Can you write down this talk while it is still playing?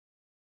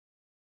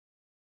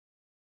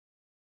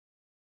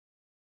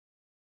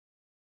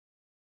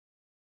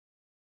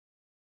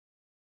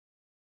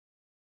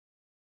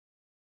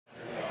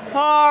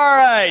All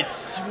right,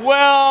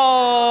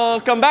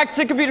 welcome back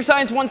to Computer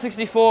Science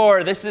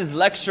 164. This is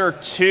lecture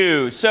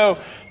 2. So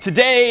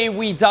today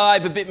we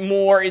dive a bit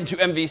more into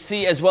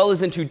MVC as well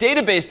as into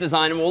database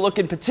design, and we'll look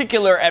in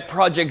particular at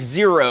Project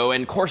Zero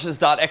and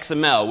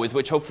courses.xml, with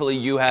which hopefully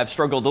you have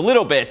struggled a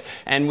little bit.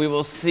 And we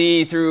will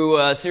see through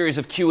a series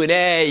of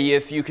Q&A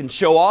if you can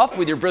show off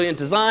with your brilliant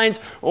designs,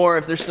 or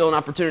if there's still an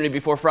opportunity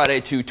before Friday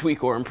to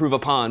tweak or improve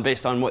upon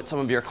based on what some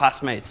of your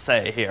classmates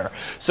say here.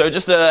 So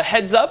just a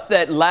heads up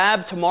that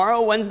lab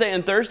tomorrow, Wednesday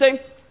and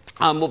Thursday,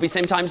 will be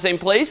same time, same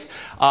place.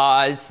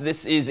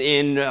 This is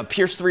in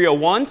Pierce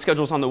 301.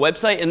 Schedule's on the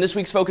website. And this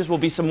week's focus will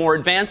be some more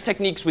advanced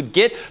techniques with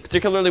Git,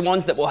 particularly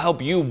ones that will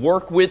help you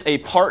work with a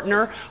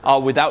partner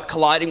without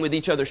colliding with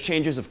each other's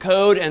changes of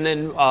code. And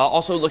then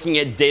also looking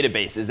at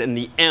databases and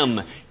the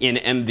M in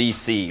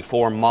MVC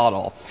for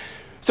model.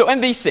 So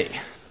MVC.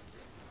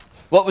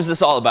 What was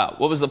this all about?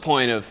 What was the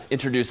point of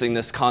introducing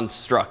this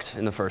construct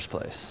in the first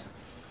place?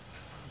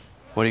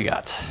 What do you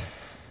got?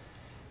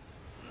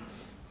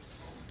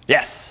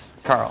 Yes,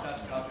 Carl.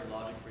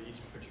 Logic for each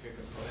particular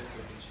component, so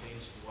you can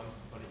change one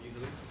component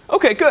easily.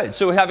 OK, good.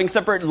 So having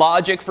separate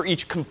logic for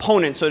each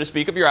component, so to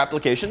speak, of your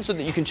application, so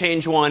that you can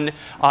change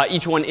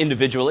each one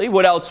individually.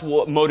 What else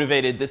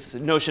motivated this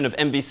notion of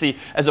MVC,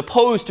 as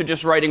opposed to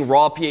just writing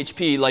raw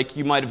PHP like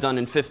you might have done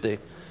in 50?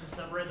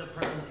 Separate the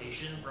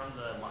presentation from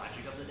the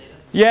logic of the data?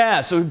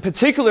 Yeah, so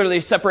particularly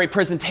separate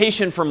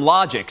presentation from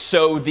logic.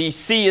 So the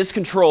C is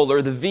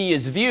controller, the V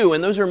is view,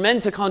 and those are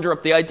meant to conjure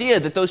up the idea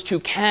that those two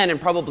can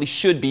and probably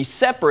should be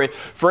separate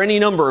for any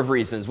number of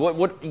reasons.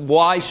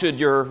 Why should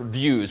your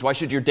views, why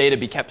should your data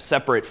be kept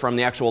separate from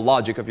the actual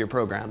logic of your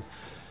program?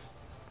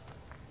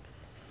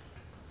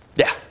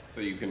 Yeah. So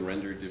you can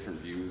render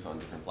different views on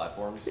different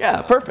platforms?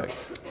 Yeah,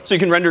 perfect. So you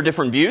can render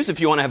different views. If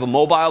you want to have a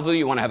mobile view,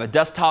 you want to have a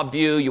desktop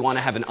view, you want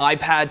to have an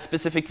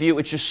iPad-specific view,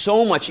 it's just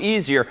so much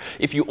easier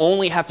if you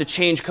only have to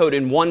change code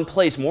in one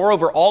place.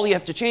 Moreover, all you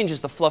have to change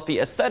is the fluffy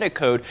aesthetic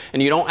code,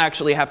 and you don't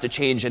actually have to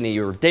change any of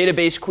your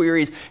database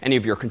queries, any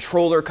of your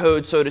controller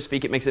code, so to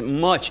speak. It makes it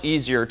much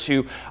easier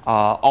to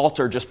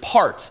alter just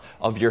parts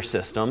of your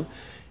system.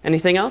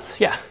 Anything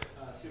else? Yeah.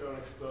 So you don't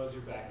expose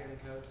your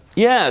backend code?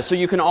 Yeah, so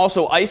you can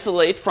also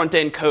isolate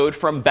front-end code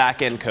from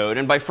back-end code.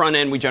 And by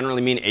front-end, we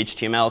generally mean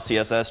HTML,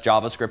 CSS,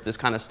 JavaScript, this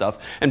kind of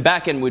stuff. And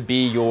back-end would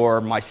be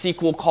your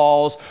MySQL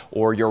calls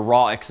or your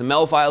raw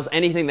XML files,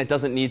 anything that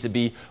doesn't need to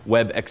be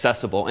web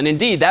accessible. And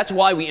indeed, that's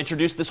why we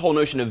introduced this whole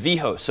notion of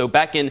vhost. So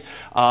back in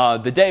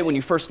the day when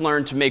you first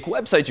learned to make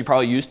websites, you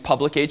probably used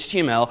public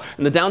HTML.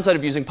 And the downside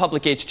of using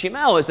public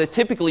HTML is that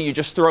typically you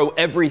just throw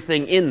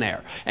everything in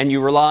there. And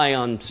you rely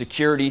on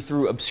security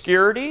through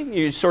obscurity.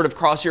 You sort of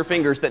cross your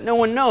fingers that no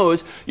one knows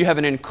you have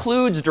an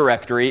includes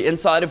directory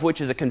inside of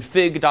which is a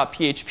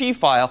config.php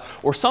file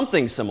or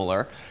something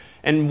similar.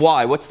 And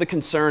why? What's the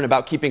concern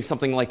about keeping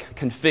something like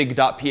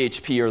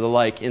config.php or the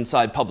like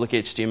inside public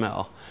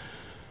HTML?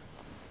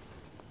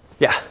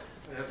 Yeah?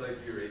 It has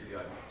like your API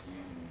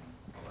keys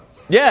and all that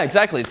stuff. Yeah,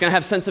 exactly. It's going to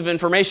have sensitive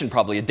information,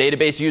 probably a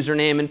database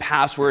username and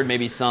password,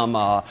 maybe some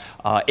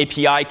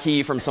API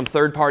key from some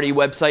third-party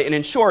website. And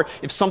in short,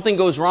 if something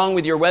goes wrong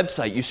with your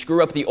website, you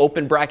screw up the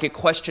open bracket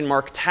question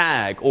mark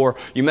tag, or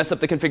you mess up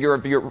the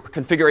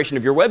configuration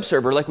of your web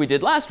server like we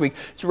did last week,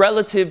 it's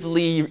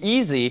relatively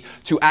easy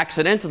to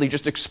accidentally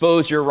just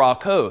expose your raw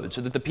code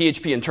so that the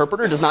PHP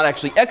interpreter does not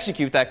actually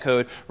execute that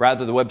code.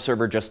 Rather, the web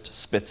server just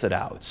spits it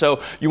out.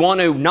 So you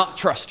want to not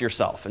trust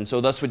yourself. And so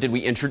thus what did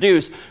we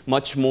introduce?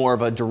 Much more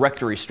of a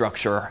directory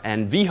structure,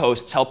 and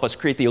vhosts help us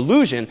create the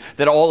illusion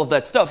that all of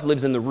that stuff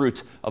lives in the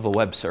root of a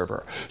web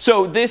server.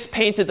 So this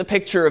painted the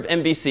picture of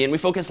MVC, and we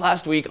focused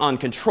last week on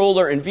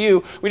controller and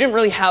view. We didn't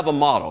really have a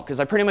model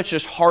because I pretty much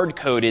just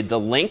hard-coded the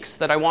links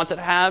that I wanted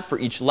to have for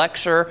each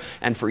lecture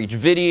and for each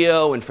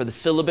video and for the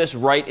syllabus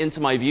right into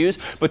my views.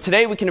 But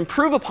today we can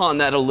improve upon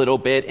that a little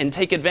bit and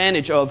take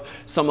advantage of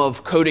some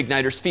of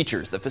CodeIgniter's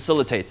features that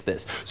facilitates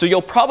this. So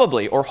you'll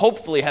probably or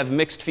hopefully have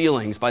mixed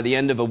feelings by the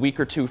end of a week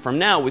or two from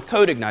now with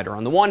CodeIgniter.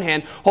 On the one hand,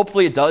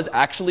 hopefully it does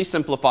actually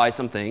simplify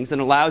some things and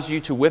allows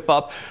you to whip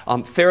up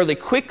fairly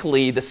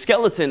quickly the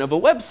skeleton of a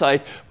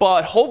website,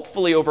 but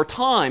hopefully over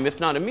time, if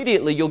not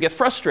immediately, you'll get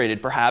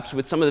frustrated perhaps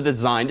with some of the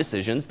design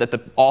decisions that the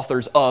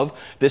authors of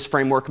this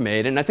framework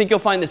made. And I think you'll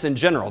find this in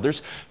general.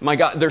 There's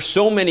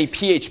so many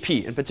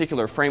PHP in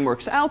particular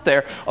frameworks out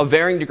there of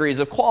varying degrees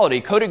of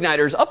quality.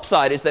 CodeIgniter's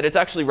upside is that it's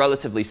actually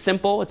relatively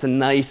simple. It's a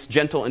nice,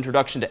 gentle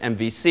introduction to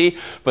MVC.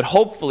 But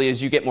hopefully,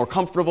 as you get more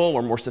comfortable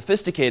or more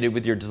sophisticated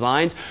with your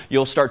designs,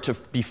 you'll start to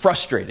be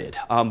frustrated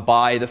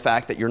by the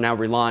fact that you're now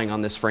relying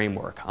on this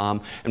framework.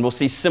 And we'll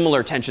see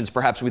similar tensions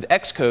perhaps with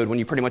Xcode when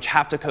you pretty much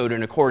have to code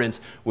in accordance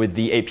with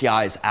the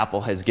APIs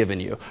Apple has given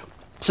you.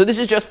 So this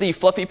is just the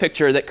fluffy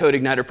picture that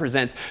CodeIgniter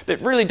presents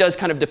that really does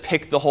kind of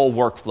depict the whole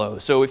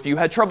workflow. So if you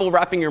had trouble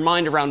wrapping your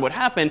mind around what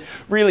happened,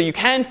 really you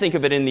can think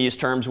of it in these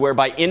terms,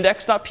 whereby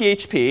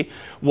index.php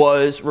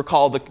was,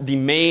 recall, the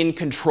main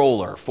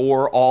controller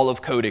for all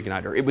of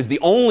CodeIgniter. It was the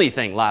only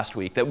thing last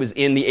week that was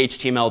in the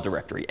HTML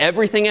directory.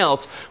 Everything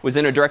else was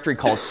in a directory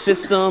called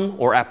system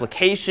or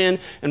application,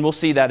 and we'll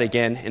see that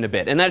again in a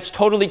bit. And that's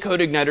totally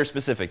CodeIgniter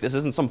specific. This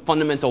isn't some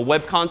fundamental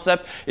web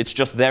concept. It's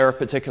just their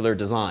particular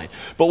design.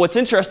 But what's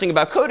interesting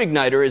about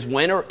CodeIgniter is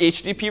when an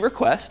HTTP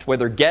request,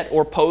 whether GET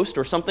or POST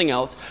or something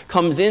else,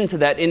 comes into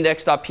that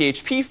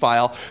index.php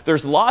file,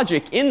 there's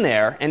logic in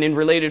there and in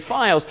related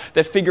files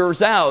that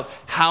figures out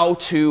how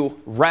to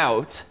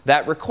route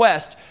that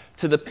request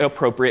to the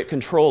appropriate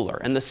controller.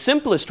 And the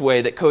simplest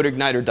way that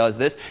CodeIgniter does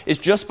this is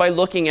just by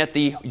looking at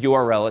the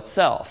URL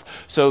itself.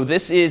 So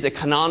this is a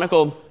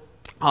canonical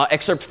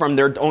excerpt from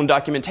their own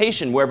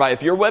documentation, whereby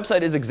if your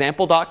website is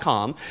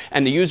example.com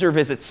and the user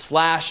visits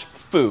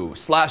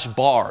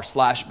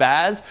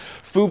 /foo/bar/baz,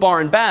 foo,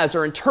 bar, and baz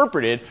are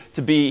interpreted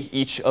to be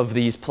each of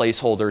these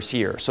placeholders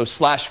here. So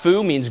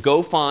 /foo means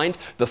go find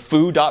the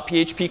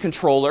foo.php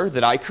controller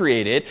that I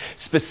created,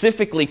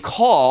 specifically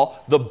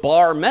call the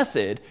bar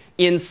method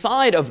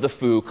inside of the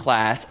foo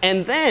class,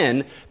 and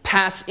then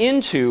pass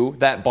into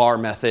that bar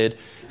method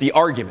the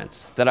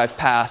arguments that I've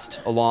passed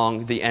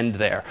along the end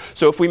there.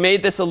 So if we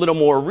made this a little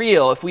more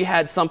real, if we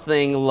had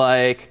something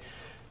like,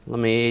 let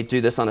me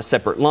do this on a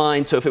separate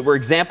line. So if it were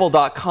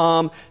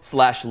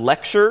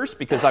example.com/lectures,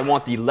 because I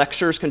want the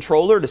lectures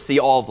controller to see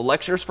all of the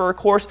lectures for a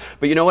course.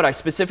 But you know what? I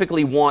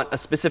specifically want a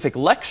specific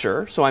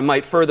lecture, so I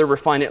might further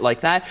refine it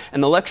like that.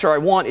 And the lecture I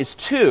want is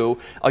to.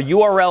 A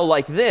URL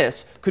like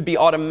this could be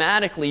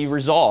automatically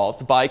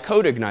resolved by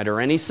CodeIgniter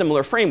or any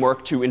similar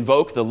framework to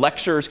invoke the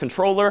lectures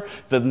controller,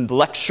 the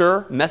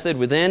lecture method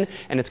within,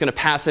 and it's going to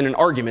pass in an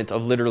argument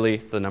of literally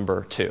the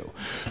number 2.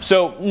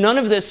 So none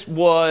of this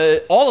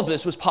was, all of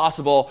this was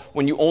possible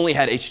when you only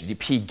had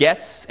HTTP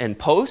gets and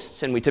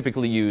posts, and we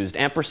typically used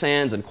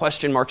ampersands and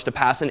question marks to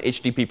pass in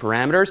HTTP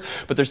parameters.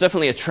 But there's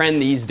definitely a trend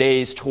these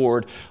days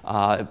toward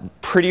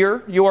prettier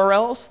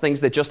URLs, things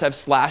that just have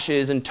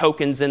slashes and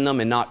tokens in them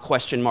and not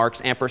question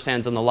marks,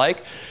 ampersands, and the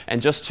like. And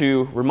just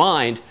to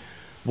remind,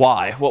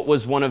 why? What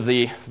was one of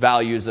the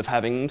values of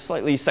having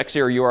slightly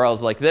sexier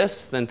URLs like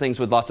this than things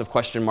with lots of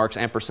question marks,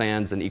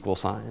 ampersands, and equal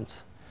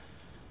signs?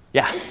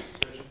 Yeah?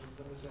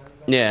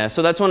 Yeah,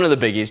 so that's one of the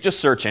biggies,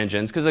 just search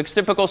engines. Because a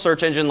typical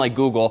search engine like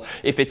Google,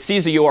 if it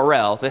sees a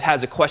URL that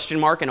has a question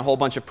mark and a whole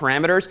bunch of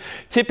parameters,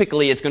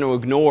 typically it's going to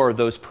ignore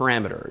those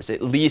parameters,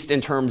 at least in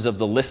terms of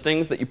the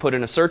listings that you put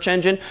in a search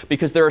engine,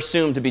 because they're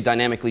assumed to be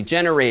dynamically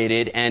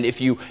generated. And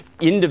if you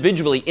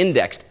individually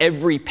indexed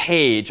every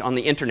page on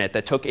the internet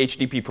that took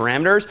HTTP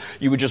parameters,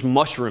 you would just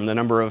mushroom the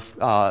number of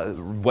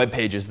web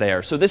pages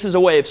there. So this is a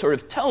way of sort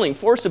of telling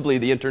forcibly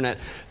the internet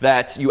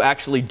that you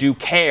actually do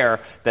care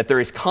that there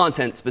is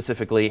content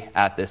specifically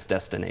at this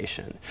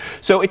destination.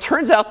 So it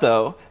turns out,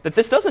 though, that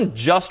this doesn't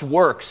just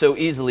work so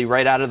easily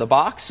right out of the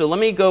box. So let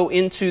me go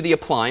into the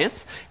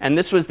appliance. And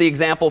this was the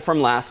example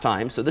from last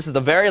time. So this is the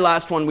very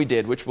last one we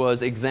did, which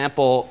was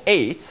example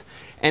 8.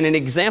 And in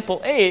example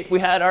 8, we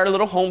had our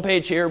little home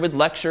page here with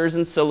lectures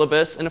and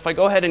syllabus. And if I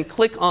go ahead and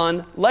click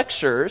on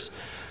lectures,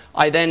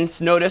 I then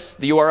notice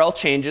the URL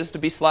changes to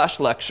be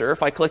 /lecture.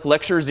 If I click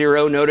lecture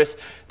 0, notice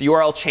the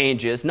URL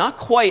changes. Not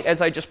quite as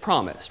I just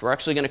promised. We're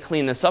actually going to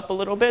clean this up a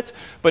little bit.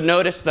 But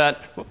notice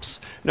that,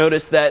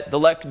 notice that the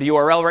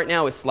URL right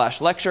now is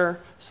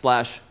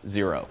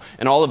 /lecture/0.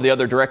 And all of the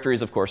other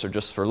directories, of course, are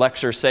just for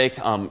lecture's sake.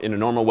 In a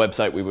normal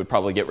website, we would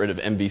probably get rid of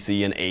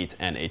MVC and 8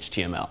 and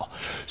HTML.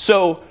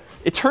 So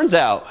it turns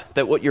out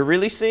that what you're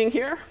really seeing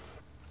here,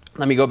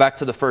 let me go back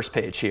to the first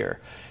page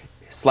here.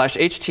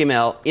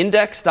 /HTML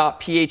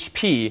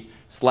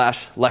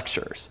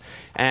index.php/lectures.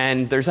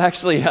 And there's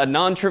actually a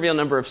non-trivial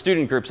number of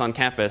student groups on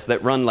campus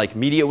that run like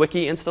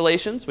MediaWiki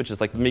installations, which is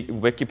like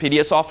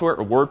Wikipedia software,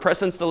 or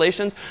WordPress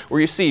installations,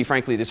 where you see,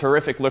 frankly, these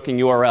horrific looking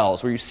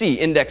URLs, where you see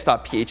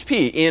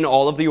index.php in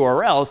all of the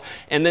URLs,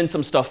 and then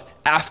some stuff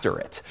after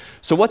it.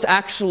 So what's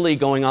actually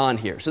going on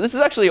here? So this is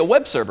actually a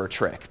web server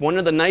trick. One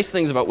of the nice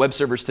things about web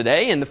servers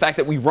today, and the fact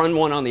that we run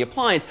one on the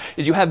appliance,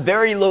 is you have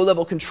very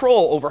low-level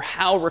control over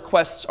how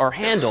requests are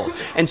handled.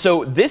 And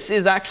so this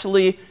is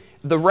actually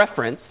the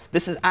reference.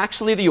 This is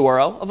actually the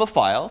URL of a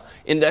file.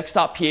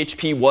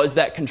 Index.php was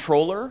that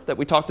controller that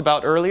we talked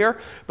about earlier.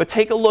 But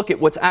take a look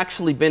at what's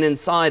actually been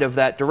inside of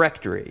that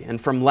directory.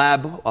 And from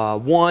lab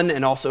 1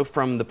 and also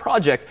from the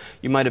project,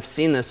 you might have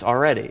seen this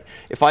already.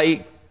 If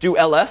I do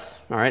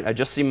ls, all right, I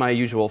just see my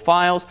usual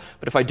files.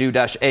 But if I do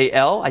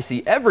 -al, I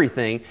see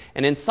everything.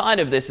 And inside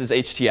of this is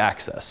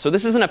htaccess. So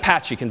this is an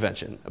Apache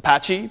convention.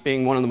 Apache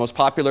being one of the most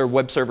popular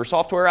web server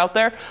software out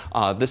there.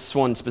 This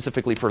one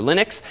specifically for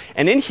Linux.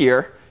 And in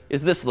here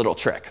is this little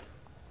trick.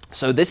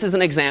 So this is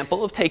an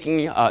example of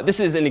this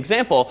is an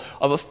example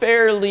of a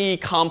fairly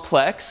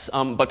complex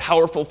but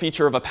powerful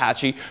feature of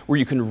Apache where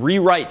you can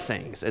rewrite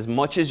things as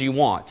much as you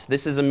want.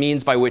 This is a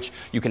means by which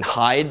you can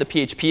hide the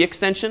PHP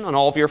extension on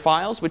all of your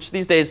files, which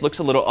these days looks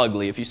a little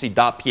ugly. If you see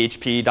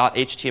 .php,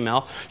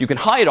 .html, you can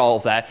hide all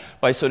of that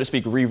by, so to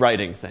speak,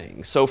 rewriting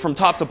things. So from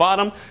top to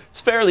bottom,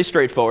 it's fairly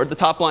straightforward. The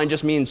top line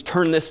just means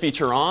turn this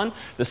feature on.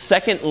 The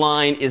second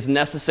line is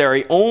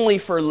necessary only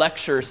for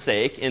lecture's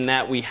sake in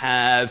that we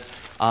have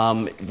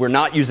we're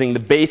not using the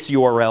base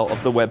URL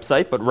of the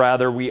website, but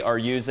rather we are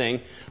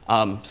using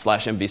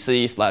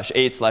 /MVC, /8,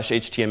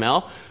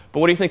 /HTML. But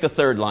what do you think the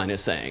third line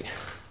is saying?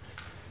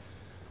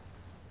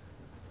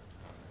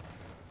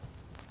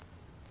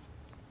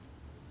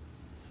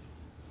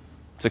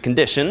 It's a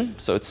condition,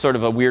 so it's sort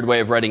of a weird way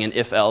of writing an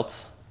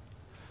if-else.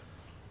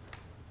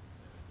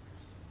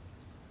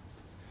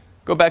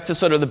 Go back to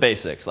sort of the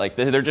basics. Like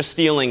they're just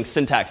stealing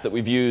syntax that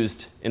we've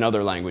used in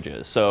other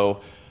languages.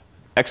 So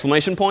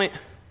exclamation point.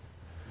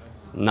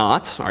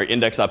 Not. All right,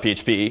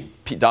 index.php,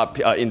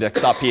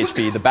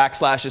 index.php. The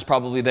backslash is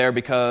probably there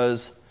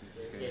because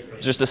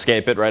just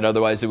escape it, right?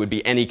 Otherwise, it would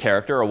be any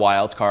character, a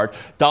wildcard.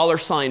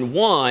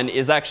 $1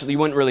 is actually, you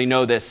wouldn't really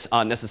know this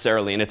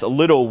necessarily, and it's a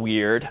little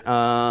weird. We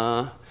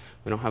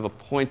don't have a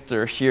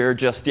pointer here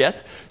just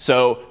yet.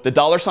 So the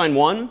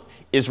 $1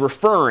 is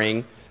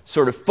referring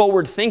sort of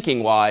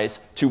forward-thinking wise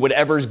to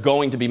whatever's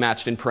going to be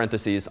matched in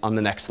parentheses on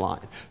the next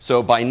line.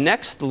 So by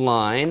next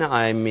line,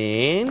 I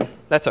mean,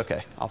 that's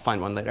OK. I'll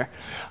find one later.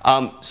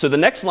 So the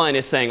next line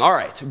is saying, all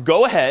right,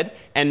 go ahead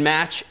and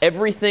match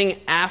everything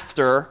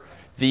after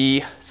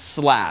the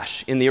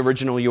slash in the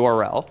original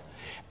URL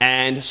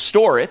and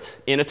store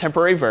it in a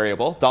temporary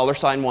variable,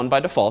 $1 by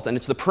default. And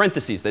it's the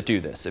parentheses that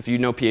do this. If you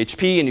know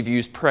PHP and you've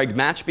used preg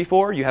match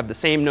before, you have the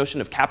same notion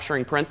of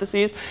capturing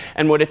parentheses.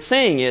 And what it's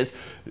saying is,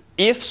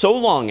 if so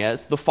long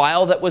as the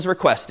file that was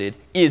requested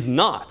is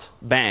not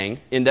bang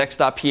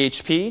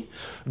index.php,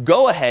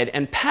 go ahead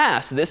and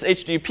pass this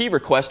HTTP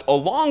request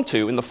along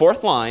to, in the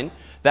fourth line,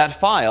 that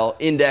file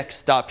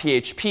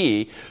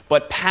index.php,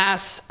 but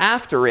pass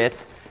after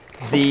it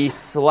the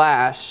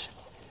slash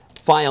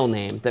file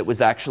name that was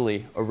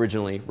actually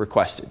originally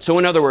requested. So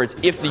in other words,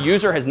 if the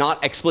user has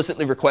not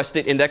explicitly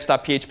requested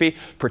index.php,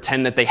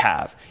 pretend that they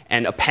have,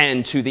 and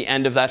append to the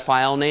end of that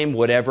file name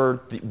whatever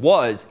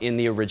was in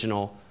the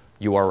original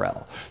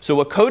URL. So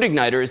what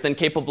CodeIgniter is then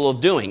capable of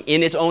doing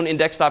in its own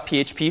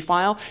index.php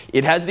file,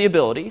 it has the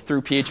ability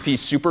through PHP's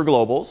super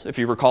globals, if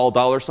you recall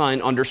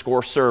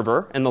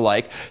 $_server and the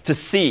like, to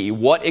see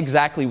what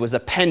exactly was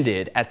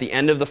appended at the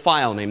end of the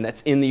file name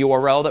that's in the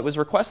URL that was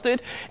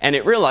requested. And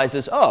it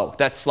realizes, oh,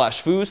 that's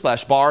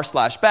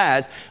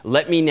 /foo/bar/baz.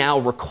 Let me now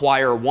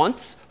require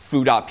once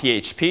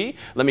foo.php.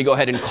 Let me go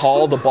ahead and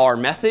call the bar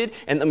method,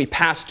 and let me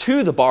pass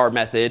to the bar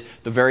method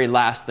the very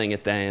last thing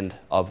at the end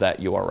of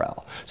that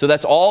URL. So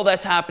that's all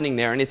that's happening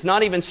there, and it's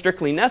not even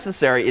strictly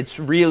necessary. It's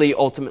really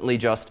ultimately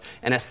just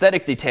an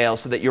aesthetic detail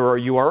so that your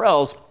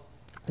URLs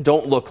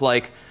don't look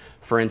like,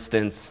 for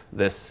instance,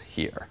 this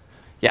here.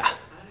 Yeah? I had a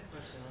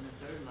question. On the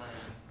third line,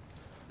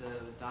 the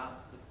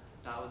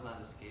dot was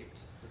not escaped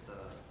with the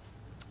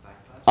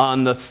backslash?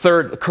 On the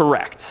third,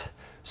 correct.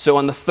 So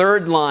on the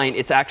third line,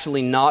 it's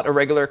actually not a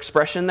regular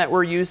expression that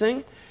we're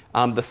using.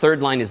 The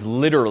third line is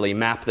literally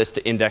map this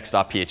to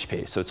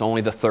index.php. So it's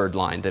only the third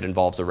line that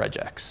involves a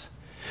regex.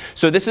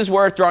 So this is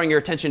worth drawing your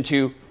attention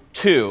to,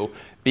 too,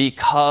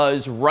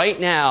 because right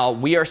now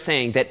we are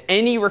saying that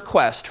any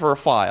request for a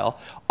file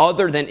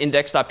other than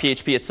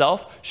index.php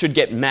itself should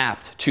get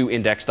mapped to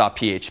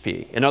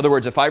index.php. In other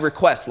words, if I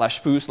request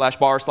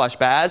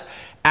 /foo/bar/baz,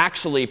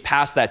 actually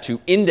pass that to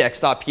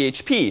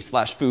index.php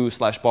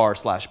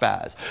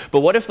 /foo/bar/baz. But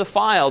what if the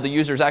file the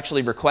user is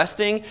actually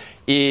requesting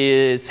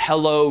is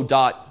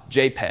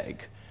hello.jpg?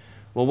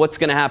 Well, what's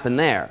going to happen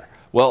there?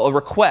 Well, a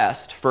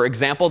request for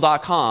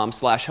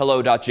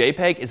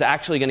example.com/hello.jpg is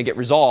actually going to get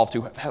resolved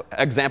to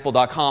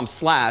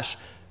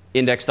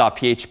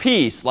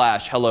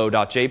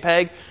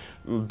example.com/index.php/hello.jpg.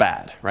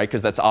 Bad, right?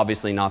 Because that's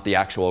obviously not the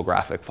actual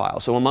graphic file.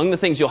 So among the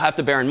things you'll have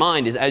to bear in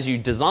mind is as you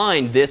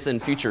design this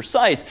and future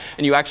sites,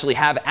 and you actually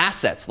have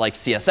assets like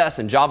CSS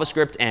and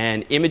JavaScript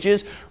and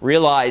images,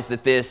 realize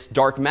that this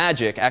dark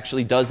magic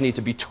actually does need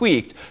to be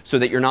tweaked so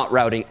that you're not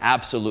routing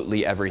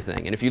absolutely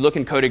everything. And if you look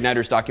in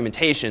CodeIgniter's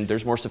documentation,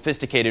 there's more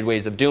sophisticated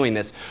ways of doing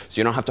this, so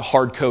you don't have to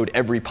hard code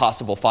every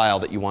possible file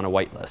that you want to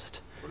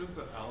whitelist. What does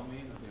the L mean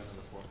at the end of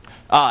the fourth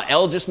line?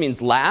 L just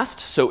means last.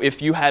 So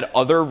if you had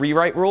other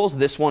rewrite rules,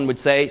 this one would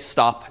say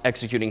stop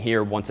executing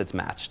here once it's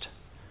matched.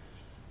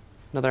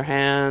 Another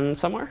hand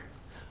somewhere?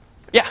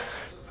 Yeah?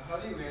 How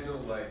do you handle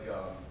like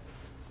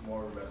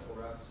more RESTful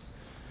routes?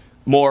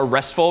 More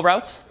RESTful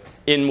routes?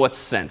 In what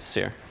sense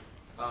here?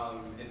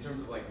 In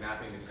terms of like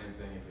mapping the same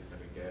thing if it's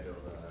like a get or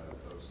a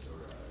post or a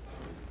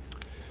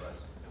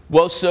request?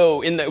 Well,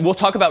 so we'll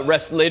talk about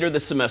REST later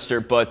this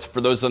semester, but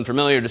for those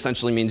unfamiliar, it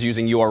essentially means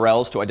using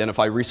URLs to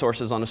identify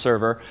resources on a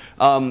server.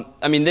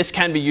 I mean, this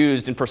can be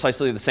used in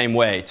precisely the same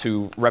way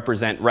to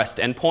represent REST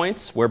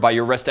endpoints, whereby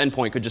your REST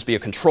endpoint could just be a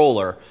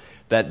controller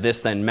that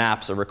this then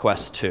maps a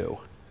request to.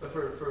 But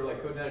for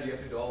like code now, do you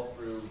have to do all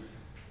through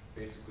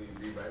basically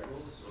rewrite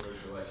rules, or is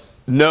it like?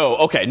 No.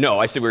 OK, no.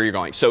 I see where you're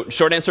going. So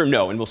short answer,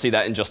 no. And we'll see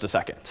that in just a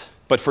second.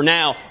 But for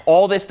now,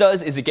 all this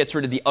does is it gets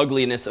rid of the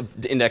ugliness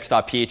of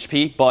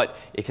index.php, but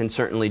it can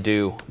certainly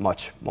do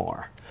much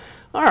more.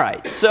 All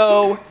right.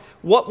 So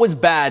what was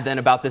bad then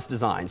about this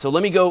design? So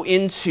let me go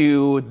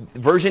into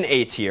version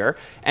 8 here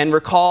and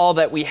recall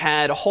that we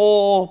had a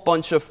whole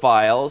bunch of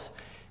files.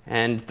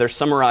 And they're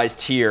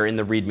summarized here in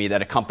the README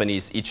that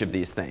accompanies each of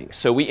these things.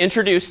 So we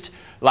introduced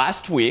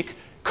last week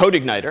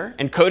CodeIgniter.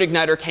 And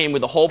CodeIgniter came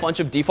with a whole bunch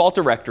of default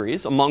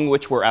directories, among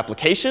which were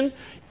application,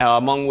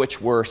 among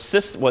which was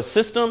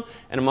system,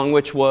 and among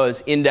which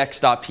was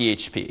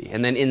index.php.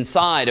 And then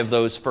inside of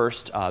those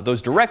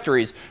those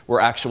directories were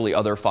actually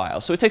other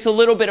files. So it takes a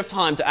little bit of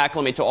time to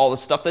acclimate to all the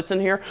stuff that's in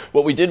here.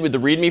 What we did with the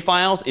README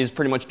files is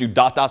pretty much do ...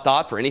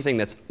 for anything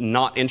that's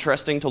not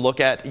interesting to look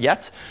at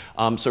yet.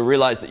 So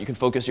realize that you can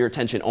focus your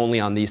attention only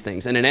on these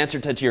things. And in answer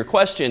to your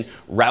question,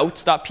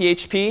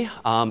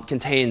 routes.php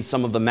contains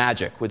some of the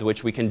magic with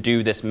which we can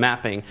do this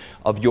mapping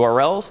of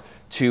URLs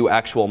to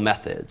actual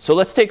methods. So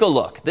let's take a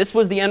look. This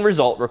was the end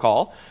result,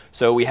 recall.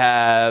 So we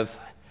have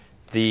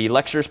the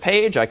lectures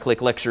page. I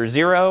click lecture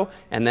 0.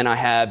 And then I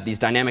have these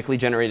dynamically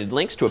generated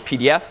links to a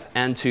PDF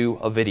and to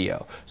a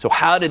video. So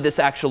how did this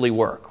actually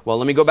work? Well,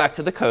 let me go back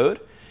to the code.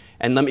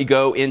 And let me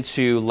go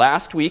into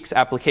last week's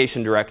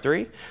application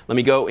directory. Let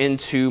me go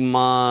into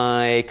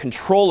my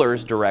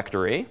controllers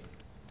directory.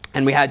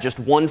 And we had just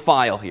one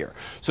file here.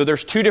 So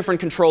there's two different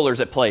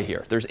controllers at play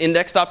here. There's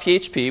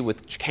index.php,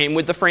 which came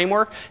with the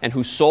framework, and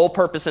whose sole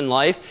purpose in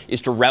life is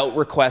to route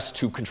requests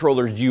to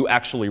controllers you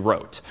actually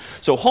wrote.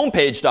 So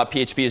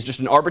homepage.php is just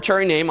an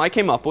arbitrary name I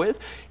came up with.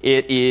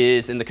 It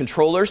is in the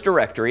controllers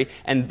directory.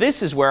 And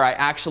this is where I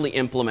actually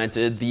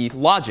implemented the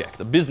logic,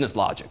 the business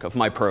logic of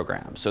my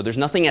program. So there's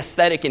nothing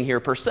aesthetic in here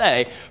per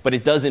se, but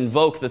it does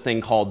invoke the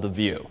thing called the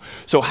view.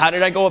 So how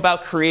did I go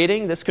about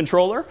creating this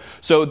controller?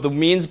 So the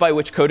means by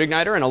which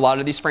CodeIgniter and a lot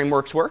of these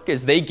frameworks work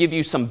is they give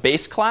you some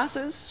base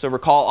classes. So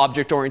recall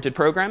object-oriented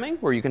programming,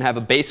 where you can have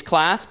a base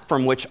class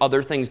from which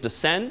other things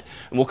descend.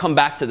 And we'll come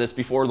back to this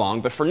before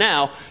long. But for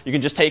now, you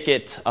can just take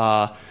it,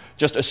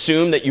 just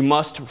assume that you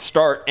must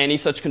start any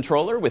such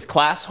controller with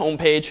class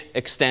homepage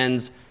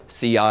extends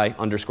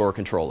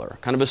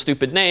CI_controller. Kind of a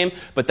stupid name,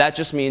 but that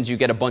just means you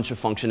get a bunch of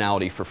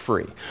functionality for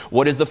free.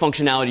 What is the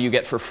functionality you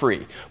get for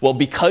free? Well,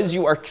 because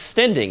you are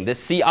extending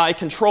this CI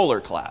controller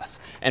class,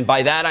 and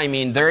by that I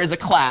mean there is a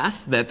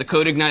class that the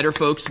CodeIgniter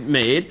folks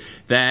made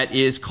that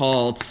is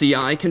called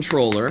CI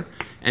controller.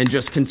 And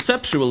just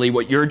conceptually,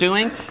 what you're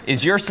doing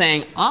is you're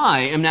saying,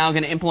 I am now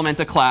going to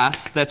implement a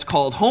class that's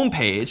called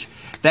homepage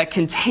that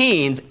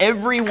contains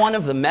every one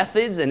of the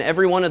methods and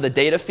every one of the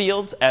data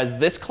fields as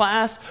this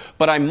class,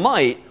 but I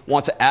might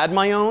want to add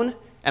my own,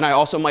 and I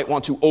also might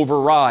want to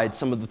override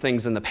some of the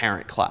things in the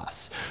parent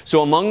class.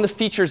 So among the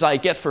features I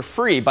get for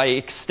free by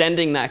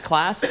extending that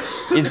class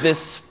is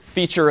this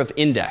feature of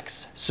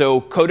index.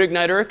 So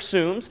CodeIgniter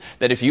assumes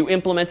that if you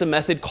implement a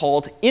method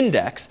called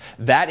index,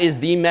 that is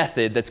the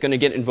method that's going to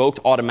get invoked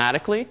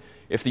automatically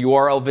if the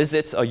URL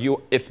visits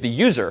if the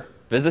user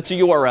visits a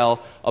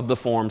URL of the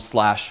form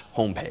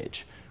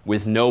 /homepage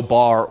with no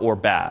bar or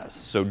baz.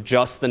 So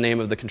just the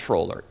name of the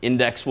controller.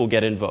 Index will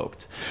get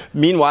invoked.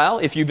 Meanwhile,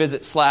 if you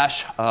visit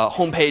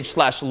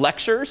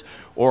 /homepage/lectures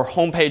or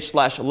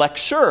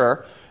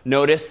homepage/lecture,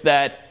 notice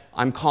that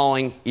I'm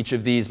calling each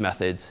of these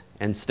methods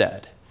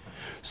instead.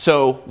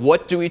 So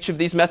what do each of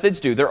these methods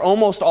do? They're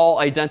almost all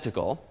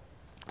identical.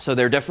 So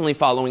they're definitely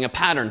following a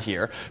pattern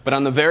here. But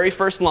on the very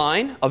first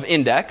line of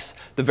index,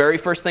 the very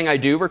first thing I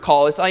do,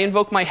 recall, is I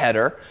invoke my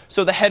header.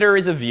 So the header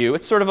is a view.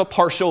 It's sort of a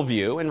partial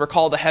view. And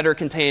recall the header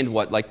contained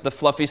what? Like the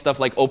fluffy stuff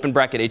like open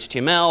bracket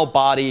HTML,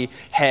 body,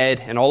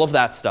 head, and all of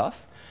that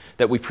stuff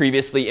that we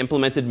previously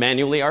implemented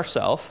manually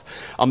ourselves.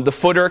 The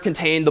footer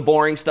contained the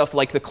boring stuff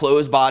like the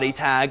close body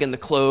tag and the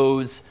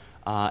close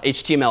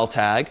HTML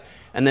tag.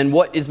 And then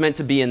what is meant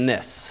to be in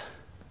this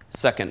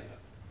second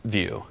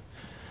view?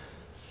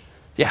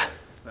 Yeah?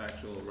 The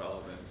actual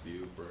relevant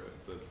view for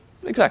the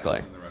exactly.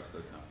 And the rest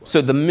of the template.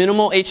 So the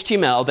minimal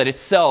HTML that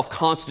itself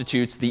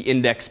constitutes the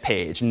index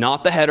page.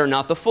 Not the header,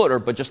 not the footer,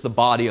 but just the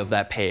body of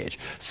that page.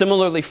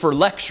 Similarly for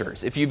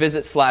lectures. If you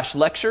visit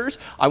 /lectures,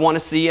 I want to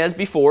see as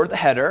before the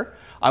header.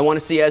 I want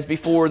to see as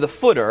before the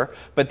footer.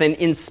 But then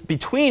in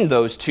between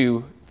those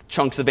two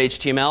chunks of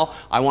HTML,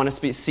 I want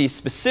to see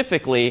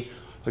specifically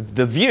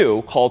the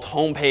view called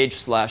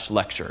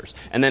homepage/lectures.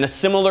 And then a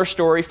similar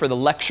story for the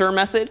lecture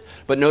method.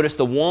 But notice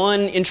the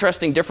one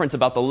interesting difference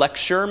about the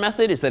lecture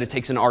method is that it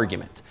takes an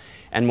argument.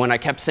 And when I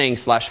kept saying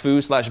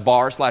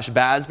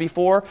 /foo/bar/baz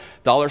before,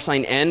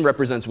 $n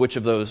represents which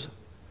of those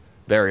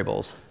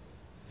variables?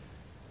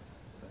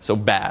 So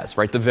baz,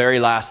 right? The very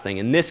last thing,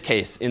 in this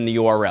case, in the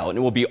URL. And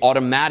it will be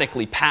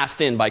automatically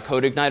passed in by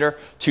CodeIgniter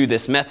to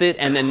this method.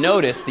 And then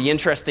notice the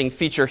interesting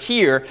feature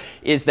here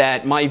is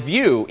that my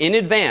view in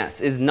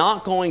advance is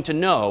not going to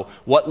know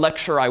what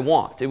lecture I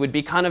want. It would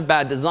be kind of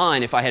bad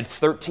design if I had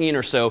 13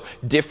 or so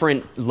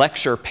different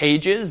lecture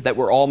pages that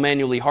were all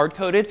manually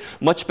hard-coded.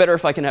 Much better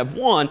if I can have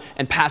one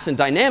and pass in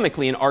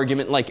dynamically an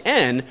argument like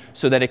n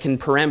so that it can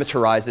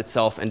parameterize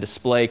itself and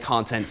display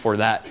content for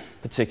that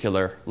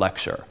particular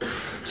lecture.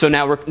 So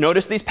now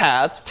notice these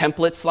paths,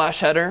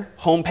 template/header,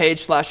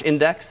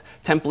 homepage/index,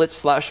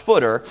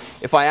 template/footer.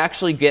 If I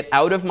actually get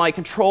out of my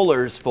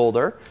controllers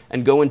folder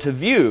and go into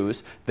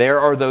views, there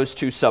are those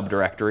two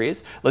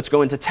subdirectories. Let's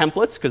go into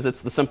templates because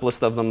it's the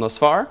simplest of them thus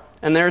far.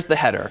 And there's the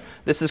header.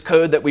 This is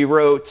code that we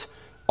wrote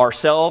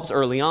ourselves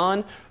early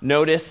on.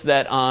 Notice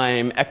that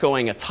I'm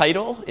echoing a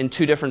title in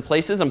two different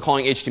places. I'm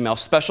calling HTML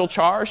special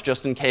charge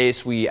just in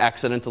case we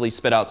accidentally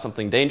spit out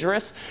something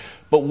dangerous.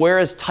 But where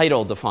is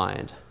title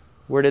defined?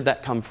 Where did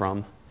that come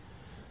from?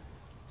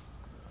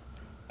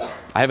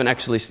 I haven't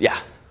actually, yeah.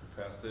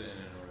 Passed it in an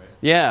array.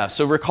 Yeah,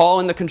 so recall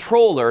in the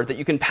controller that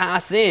you can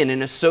pass in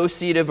an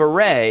associative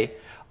array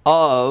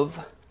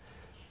of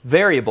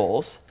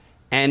variables.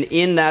 And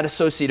in that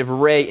associative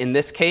array, in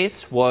this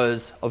case,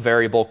 was a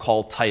variable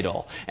called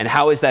title. And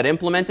how is that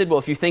implemented? Well,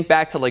 if you think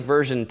back to like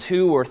version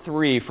 2 or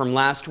 3 from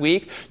last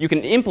week, you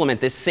can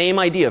implement this same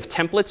idea of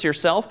templates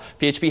yourself.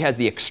 PHP has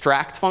the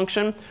extract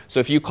function.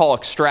 So if you call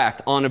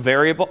extract on a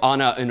variable,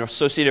 on an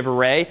associative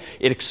array,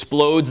 it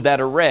explodes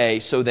that array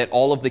so that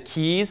all of the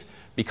keys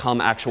become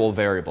actual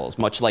variables.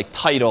 Much like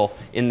title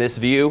in this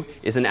view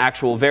is an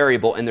actual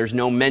variable, and there's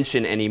no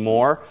mention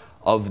anymore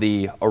of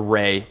the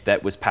array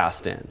that was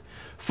passed in.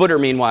 Footer,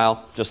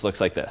 meanwhile, just looks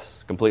like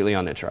this, completely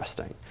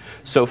uninteresting.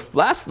 So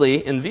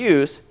lastly, in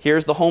views,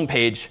 here's the home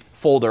page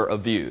folder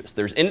of views.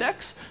 There's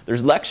index,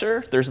 there's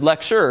lecture, there's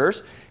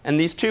lectures, and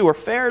these two are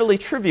fairly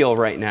trivial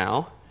right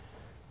now.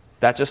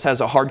 That just has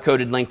a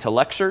hard-coded link to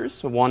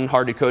lectures, one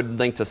hard-coded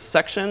link to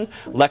section.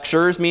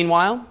 Lectures,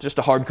 meanwhile, just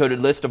a hard-coded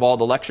list of all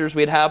the lectures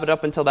we'd had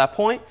up until that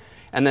point.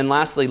 And then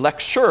lastly,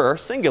 lecture,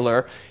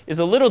 singular, is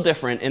a little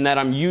different in that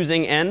I'm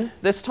using n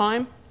this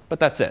time, but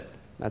that's it.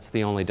 That's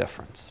the only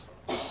difference.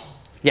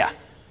 Yeah?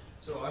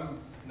 So I'm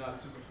not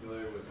super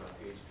familiar with how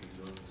PHP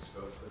deals with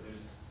scopes, but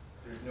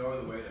there's no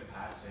other way to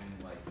pass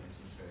in like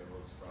instance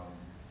variables from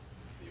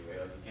the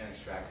array. Like you can't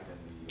extract it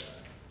in the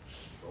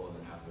control and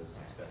then have those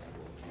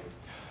accessible to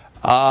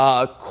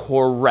you.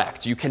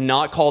 Correct. You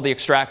cannot call the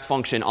extract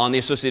function on the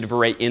associative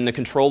array in the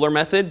controller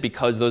method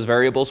because those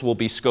variables will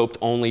be scoped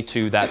only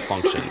to that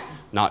function,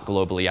 not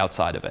globally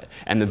outside of it.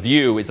 And the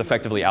view is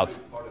effectively out.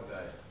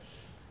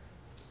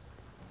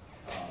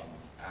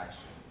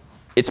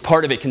 It's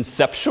part of it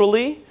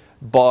conceptually,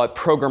 but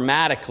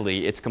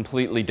programmatically, it's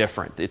completely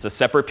different. It's a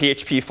separate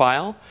PHP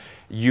file.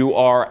 You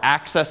are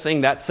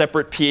accessing that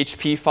separate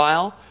PHP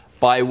file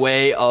by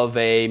way of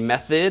a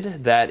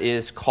method that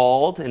is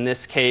called, in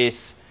this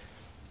case,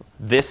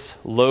 this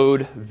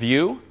load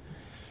view.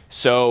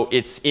 So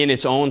it's in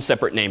its own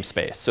separate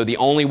namespace. So the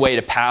only way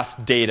to pass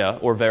data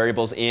or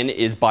variables in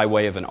is by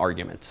way of an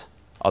argument.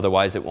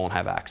 Otherwise, it won't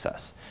have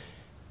access.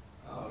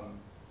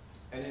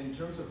 And in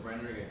terms of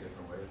rendering it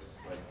different ways,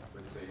 like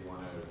let's say you want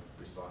to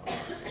respond to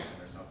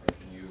JSON or something,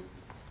 can you?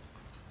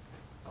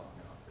 Oh,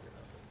 no, I'll figure it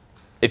out.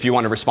 If you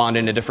want to respond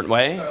in a different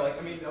way? Sorry, like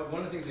I mean,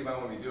 one of the things you might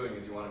want to be doing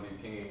is you want to be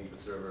pinging the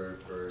server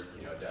for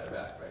data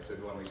back, right? So if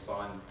you want to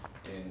respond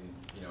in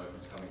if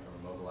it's coming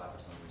from a mobile app or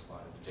something,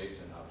 respond as a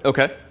JSON object.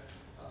 Okay.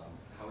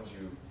 How would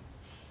you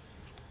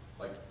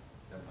like?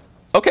 Never mind.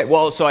 OK,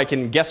 well, so I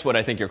can guess what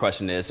I think your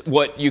question is.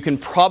 What you can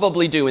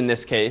probably do in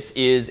this case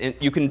is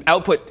you can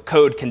output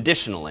code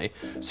conditionally.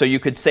 So you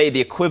could say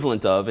the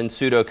equivalent of, in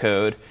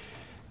pseudocode,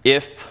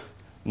 if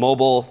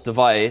mobile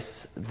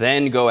device,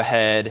 then go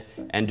ahead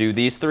and do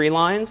these 3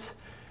 lines.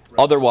 Right.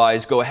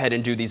 Otherwise, go ahead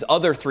and do these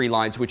other 3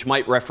 lines, which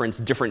might reference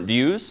different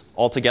views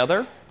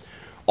altogether.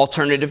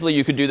 Alternatively,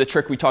 you could do the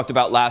trick we talked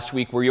about last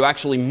week where you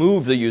actually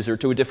move the user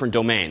to a different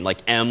domain, like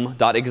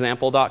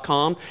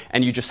m.example.com,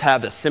 and you just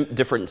have a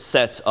different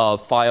set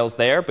of files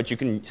there, but you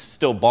can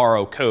still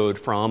borrow code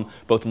from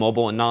both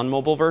mobile and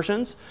non-mobile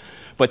versions.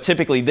 But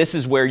typically, this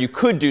is where you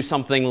could do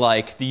something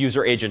like the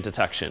user agent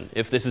detection.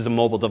 If this is a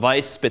mobile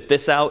device, spit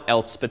this out,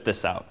 else spit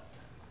this out.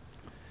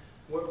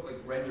 What like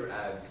render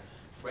as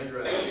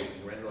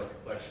JSON, render like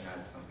a collection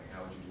as something?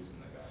 How would you do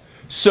something like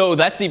that? So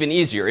that's even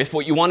easier. If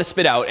what you want to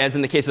spit out, as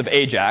in the case of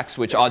Ajax,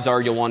 which odds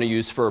are you'll want to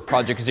use for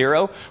Project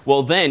Zero,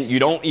 well then you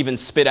don't even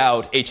spit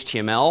out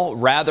HTML.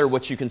 Rather,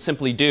 what you can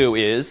simply do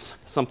is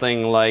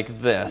something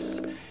like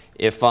this.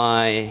 If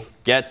I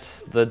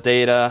get the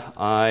data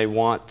I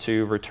want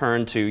to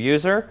return to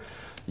user,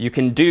 you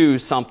can do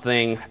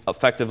something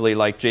effectively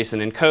like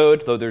JSON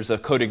encode, though there's a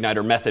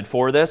CodeIgniter method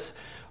for this,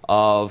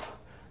 of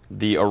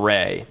the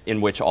array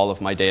in which all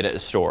of my data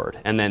is stored.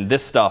 And then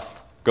this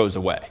stuff goes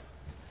away.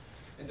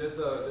 And does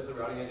the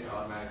routing engine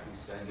automatically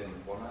send in the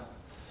format?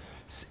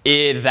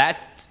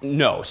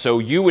 No, so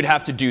you would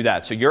have to do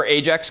that. So your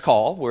AJAX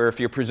call, where if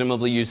you're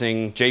presumably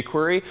using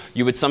jQuery,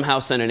 you would somehow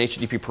send an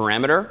HTTP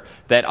parameter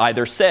that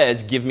either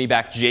says, give me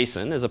back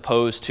JSON as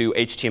opposed to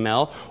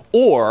HTML,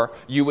 or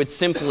you would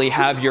simply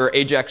have your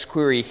AJAX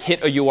query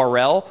hit a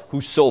URL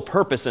whose sole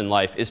purpose in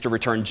life is to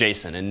return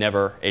JSON and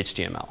never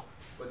HTML.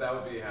 But that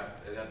would it'd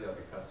have to be like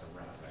a custom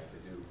route, right, to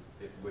do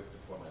it with the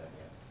formatting.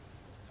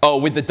 Oh,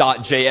 with the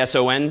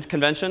 .json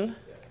convention?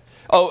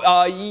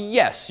 Oh,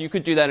 yes, you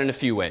could do that in a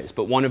few ways,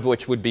 but one of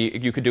which would be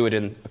you could do it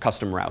in a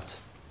custom route.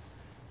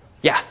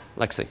 Yeah,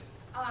 Lexi.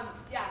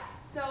 Yeah.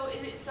 So,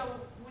 would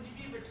you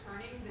be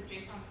returning the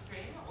JSON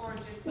string or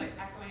just like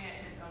echoing it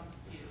in its own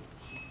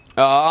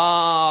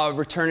view?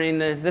 Returning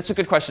that's a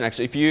good question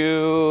actually. If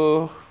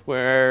you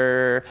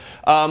were,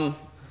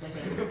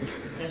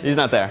 he's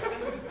not there.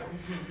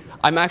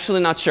 I'm actually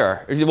not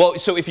sure. Well,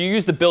 so if you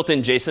use the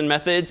built-in JSON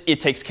methods,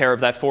 it takes care of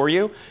that for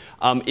you.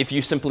 If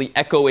you simply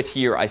echo it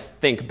here, I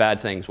think bad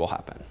things will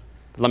happen.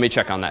 Let me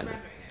check on that. Rendering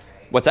it,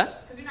 right? What's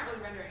that? Because you're not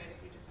really rendering it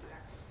if you just do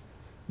echo.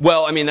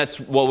 Well, I mean,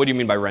 what do you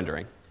mean by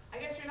rendering? I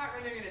guess you're not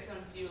rendering it in its own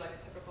view like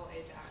a typical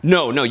AJAX.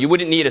 No, you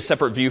wouldn't need a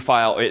separate view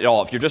file at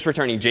all. If you're just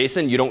returning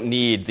JSON, you don't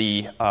need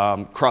the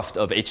cruft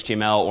of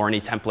HTML or any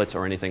templates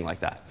or anything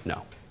like that.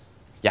 No.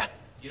 Yeah?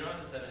 You don't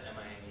have to set an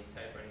MIME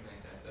type or anything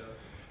like that, though?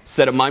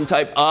 Set a MIME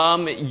type?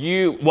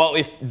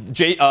 If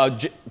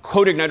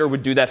CodeIgniter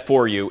would do that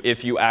for you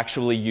if you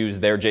actually use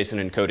their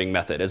JSON encoding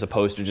method as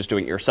opposed to just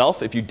doing it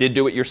yourself. If you did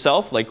do it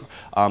yourself, like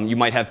you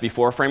might have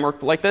before a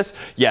framework like this,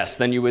 yes,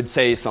 then you would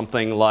say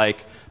something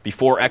like,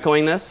 before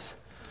echoing this,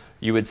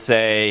 you would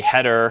say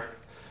header,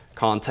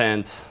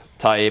 content,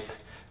 type,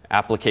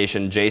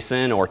 application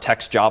JSON, or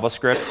text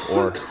JavaScript,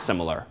 or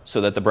similar,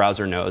 so that the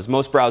browser knows.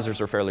 Most browsers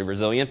are fairly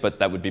resilient, but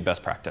that would be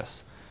best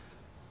practice.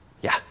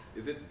 Yeah?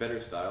 Is it better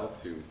style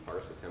to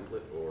parse a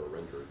template or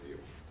render a view?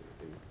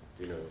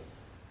 Do you know?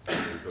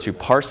 To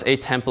parse a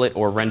template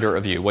or render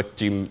a view.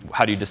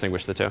 How do you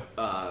distinguish the two?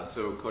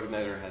 So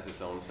CodeIgniter has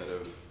its own set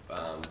of,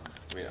 a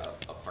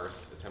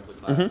template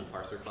class, a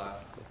parser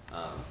class,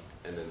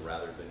 and then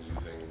rather than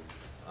using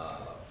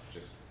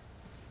just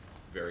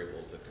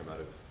variables that come out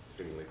of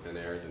seemingly thin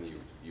air, then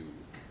you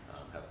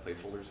have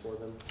placeholders for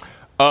them.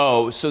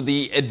 Oh, so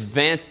the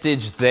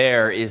advantage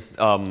there is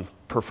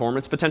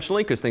performance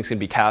potentially, because things can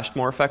be cached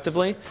more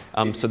effectively.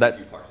 So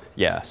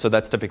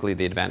that's typically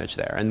the advantage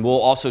there. And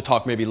we'll also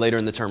talk maybe later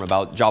in the term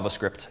about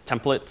JavaScript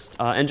templates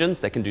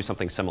engines that can do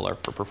something similar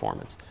for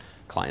performance,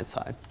 client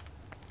side.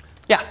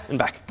 Yeah, and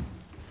back.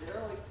 Is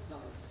there like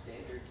some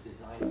standard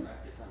design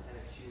practice on how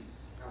to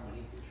choose how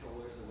many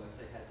controllers a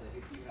website has? Like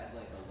if you had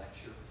like a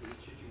lecture page,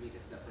 should you make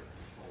a separate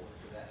controller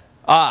for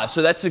that?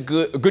 So that's a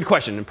good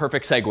question and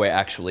perfect segue,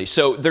 actually.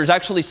 So there's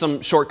actually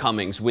some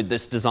shortcomings with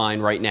this design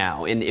right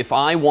now. And if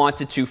I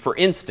wanted to, for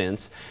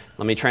instance,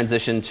 let me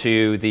transition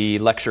to the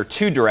lecture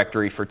 2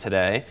 directory for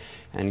today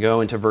and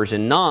go into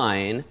version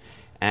 9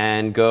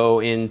 and go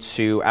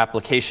into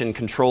application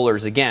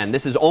controllers again.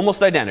 This is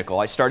almost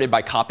identical. I started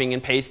by copying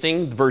and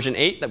pasting version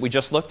 8 that we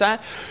just looked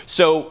at.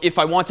 So if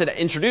I wanted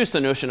to introduce the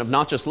notion of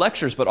not just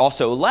lectures but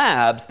also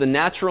labs, the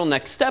natural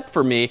next step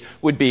for me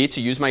would be to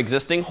use my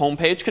existing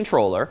homepage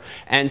controller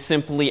and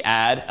simply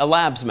add a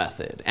labs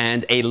method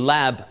and a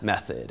lab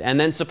method. And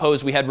then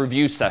suppose we had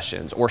review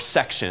sessions or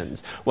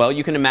sections. Well,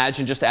 you can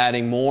imagine just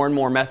adding more and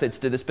more methods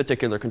to this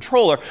particular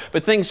controller,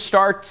 but things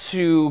start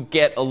to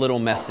get a little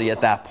messy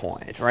at that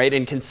point, right?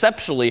 And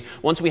conceptually,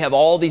 once we have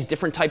all these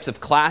different types of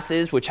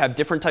classes which have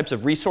different types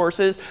of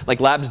resources, like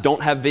labs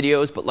don't have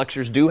videos, but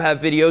lectures do have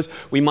videos,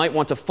 we might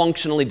want to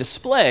functionally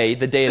display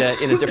the data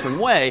in a different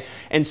way.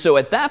 And so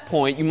at that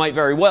point, you might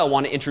very well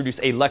want to introduce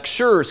a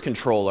lectures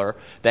controller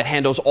that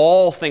handles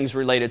all things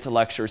related to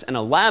lectures and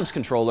a labs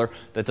controller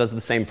that does the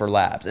same for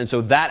labs. And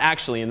so that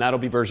actually, and that'll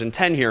be version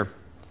 10 here,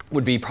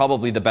 would be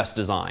probably the best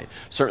design,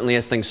 certainly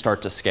as things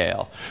start to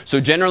scale.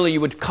 So generally, you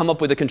would come up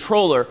with a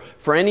controller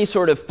for any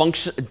sort of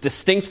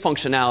distinct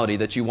functionality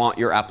that you want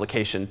your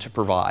application to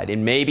provide.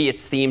 And maybe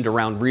it's themed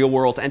around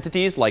real-world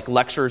entities like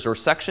lectures or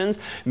sections.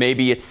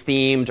 Maybe it's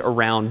themed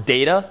around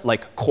data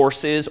like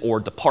courses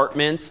or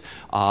departments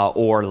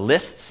or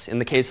lists in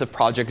the case of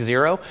Project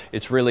Zero.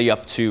 It's really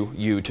up to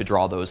you to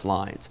draw those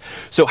lines.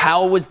 So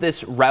how was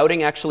this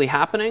routing actually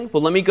happening?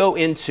 Well, let me go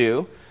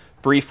into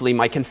briefly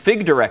my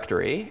config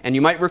directory, and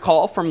you might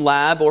recall from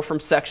lab or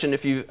from section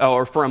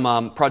or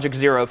from Project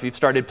Zero if you've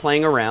started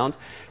playing around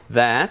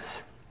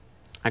that,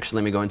 actually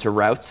let me go into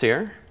routes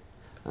here,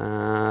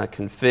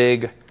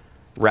 config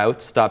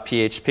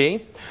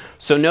routes.php.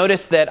 So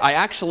notice that I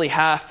actually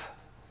have,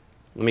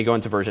 let me go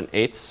into version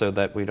 8 so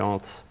that we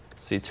don't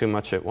see too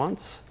much at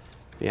once,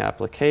 the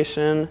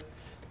application,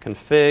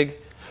 config.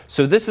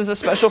 So this is a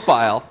special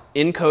file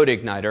in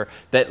CodeIgniter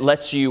that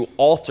lets you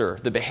alter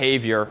the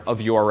behavior of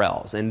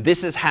URLs. And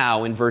this is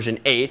how in version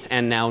 8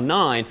 and now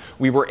 9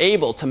 we were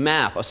able to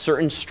map a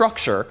certain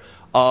structure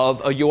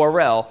of a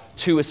URL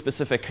to a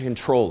specific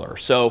controller.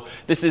 So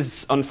this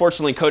is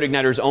unfortunately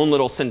CodeIgniter's own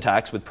little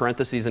syntax with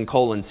parentheses and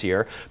colons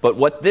here. But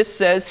what this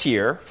says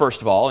here,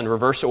 first of all, in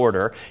reverse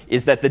order,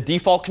 is that the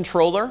default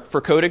controller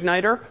for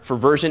CodeIgniter for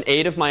version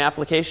 8 of my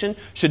application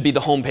should be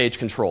the homepage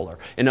controller.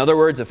 In other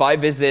words, if I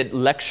visit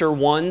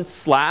lecture1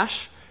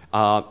 slash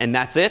and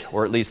that's it,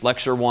 or at least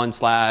lecture1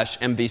 slash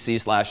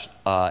MVC slash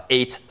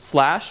 8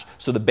 slash,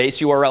 so the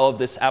base URL of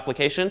this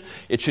application,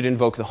 it should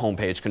invoke the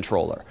homepage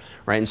controller.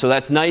 Right? And so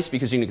that's nice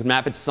because you can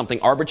map it to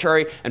something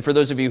arbitrary. And for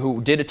those of you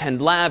who did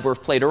attend lab or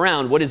have played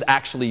around, what is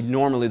actually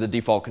normally the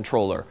default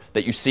controller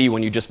that you see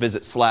when you just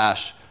visit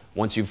slash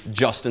once you've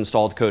just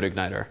installed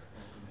CodeIgniter?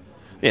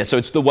 Yeah, so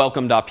it's the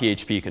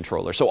welcome.php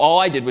controller. So all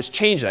I did was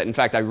change that. In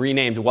fact, I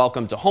renamed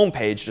welcome to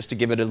homepage just to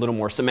give it a little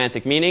more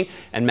semantic meaning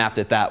and mapped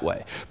it that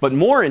way. But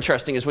more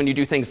interesting is when you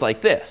do things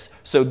like this.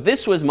 So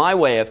this was my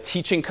way of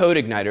teaching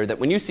CodeIgniter that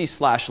when you see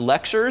slash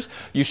lectures,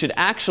 you should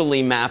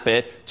actually map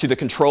it to the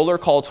controller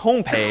called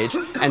homepage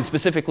and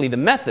specifically the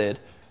method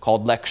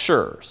called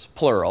lectures,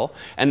 plural.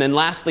 And then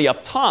lastly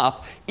up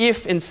top,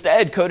 if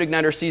instead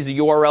CodeIgniter sees a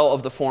URL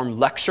of the form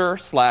lecture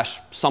slash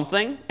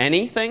something,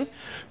 anything,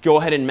 go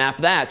ahead and map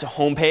that to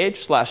homepage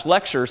slash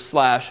lectures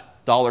slash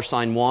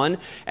 $1.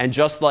 And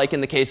just like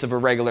in the case of a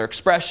regular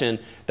expression,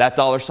 that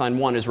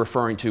 $1 is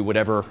referring to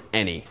whatever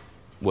any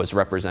was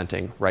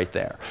representing right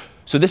there.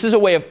 So this is a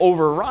way of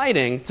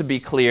overriding, to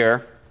be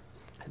clear,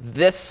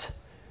 this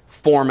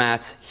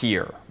format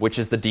here, which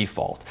is the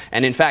default.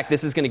 And in fact,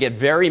 this is going to get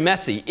very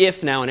messy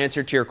if now, in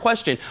answer to your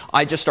question,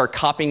 I just start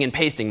copying and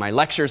pasting my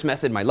lectures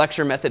method, my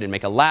lecture method, and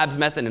make a labs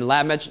method and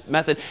lab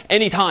method.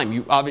 Anytime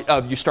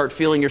you start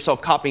feeling yourself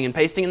copying and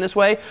pasting in this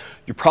way,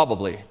 you're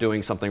probably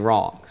doing something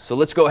wrong. So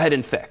let's go ahead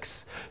and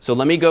fix. So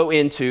let me go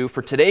into,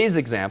 for today's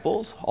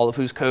examples, all of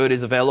whose code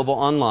is available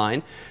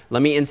online,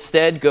 let me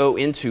instead go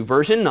into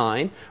version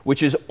 9,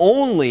 which is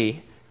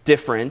only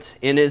different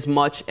in as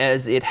much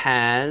as it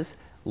has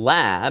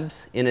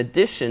labs in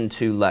addition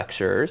to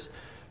lectures.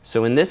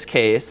 So in this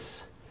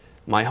case,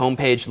 my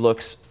homepage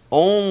looks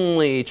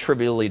only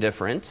trivially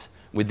different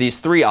with these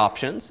three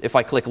options. If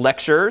I click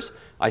lectures,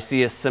 I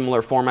see a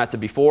similar format to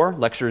before.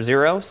 Lecture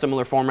 0,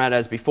 similar format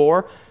as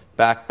before.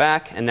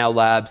 Back, and now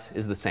labs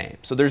is the same.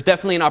 So there's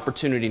definitely an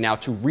opportunity now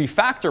to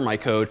refactor my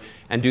code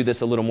and do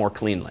this a little more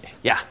cleanly.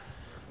 Yeah? Can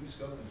you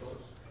scope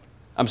controllers?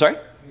 I'm sorry?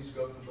 Can you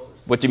scope controllers?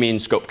 What do you mean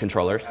scope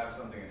controllers? Have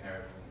something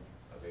inherent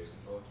from a base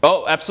controller?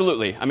 Oh,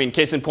 absolutely. I mean,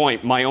 case in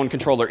point, my own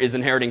controller is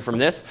inheriting from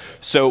this.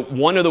 So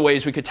one of the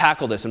ways we could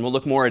tackle this, and we'll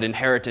look more at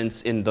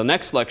inheritance in the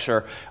next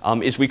lecture,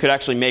 is we could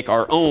actually make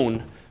our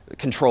own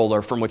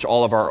controller from which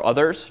all of our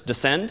others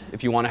descend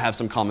if you want to have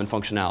some common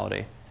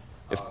functionality.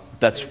 If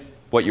that's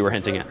what you were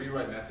hinting at.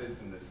 Rewrite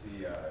methods in the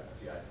CI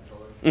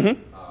controller.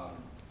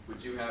 Mm-hmm.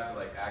 Would you have to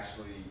like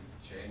actually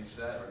change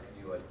that, or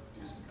can you like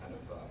do some kind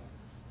of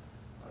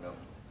I don't know,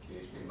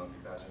 PHP monkey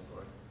patching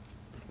for it?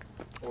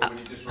 Or would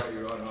you just write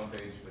your own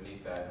homepage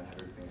beneath that and have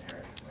everything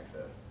inherent from like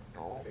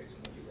the base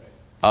one that you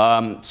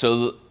write?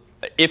 So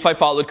if I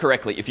followed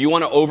correctly, if you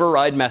want to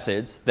override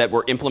methods that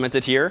were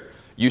implemented here,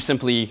 you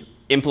simply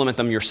implement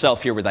them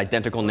yourself here with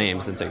identical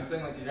names and say. I'm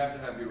saying like you have to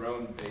have your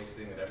own base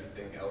thing that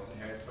everything else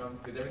inherits from,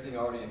 because everything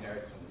already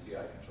inherits from the CI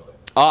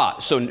controller.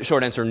 So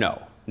short answer,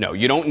 no. No,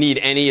 you don't need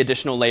any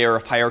additional layer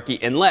of hierarchy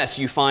unless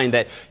you find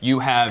that you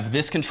have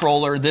this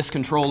controller, this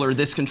controller,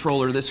 this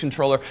controller, this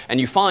controller, and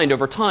you find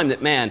over time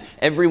that, man,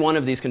 every one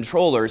of these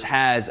controllers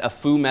has a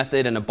foo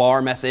method and a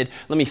bar method.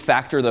 Let me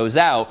factor those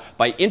out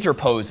by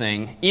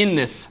interposing in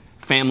this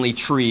family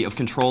tree of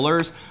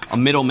controllers a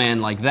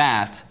middleman like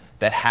that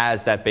that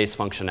has that base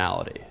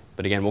functionality.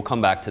 But again, we'll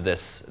come back to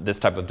this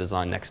type of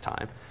design next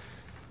time.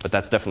 But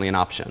that's definitely an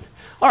option.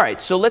 All right,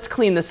 so let's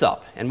clean this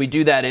up. And we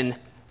do that in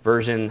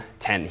version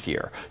 10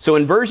 here. So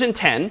in version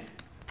 10,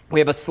 we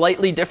have a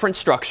slightly different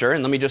structure.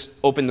 And let me just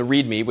open the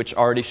README, which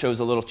already shows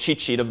a little cheat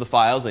sheet of the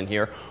files in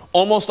here.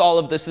 Almost all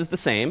of this is the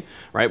same.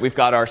 Right? We've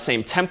got our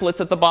same templates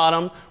at the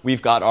bottom.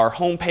 We've got our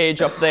home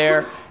page up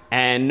there.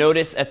 And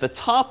notice at the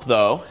top,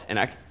 though,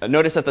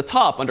 notice at the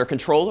top under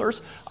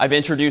controllers, I've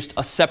introduced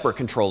a separate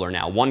controller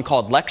now, one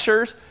called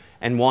lectures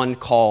and one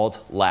called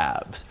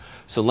labs.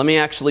 So let me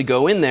actually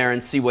go in there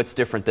and see what's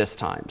different this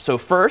time. So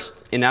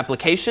first, in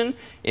application,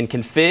 in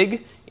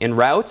config, in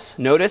routes,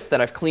 notice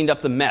that I've cleaned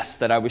up the mess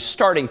that I was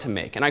starting to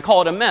make. And I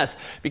call it a mess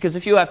because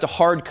if you have to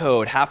hard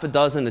code half a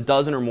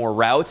dozen or more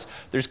routes,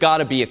 there's got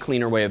to be a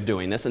cleaner way of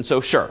doing this. And so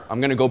sure, I'm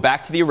going to go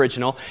back to the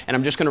original, and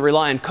I'm just going to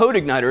rely on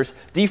CodeIgniter's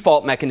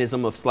default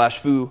mechanism of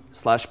 /foo,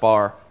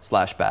 /bar,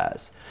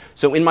 /baz.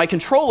 So in my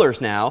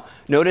controllers now,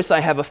 notice I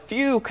have a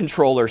few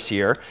controllers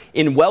here.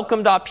 In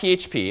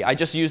welcome.php, I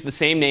just used the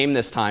same name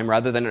this time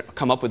rather than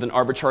come up with an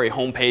arbitrary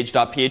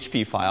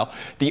homepage.php file.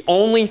 The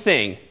only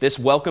thing this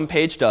welcome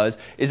page does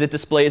is it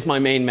displays my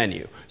main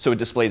menu. So it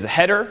displays a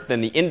header,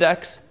 then the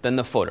index, then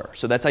the footer.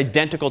 So that's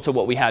identical to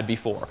what we had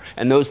before.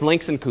 And those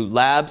links include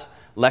labs,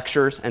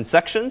 lectures, and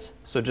sections.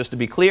 So just to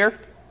be clear,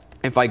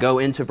 if I go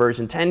into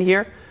version 10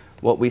 here,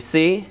 what we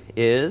see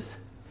is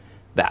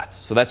that.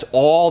 So that's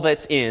all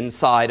that's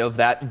inside of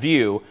that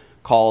view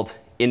called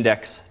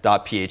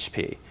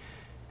index.php.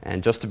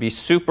 And just to be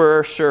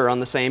super sure on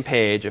the same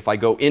page, if I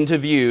go into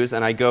views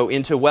and I go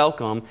into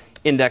welcome,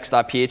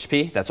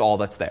 index.php, that's all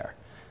that's there.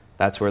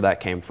 That's where that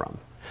came from.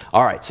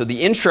 All right, so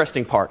the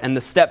interesting part, and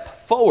the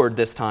step forward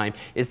this time,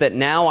 is that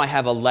now I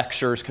have a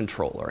lectures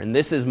controller. And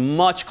this is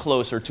much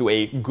closer to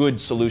a good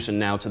solution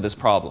now to this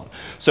problem.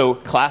 So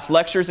class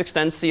lectures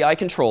extends CI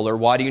controller.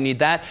 Why do you need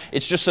that?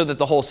 It's just so that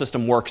the whole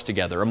system works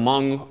together,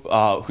 among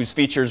whose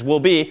features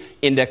will be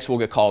index will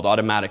get called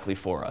automatically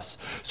for us.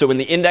 So in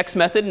the index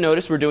method,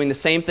 notice we're doing the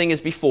same thing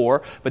as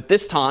before, but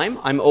this time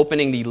I'm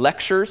opening the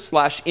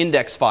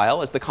lectures/index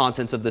file as the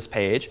contents of this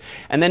page.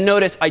 And then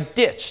notice I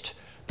ditched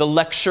the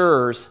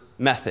lectures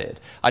method.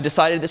 I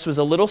decided this was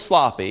a little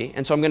sloppy,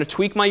 and so I'm going to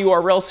tweak my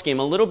URL scheme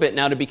a little bit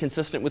now to be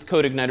consistent with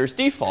CodeIgniter's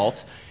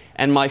defaults,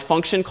 and my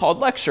function called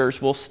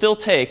lectures will still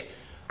take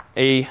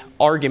a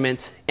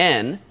argument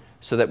n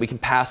so that we can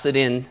pass it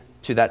in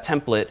to that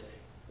template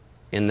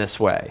in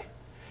this way.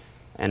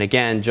 And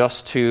again,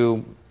 just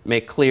to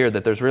make clear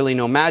that there's really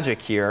no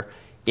magic here,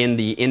 in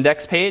the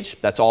index page,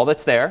 that's all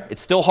that's there.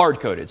 It's still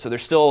hard-coded, so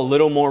there's still a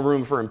little more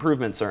room for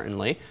improvement,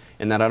 certainly,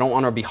 in that I don't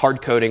want to be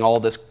hard-coding all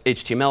this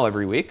HTML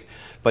every week.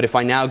 But if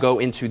I now go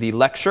into the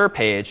lecture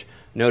page,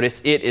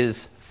 notice it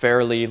is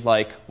fairly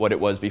like what it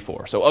was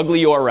before. So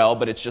ugly URL,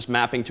 but it's just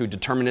mapping to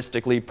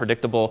deterministically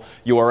predictable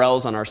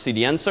URLs on our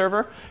CDN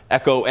server.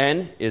 Echo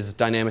n is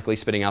dynamically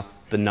spitting out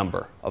the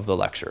number of the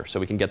lecture,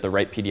 so we can get the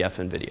right PDF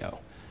and video.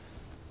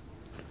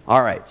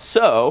 All right,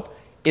 so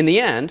in the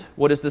end,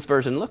 what does this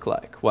version look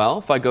like? Well,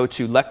 if I go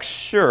to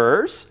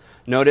lectures,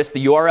 notice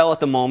the URL at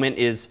the moment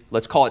is,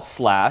 let's call it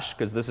slash,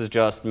 because this is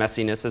just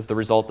messiness as the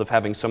result of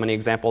having so many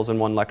examples in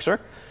one lecture.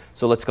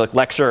 So let's click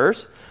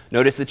lectures.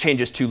 Notice it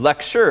changes to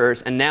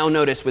lectures, and now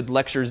notice with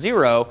lecture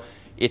 0,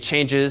 it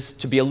changes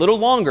to be a little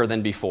longer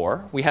than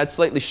before. We had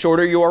slightly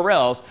shorter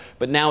URLs,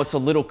 but now it's a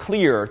little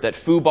clearer that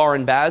foo, bar,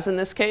 and baz in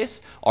this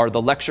case are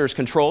the lectures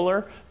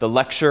controller, the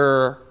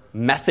lecture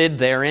method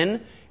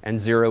therein, and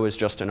 0 is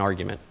just an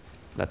argument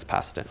that's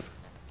passed in.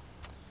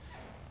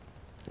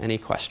 Any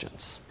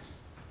questions?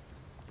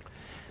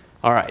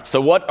 All right,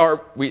 so what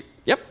are we,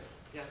 yep?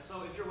 Yeah,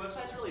 so if your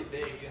website's really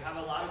big, you have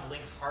a lot of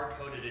links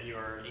hard-coded in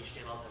your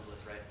HTML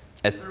templates, right?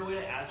 Is there a way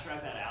to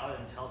abstract that out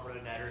and tell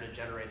CodeIgniter to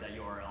generate that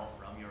URL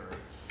from your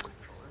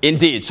controller?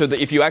 Indeed. So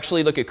if you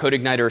actually look at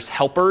CodeIgniter's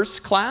helpers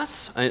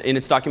class in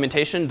its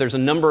documentation, there's a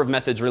number of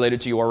methods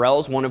related to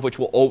URLs, one of which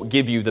will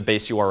give you the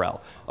base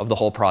URL of the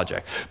whole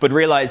project. But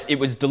realize it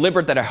was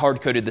deliberate that I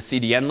hard-coded the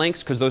CDN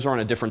links because those are on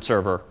a different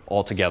server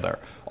altogether.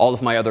 All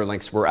of my other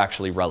links were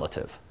actually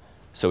relative.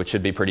 So it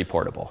should be pretty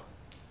portable.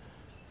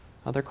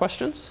 Other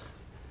questions?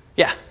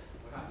 Yeah?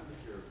 What happens if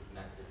your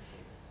method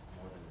takes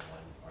more than one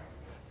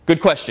argument?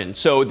 Good question.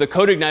 So the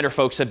CodeIgniter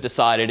folks have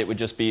decided it would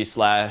just be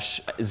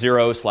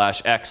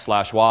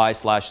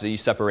 /0/x/y/z. You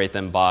separate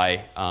them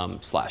by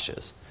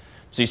slashes.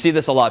 So you see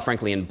this a lot,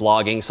 frankly, in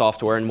blogging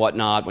software and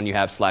whatnot. When you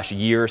have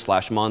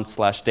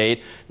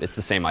 /year/month/date, it's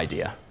the same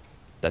idea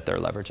that they're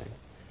leveraging.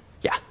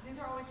 Yeah? These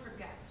are always for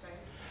gets, right?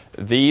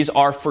 These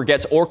are for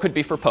gets or could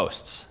be for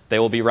posts. They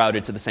will be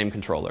routed to the same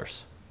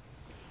controllers.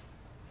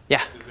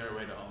 Yeah? Is there a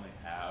way to only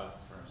have,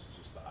 for instance,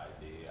 just the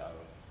ID of,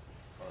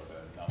 or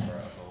the number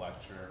of the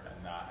lecture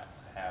and not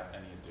have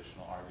any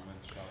additional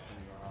arguments show up in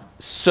the URL?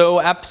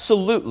 So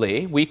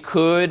absolutely. We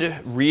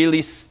could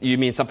really, you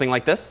mean something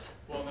like this?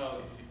 Well,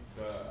 no,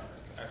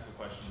 ask the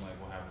question like,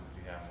 what happens if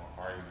you have more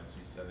arguments?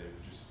 You said they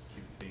would just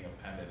keep being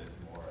appended as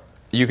more.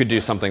 You could do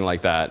something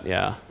like that,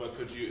 yeah. But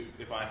could you,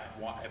 if I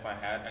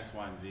had X,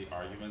 Y, and Z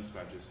arguments,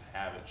 could I just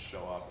have it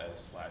show up as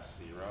 /0?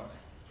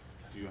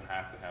 Do you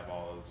have to have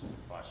all those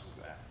slashes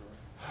after?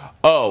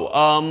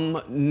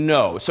 Oh,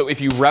 no. So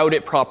if you route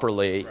it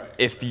properly, Right.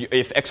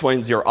 if X, Y,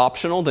 and Z are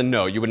optional, then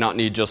no, you would not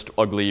need just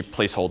ugly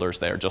placeholders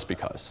there just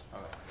because.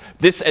 Okay.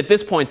 At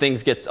this point,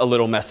 things get a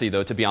little messy,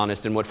 though, to be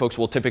honest. And what folks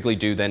will typically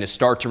do then is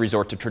start to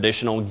resort to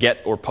traditional get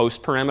or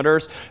post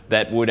parameters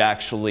that would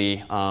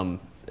actually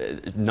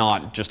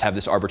not just have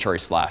this arbitrary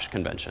slash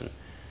convention.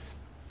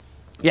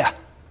 Yeah? If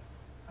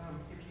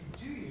you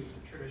do use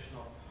a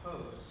traditional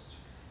post,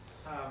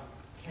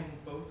 can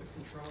both the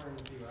controller and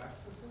the view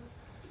access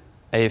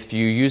it? If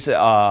you use it,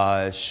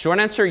 short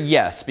answer,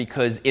 yes,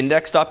 because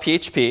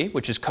index.php,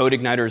 which is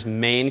CodeIgniter's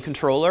main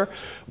controller,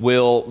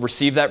 will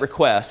receive that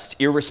request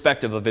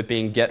irrespective of it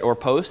being get or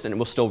post, and it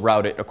will still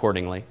route it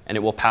accordingly, and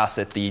it will pass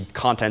it the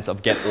contents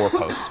of get or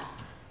post.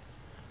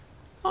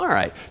 All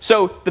right,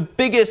 so the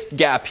biggest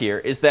gap here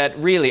is that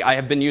really I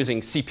have been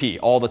using CP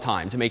all the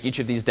time to make each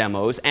of these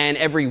demos, and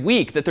every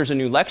week that there's a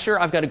new lecture,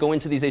 I've got to go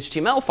into these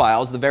HTML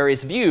files, the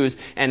various views,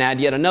 and add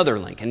yet another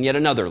link and yet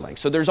another link.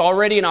 So there's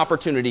already an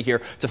opportunity here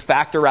to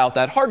factor out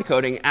that hard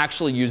coding,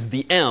 actually use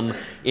the M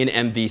in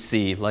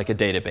MVC like a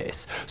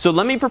database. So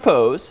let me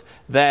propose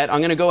that I'm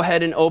going to go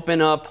ahead and open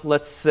up,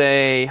 let's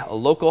say, a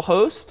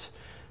localhost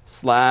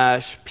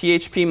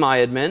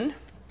 /phpMyAdmin.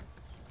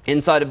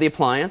 Inside of the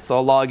appliance,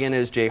 I'll log in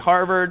as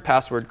jharvard,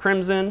 password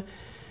crimson,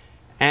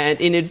 And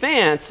in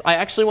advance, I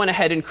actually went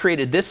ahead and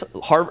created this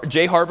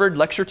JHarvard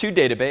Lecture 2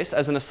 database.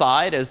 As an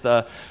aside, as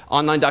the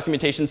online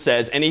documentation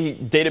says, any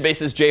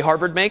databases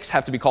JHarvard makes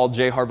have to be called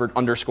JHarvard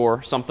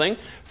 _ something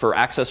for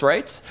access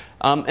rights.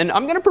 And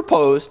I'm going to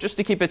propose, just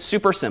to keep it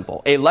super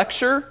simple, a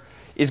lecture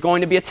is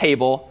going to be a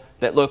table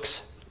that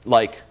looks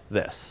like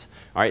this.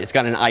 All right, it's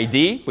got an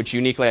ID, which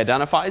uniquely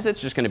identifies it.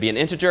 It's just going to be an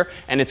integer.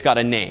 And it's got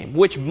a name,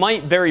 which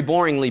might very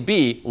boringly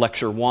be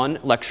lecture 1,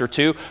 lecture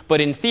 2.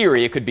 But in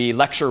theory, it could be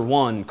lecture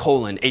 1 :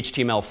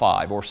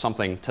 HTML5 or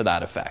something to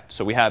that effect.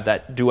 So we have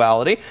that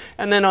duality.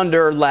 And then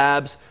under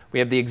labs, we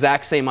have the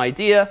exact same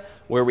idea,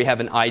 where we have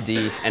an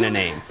ID and a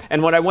name.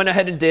 And what I went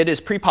ahead and did is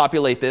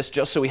pre-populate this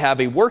just so we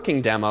have a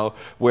working demo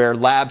where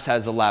labs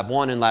has a lab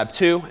 1 and lab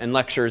 2, and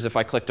lectures, if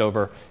I clicked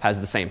over, has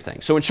the same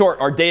thing. So in short,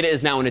 our data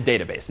is now in a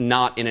database,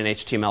 not in an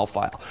HTML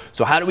file.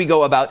 So how do we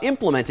go about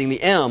implementing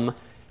the M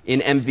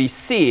in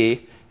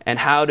MVC, and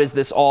how does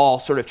this all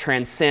sort of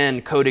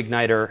transcend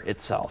CodeIgniter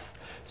itself?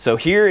 So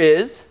here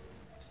is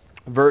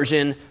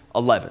version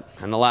 11,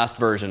 and the last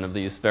version of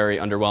these very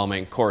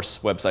underwhelming course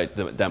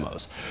website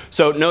demos.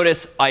 So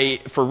notice,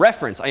 for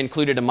reference, I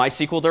included a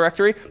MySQL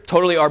directory.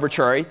 Totally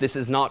arbitrary. This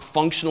is not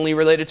functionally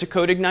related to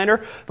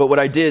CodeIgniter. But what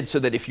I did, so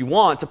that if you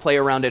want to play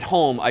around at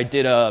home, I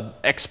did a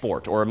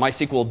export or a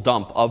MySQL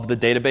dump of the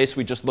database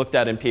we just looked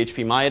at in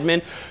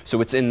phpMyAdmin.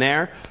 So it's in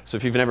there. So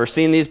if you've never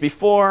seen these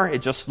before,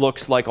 it just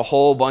looks like a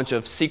whole bunch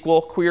of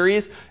SQL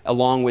queries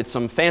along with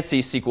some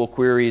fancy SQL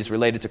queries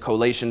related to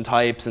collation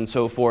types and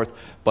so forth.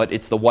 But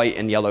it's the white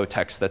and yellow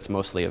text that's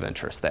mostly of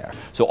interest there.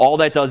 So all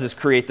that does is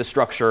create the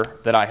structure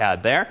that I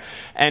had there.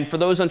 And for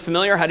those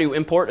unfamiliar, how do you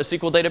import a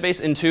SQL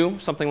database into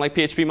something like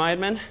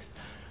phpMyAdmin?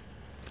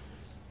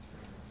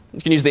 You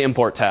can use the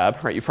import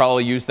tab, right? You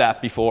probably used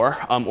that before,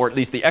 or at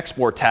least the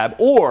export tab.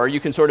 Or you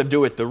can sort of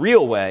do it the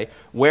real way,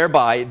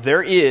 whereby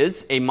there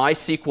is a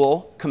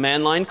MySQL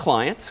command line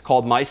client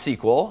called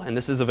MySQL, and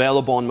this is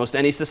available on most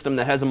any system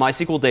that has a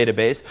MySQL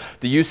database.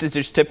 The usage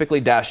is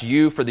typically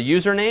 -u for the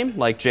username,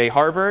 like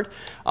JHarvard.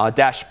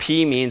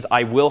 -p means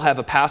I will have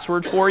a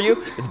password for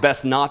you. It's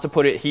best not to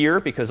put it here,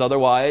 because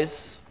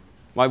otherwise,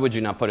 why would you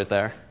not put it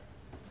there?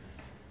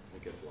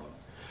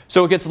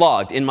 So it gets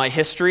logged in my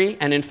history.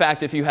 And in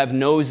fact, if you have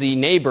nosy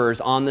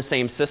neighbors on the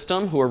same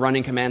system who are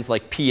running commands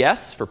like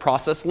ps for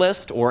process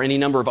list or any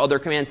number of other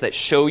commands that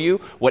show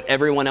you what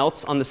everyone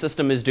else on the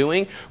system is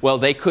doing, well,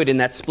 they could, in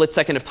that split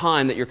second of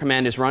time that your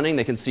command is running,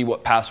 they can see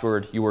what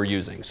password you are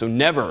using. So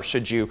never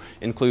should you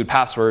include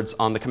passwords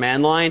on the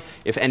command line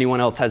if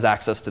anyone else has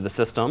access to the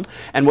system.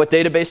 And what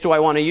database do I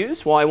want to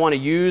use? Well, I want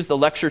to use the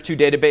Lecture 2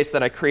 database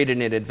that I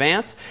created in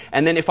advance.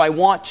 And then if I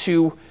want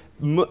to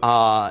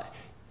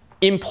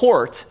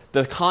import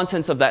the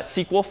contents of that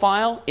SQL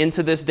file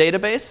into this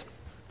database,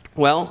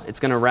 well, it's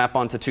going to wrap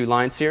onto 2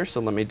 lines here. So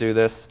let me do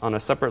this on a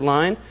separate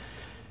line.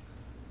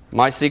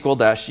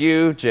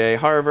 MySQL-u,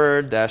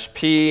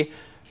 JHarvard-p,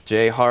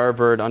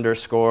 JHarvard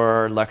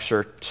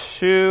 _lecture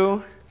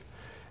 2,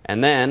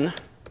 and then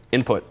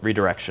input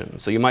redirection.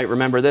 So you might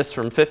remember this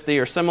from 50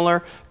 or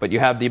similar, but you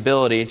have the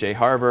ability,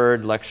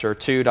 JHarvard lecture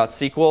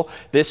 2.sql.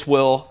 This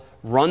will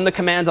run the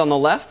command on the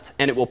left,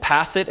 and it will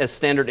pass it as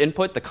standard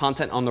input, the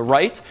content on the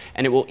right,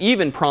 and it will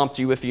even prompt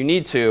you if you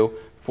need to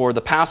for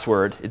the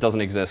password. It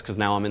doesn't exist because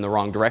now I'm in the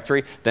wrong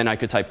directory. Then I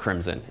could type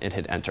crimson and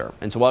hit enter.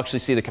 And so we'll actually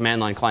see the command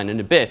line client in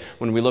a bit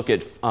when we look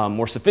at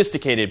more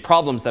sophisticated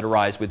problems that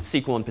arise with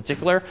SQL in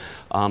particular,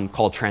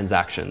 called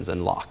transactions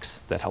and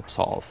locks that help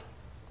solve.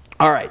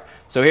 All right,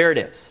 so here it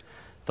is.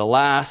 The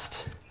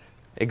last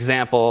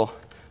example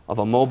of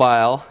a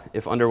mobile,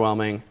 if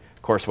underwhelming,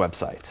 course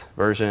website,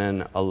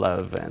 version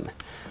 11.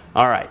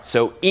 All right,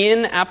 so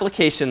in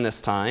application this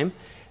time,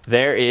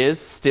 there is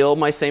still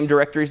my same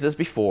directories as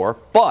before,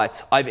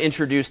 but I've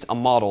introduced a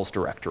models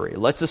directory.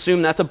 Let's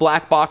assume that's a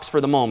black box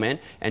for the moment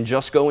and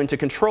just go into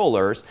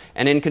controllers.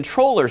 And in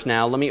controllers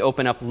now, let me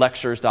open up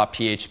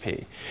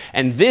lectures.php.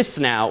 And this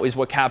now is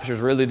what captures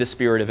really the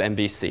spirit of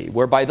MVC,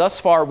 whereby thus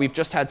far we've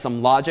just had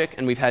some logic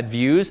and we've had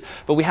views,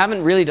 but we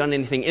haven't really done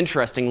anything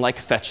interesting like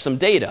fetch some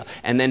data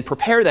and then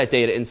prepare that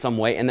data in some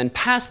way and then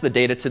pass the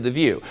data to the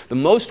view. The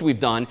most we've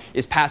done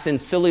is pass in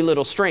silly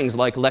little strings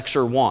like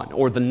lecture 1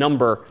 or the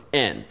number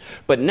n.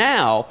 But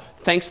now,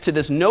 thanks to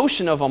this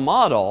notion of a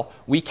model,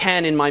 we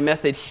can, in my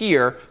method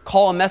here,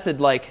 call a method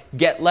like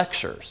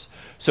getLectures.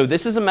 So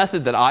this is a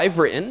method that I've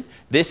written.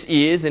 This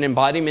is an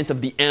embodiment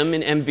of the M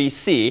in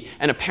MVC.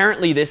 And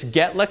apparently this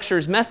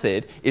getLectures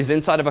method is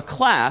inside of a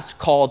class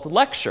called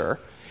lecture.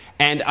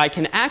 And I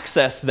can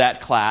access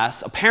that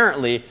class,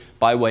 apparently,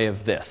 by way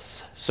of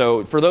this.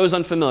 So for those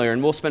unfamiliar,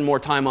 and we'll spend more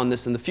time on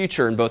this in the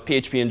future in both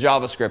PHP and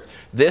JavaScript,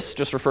 this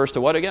just refers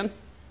to what again?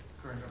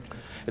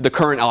 The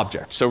current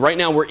object. So right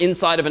now we're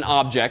inside of an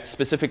object,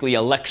 specifically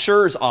a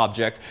lectures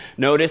object.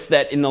 Notice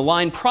that in the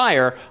line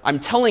prior, I'm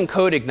telling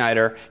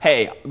CodeIgniter,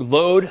 hey,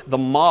 load the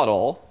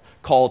model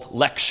called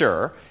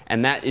lecture,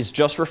 and that is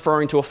just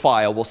referring to a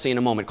file we'll see in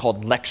a moment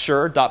called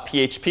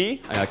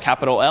lecture.php,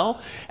 capital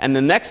L. And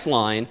the next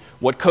line,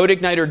 what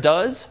CodeIgniter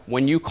does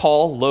when you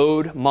call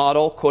load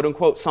model, quote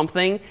unquote,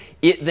 something,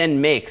 it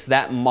then makes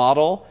that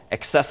model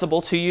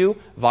accessible to you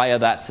via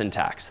that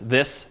syntax,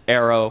 this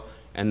arrow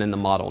and then the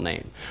model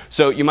name.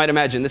 So you might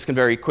imagine this can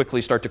very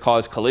quickly start to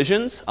cause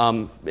collisions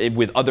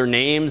with other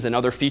names and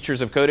other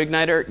features of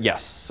CodeIgniter.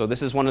 Yes, so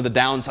this is one of the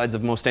downsides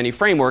of most any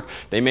framework.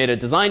 They made a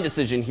design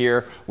decision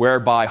here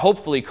whereby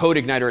hopefully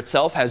CodeIgniter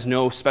itself has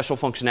no special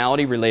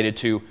functionality related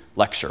to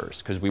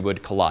lectures, because we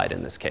would collide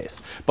in this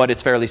case. But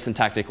it's fairly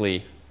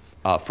syntactically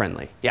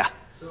friendly. Yeah?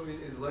 So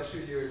is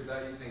lecture here, is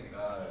that using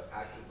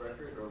active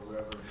record or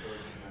whatever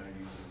CodeIgniter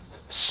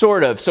uses?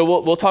 Sort of.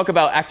 So we'll talk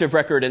about active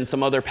record and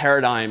some other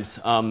paradigms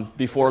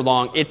before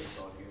long.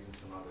 It's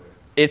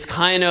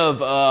kind of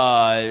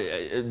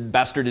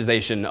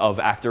bastardization of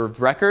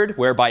active record,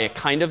 whereby it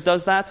kind of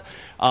does that,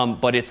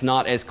 but it's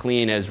not as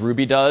clean as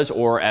Ruby does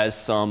or as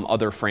some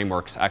other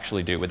frameworks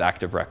actually do with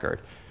active record.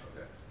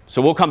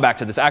 So we'll come back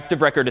to this.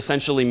 Active record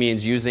essentially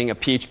means using a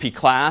PHP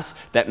class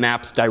that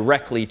maps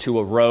directly to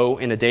a row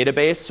in a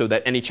database so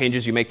that any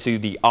changes you make to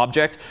the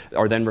object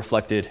are then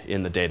reflected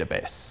in the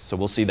database. So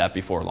we'll see that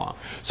before long.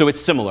 So it's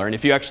similar. And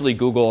if you actually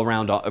Google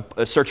around,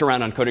 search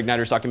around on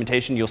CodeIgniter's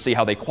documentation, you'll see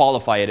how they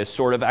qualify it as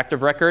sort of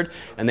active record.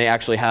 And they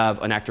actually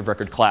have an active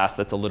record class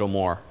that's a little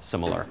more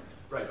similar.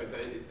 Right, but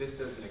this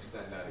doesn't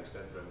extend that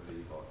extensive of the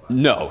default class.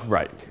 No,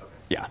 right.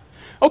 Yeah.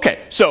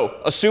 OK,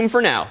 so assume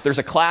for now there's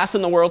a class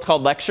in the world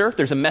called lecture.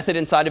 There's a method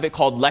inside of it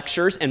called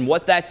lectures. And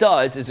what that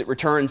does is it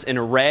returns an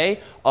array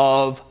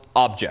of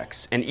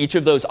objects. And each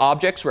of those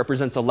objects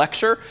represents a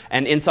lecture.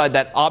 And inside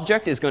that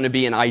object is going to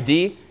be an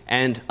ID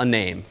and a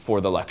name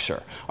for the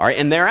lecture. All right,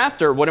 and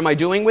thereafter, what am I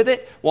doing with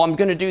it? Well, I'm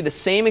going to do the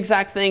same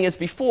exact thing as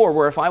before,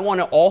 where if I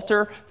want to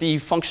alter the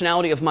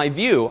functionality of my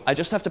view, I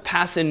just have to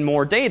pass in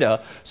more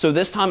data. So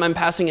this time I'm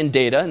passing in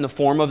data in the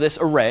form of this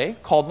array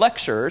called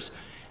lectures.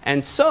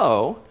 And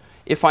so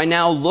if I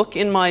now look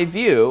in my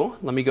view,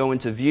 let me go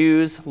into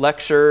views,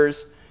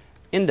 lectures,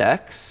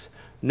 index,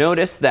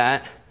 notice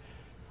that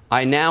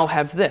I now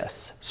have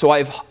this. So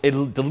I've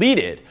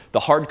deleted the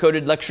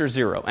hard-coded lecture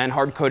 0 and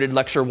hard-coded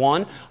lecture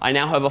 1. I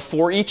now have a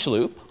for each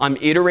loop. I'm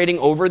iterating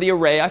over the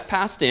array I've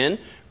passed in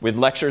with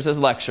lectures as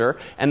lecture.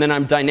 And then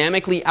I'm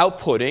dynamically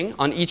outputting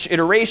on each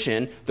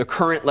iteration the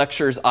current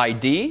lecture's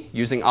ID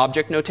using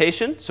object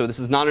notation. So this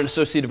is not an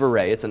associative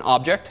array. It's an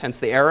object, hence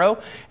the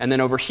arrow. And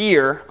then over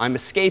here, I'm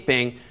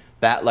escaping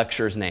that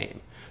lecture's name.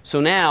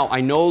 So now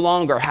I no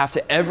longer have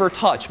to ever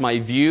touch my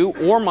view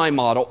or my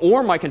model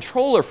or my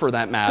controller for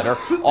that matter.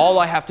 All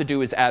I have to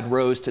do is add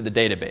rows to the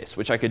database,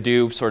 which I could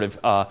do sort of,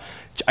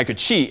 I could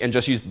cheat and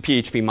just use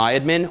PHP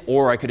myadmin,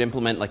 or I could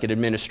implement like an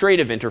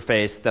administrative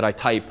interface that I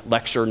type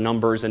lecture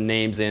numbers and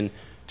names in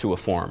to a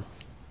form.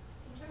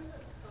 In terms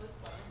of code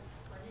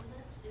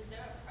blendedness, is there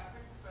a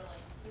preference for like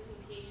using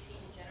PHP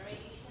to generate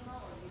HTML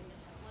or using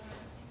a template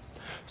or anything?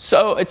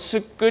 So it's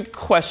a good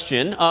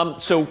question.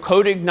 So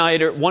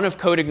CodeIgniter, one of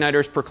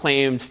CodeIgniter's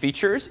proclaimed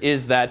features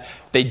is that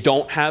they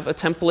don't have a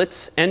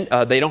template and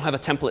they don't have a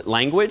template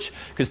language,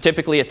 because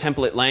typically a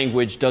template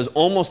language does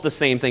almost the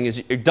same thing as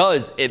it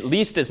does, at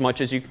least as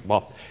much as you,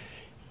 well,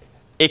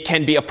 it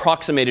can be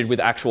approximated with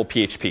actual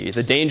PHP.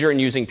 The danger in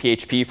using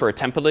PHP for a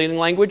templating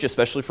language,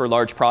 especially for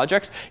large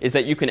projects, is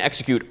that you can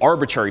execute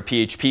arbitrary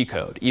PHP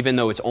code, even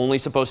though it's only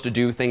supposed to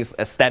do things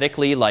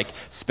aesthetically, like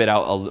spit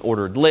out an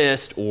ordered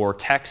list or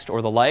text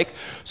or the like.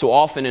 So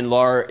often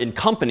in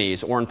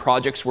companies or in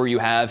projects where you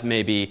have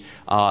maybe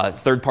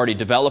third-party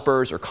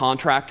developers or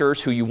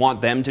contractors who you want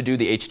them to do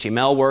the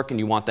HTML work and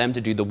you want them to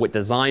do the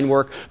design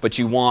work, but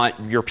you want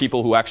your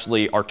people who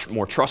actually are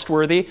more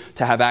trustworthy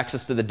to have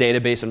access to the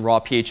database and raw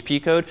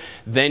PHP code,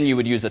 then you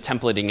would use a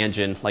templating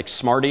engine like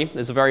Smarty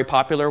is a very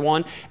popular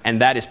one,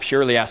 and that is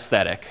purely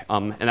aesthetic.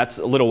 And that's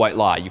a little white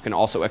lie. You can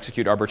also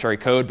execute arbitrary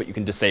code, but you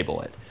can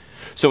disable it.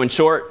 So in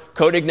short,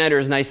 CodeIgniter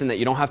is nice in that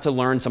you don't have to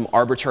learn some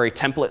arbitrary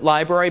template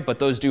library, but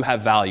those do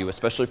have value,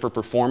 especially for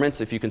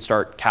performance if you can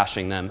start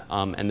caching them.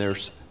 And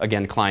there's,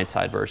 again,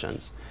 client-side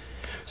versions.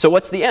 So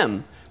what's the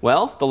M?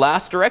 Well, the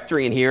last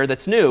directory in here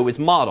that's new is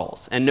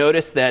models. And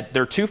notice that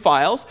there are two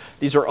files.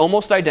 These are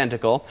almost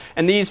identical.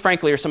 And these,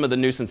 frankly, are some of the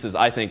nuisances,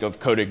 I think, of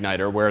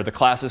CodeIgniter, where the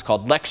class is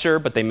called lecture,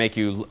 but they make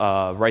you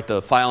write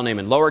the file name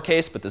in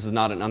lowercase. But this is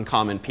not an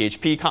uncommon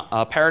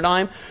PHP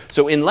paradigm.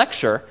 So in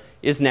lecture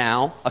is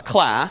now a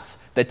class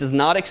that does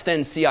not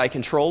extend CI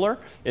controller.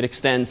 It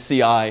extends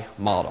CI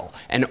model.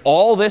 And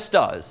all this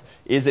does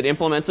is it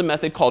implements a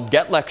method called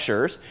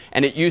getLectures,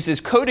 and it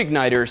uses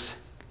CodeIgniter's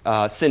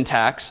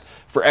syntax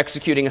for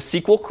executing a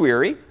SQL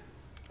query.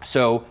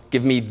 So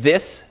give me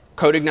this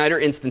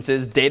CodeIgniter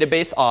instance's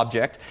database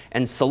object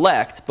and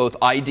select both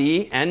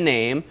ID and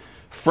name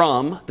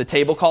from the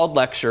table called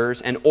lectures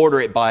and order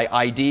it by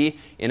ID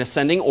in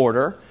ascending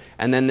order.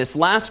 And then this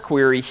last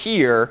query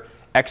here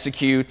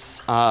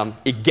executes,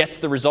 it gets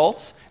the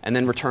results and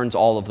then returns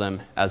all of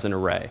them as an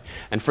array.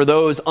 And for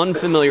those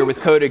unfamiliar with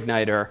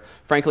CodeIgniter,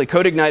 frankly,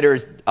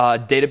 CodeIgniter's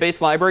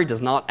database library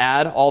does not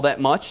add all that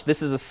much.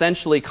 This is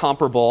essentially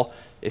comparable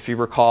if you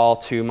recall,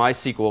 to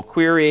MySQL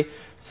query,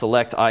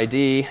 select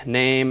ID,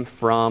 name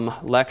from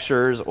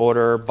lectures,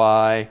 order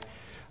by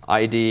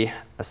ID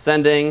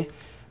ascending,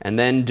 and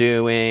then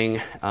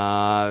doing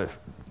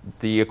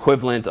the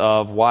equivalent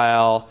of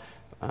while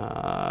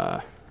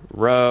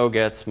row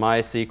gets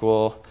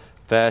MySQL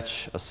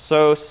fetch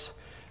assoc,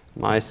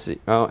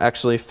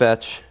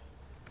 fetch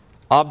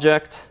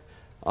object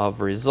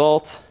of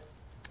result.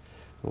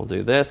 We'll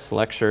do this,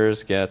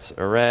 lectures gets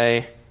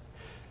array,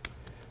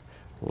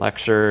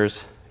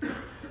 lectures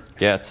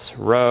gets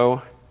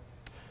row,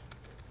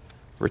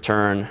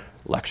 return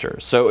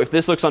lectures. So if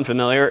this looks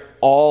unfamiliar,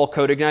 all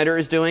CodeIgniter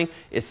is doing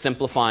is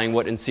simplifying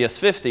what in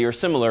CS50 or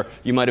similar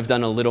you might have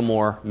done a little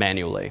more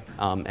manually.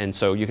 And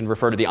so you can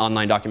refer to the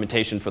online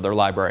documentation for their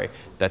library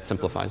that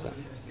simplifies that.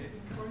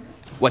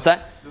 What's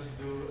that?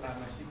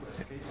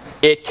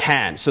 It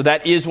can. So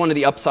that is one of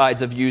the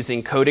upsides of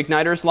using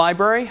CodeIgniter's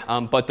library.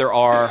 But there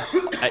are,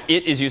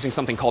 it is using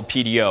something called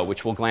PDO,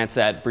 which we'll glance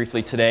at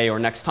briefly today or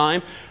next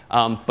time.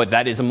 But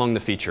that is among the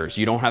features.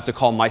 You don't have to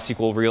call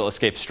MySQL real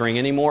escape string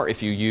anymore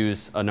if you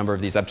use a number of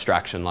these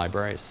abstraction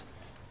libraries.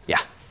 Yeah?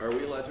 Are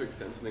we allowed to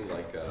extend something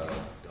like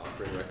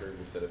doctrine record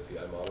instead of CI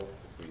model?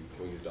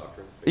 Can we use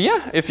doctrine?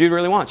 Yeah, if you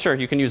really want. Sure,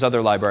 you can use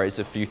other libraries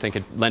if you think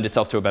it lend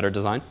itself to a better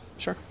design.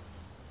 Sure.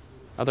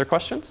 Other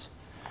questions?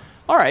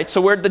 All right,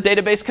 so where did the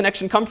database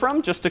connection come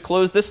from? Just to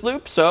close this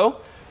loop.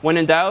 So when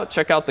in doubt,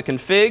 check out the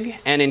config.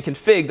 And in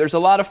config, there's a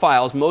lot of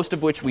files, most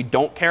of which we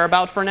don't care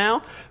about for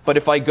now. But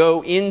if I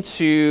go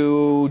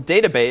into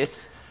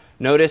database,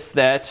 notice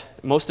that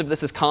most of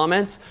this is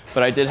comments,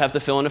 but I did have to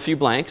fill in a few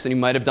blanks. And you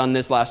might have done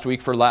this last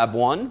week for Lab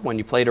 1 when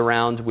you played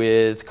around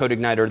with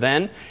CodeIgniter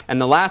then.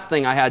 And the last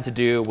thing I had to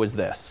do was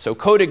this. So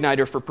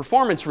CodeIgniter, for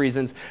performance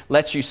reasons,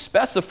 lets you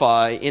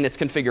specify in its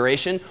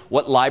configuration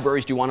what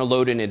libraries do you want to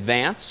load in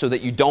advance so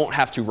that you don't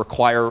have to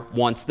require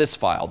once this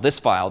file, this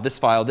file, this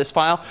file, this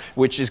file,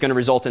 which is going to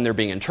result in there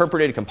being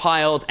interpreted,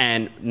 compiled,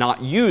 and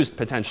not used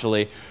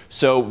potentially.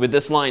 So with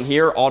this line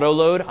here,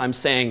 autoload, I'm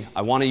saying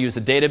I want to use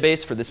a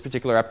database for this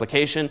particular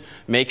application.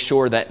 Make sure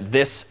that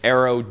this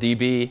arrow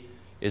DB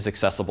is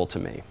accessible to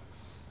me.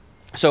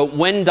 So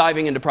when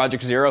diving into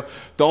Project Zero,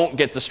 don't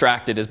get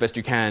distracted as best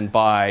you can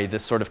by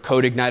this sort of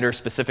CodeIgniter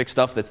specific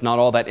stuff that's not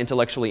all that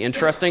intellectually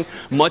interesting.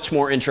 Much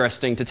more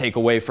interesting to take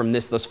away from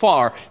this thus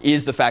far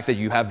is the fact that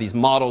you have these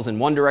models in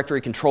one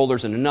directory,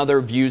 controllers in another,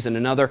 views in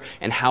another,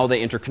 and how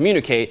they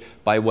intercommunicate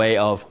by way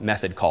of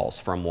method calls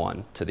from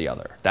one to the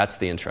other. That's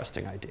the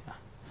interesting idea.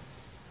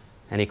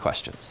 Any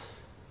questions?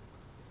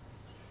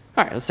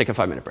 All right, let's take a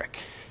 5-minute break.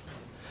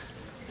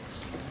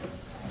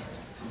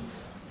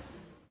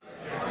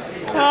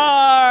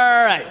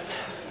 All right.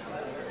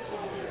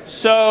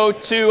 So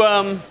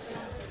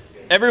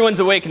everyone's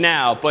awake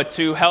now, but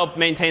to help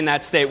maintain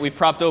that state, we've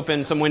propped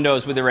open some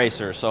windows with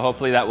erasers. So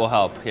hopefully that will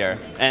help here.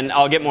 And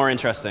I'll get more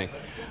interesting.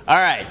 All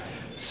right.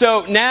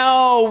 So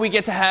now we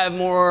get to have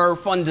more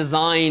fun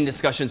design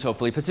discussions,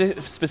 hopefully,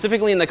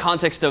 specifically in the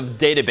context of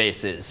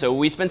databases. So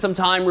we spent some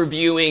time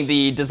reviewing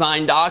the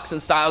design docs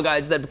and style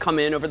guides that have come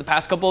in over the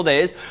past couple of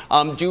days.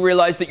 Do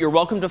realize that you're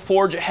welcome to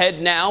forge ahead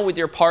now with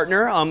your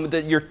partner.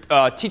 That your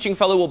teaching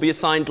fellow will be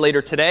assigned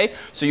later today.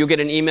 So you'll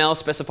get an email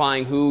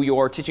specifying who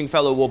your teaching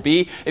fellow will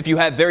be. If you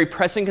have very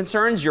pressing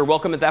concerns, you're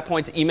welcome at that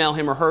point to email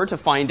him or her to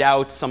find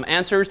out some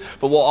answers.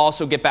 But we'll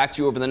also get back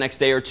to you over the next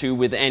day or two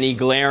with any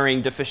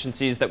glaring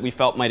deficiencies that we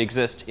felt might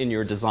exist in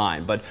your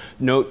design. But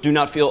do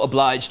not feel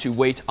obliged to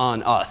wait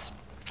on us.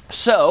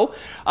 So,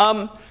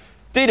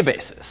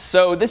 databases.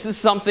 So this is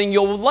something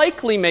you'll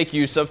likely make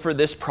use of for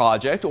this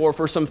project or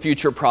for some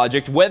future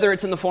project, whether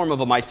it's in the form of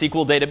a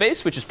MySQL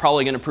database, which is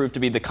probably going to prove to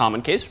be the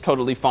common case,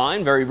 totally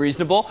fine, very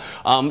reasonable.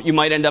 You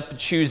might end up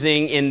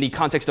choosing, in the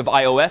context of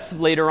iOS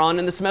later on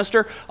in the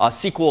semester,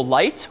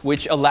 SQLite,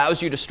 which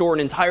allows you to store an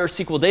entire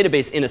SQL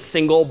database in a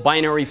single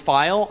binary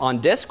file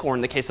on disk, or in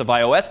the case of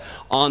iOS,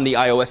 on the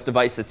iOS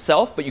device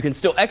itself. But you can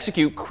still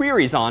execute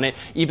queries on it,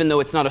 even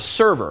though it's not a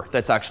server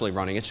that's actually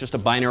running. It's just a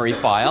binary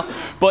file.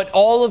 But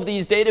all of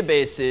these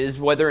databases,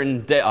 whether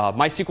in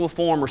MySQL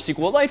form or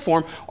SQLite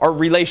form, are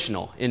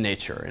relational in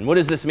nature. And what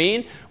does this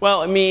mean?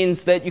 Well, it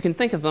means that you can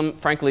think of them,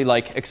 frankly,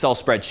 like Excel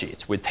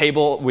spreadsheets with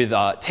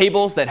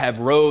tables that have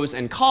rows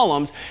and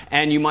columns,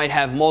 and you might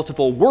have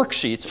multiple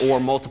worksheets or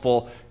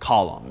multiple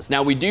columns.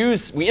 Now, we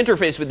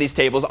interface with these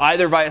tables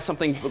either via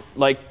something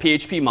like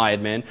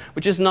phpMyAdmin,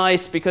 which is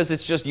nice because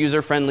it's just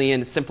user-friendly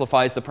and it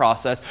simplifies the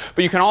process.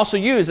 But you can also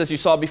use, as you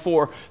saw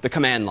before, the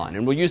command line.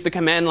 And we'll use the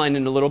command line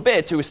in a little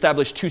bit to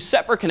establish two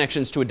separate connections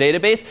to a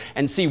database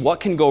and see what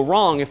can go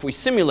wrong if we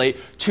simulate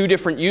two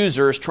different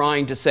users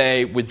trying to,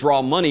 say,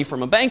 withdraw money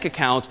from a bank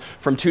account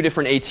from two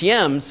different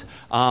ATMs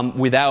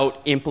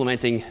without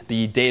implementing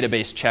the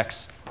database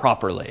checks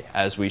properly,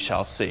 as we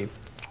shall see.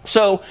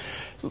 So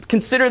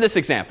consider this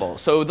example.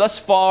 So thus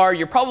far,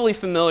 you're probably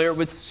familiar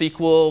with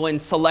SQL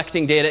and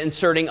selecting data,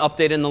 inserting,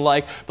 update, and the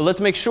like. But let's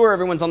make sure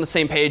everyone's on the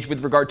same page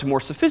with regard to more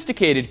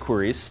sophisticated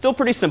queries. Still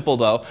pretty simple,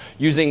 though,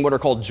 using what are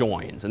called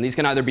joins. And these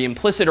can either be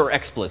implicit or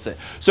explicit.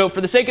 So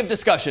for the sake of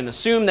discussion,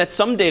 assume that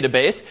some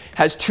database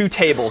has two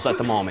tables at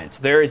the moment.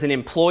 There is an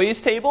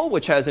employees table,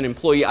 which has an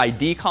employee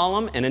ID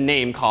column and a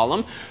name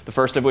column, the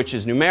first of which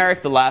is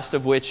numeric, the last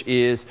of which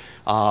is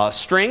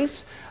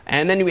strings.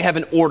 And then we have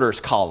an orders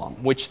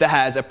column, which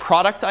has a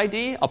product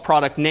ID, a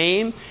product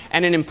name,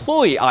 and an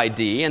employee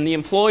ID. And the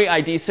employee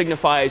ID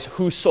signifies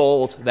who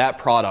sold that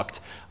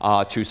product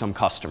to some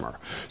customer.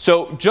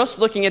 So just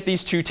looking at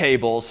these two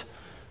tables,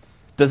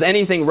 does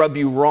anything rub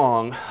you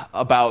wrong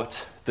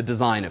about the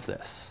design of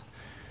this?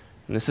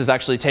 And this is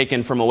actually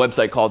taken from a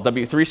website called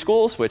W3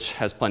 Schools, which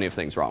has plenty of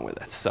things wrong with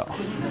it. So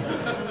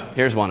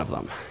here's one of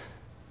them.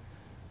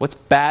 What's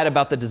bad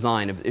about the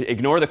design?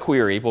 Ignore the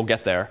query. We'll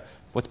get there.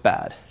 What's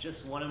bad?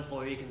 Just one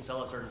employee can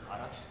sell a certain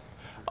product.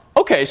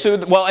 Okay, so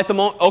well at the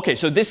moment, okay,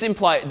 so this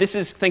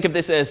is think of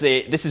this as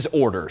this is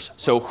orders.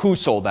 So who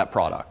sold that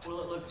product?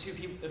 Well,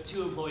 if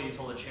two employees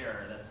sold a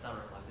chair, that's not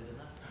reflected in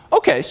that.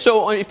 Okay,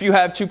 so if you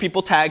have two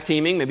people tag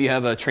teaming, maybe you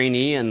have a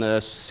trainee and the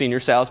senior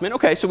salesman.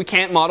 Okay, so we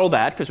can't model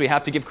that because we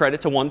have to give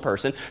credit to one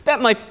person.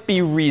 That might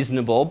be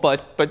reasonable,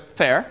 but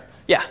fair.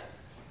 Yeah.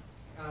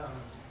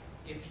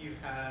 If you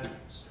had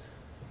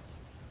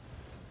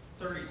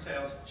 30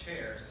 sales of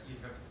chairs,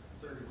 you'd have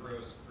 30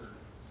 rows for the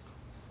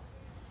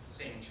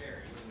same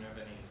chair. You wouldn't have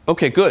any.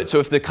 Okay, good. So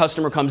if the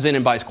customer comes in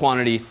and buys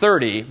quantity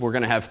 30, we're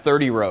going to have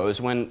 30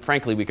 rows when,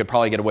 frankly, we could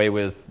probably get away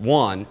with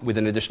one with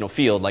an additional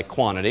field like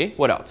quantity.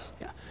 What else?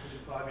 Yeah. It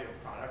should probably be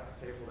a products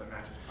table that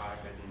matches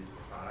product IDs to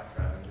products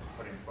rather than just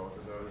putting both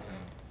of those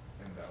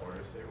in the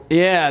orders table.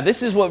 Yeah,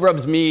 this is what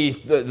rubs me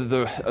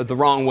the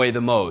wrong way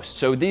the most.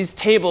 So these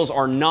tables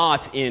are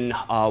not in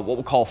what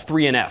we'll call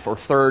 3NF or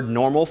third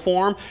normal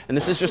form. And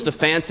this is just a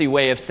fancy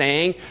way of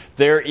saying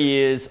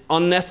there's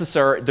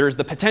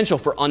the potential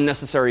for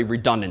unnecessary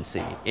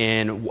redundancy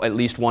in at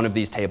least one of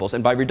these tables.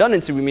 And by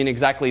redundancy, we mean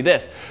exactly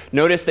this.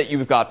 Notice that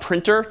you've got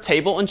printer,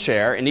 table, and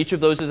chair, and each of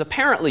those is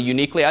apparently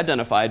uniquely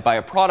identified by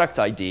a product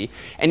ID.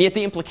 And yet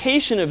the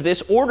implication of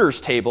this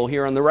orders table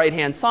here on the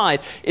right-hand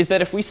side is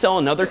that if we sell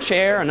another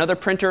chair, another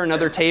printer,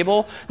 another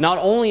table, not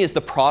only is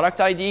the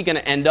product ID going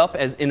to end up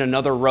as in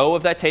another row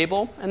of that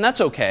table, and that's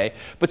okay,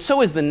 but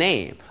so is the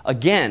name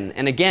again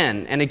and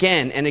again and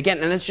again and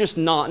again, and it's just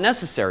not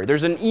necessary.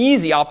 There's an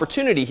easy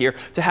opportunity here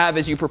to have,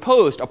 as you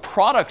proposed, a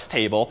products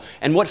table,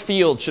 and what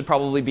field should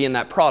probably be in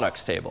that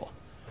products table?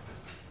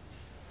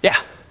 Yeah.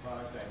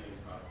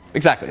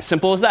 Exactly,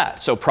 simple as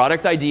that. So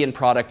product ID and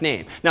product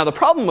name. Now the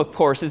problem, of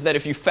course, is that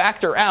if you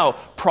factor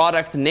out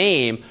product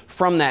name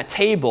from that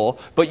table,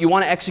 but you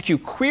want to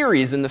execute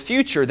queries in the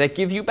future that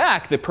give you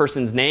back the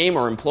person's name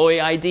or employee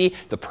ID,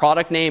 the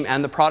product name,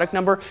 and the product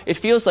number, it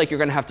feels like you're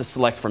going to have to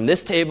select from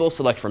this table,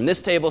 select from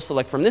this table,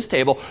 select from this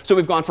table. So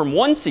we've gone from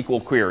one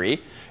SQL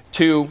query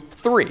to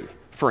 3.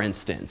 For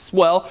instance.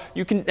 Well,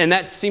 and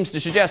that seems to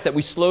suggest that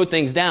we slowed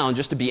things down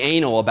just to be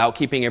anal about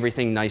keeping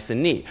everything nice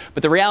and neat.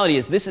 But the reality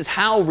is this is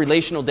how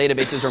relational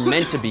databases are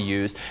meant to be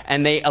used,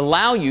 and they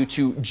allow you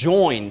to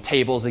join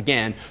tables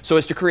again so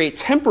as to create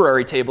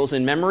temporary tables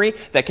in memory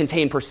that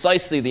contain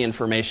precisely the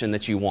information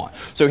that you want.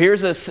 So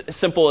here's a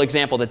simple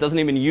example that doesn't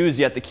even use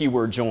yet the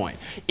keyword join.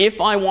 If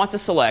I want to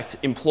select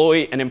an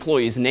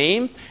employee's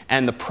name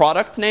and the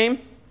product name,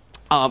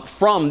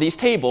 from these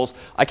tables,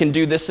 I can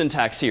do this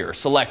syntax here.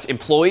 Select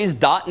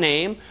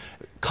employees.name,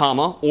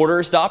 comma,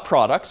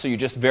 orders.product. So you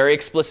just very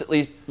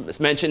explicitly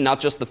mention not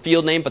just the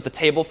field name, but the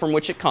table from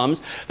which it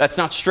comes. That's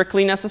not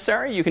strictly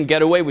necessary. You can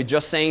get away with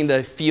just saying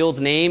the field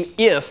name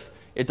if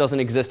it doesn't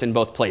exist in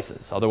both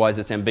places. Otherwise,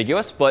 it's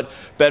ambiguous, but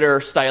better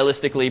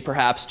stylistically,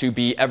 perhaps, to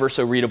be ever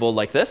so readable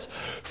like this.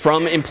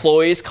 From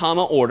employees,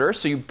 comma, orders.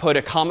 So you put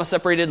a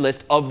comma-separated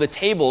list of the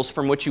tables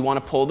from which you want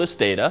to pull this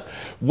data,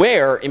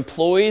 where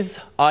employees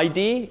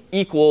ID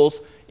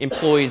equals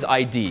employees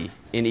ID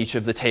in each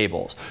of the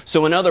tables.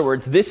 So in other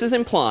words, this is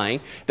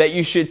implying that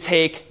you should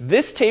take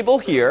this table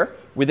here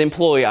with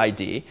employee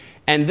ID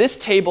and this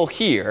table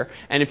here,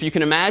 and if you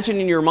can imagine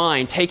in your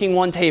mind taking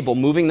one table,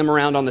 moving them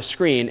around on the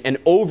screen, and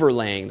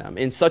overlaying them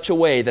in such a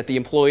way that the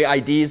employee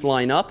IDs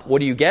line up, what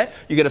do you get?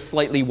 You get a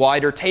slightly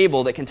wider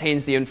table that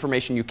contains the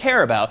information you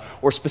care about,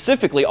 or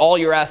specifically, all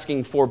you're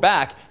asking for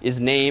back is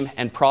name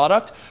and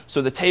product.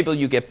 So the table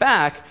you get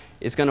back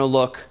is going to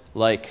look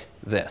like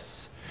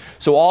this.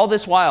 So all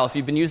this while, if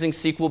you've been using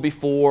SQL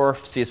before,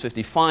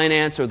 CS50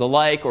 Finance or the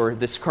like, or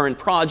this current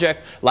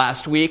project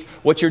last week,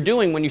 what you're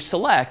doing when you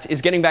select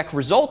is getting back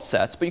result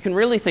sets, but you can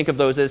really think of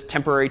those as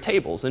temporary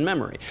tables in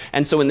memory.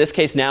 And so in this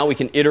case now, we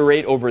can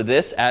iterate over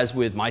this as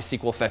with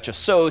MySQL Fetch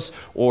Assoc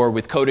or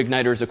with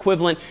CodeIgniter's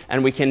equivalent,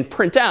 and we can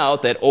print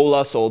out that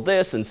Ola sold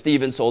this, and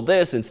Steven sold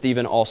this, and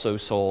Steven also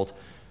sold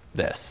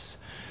this.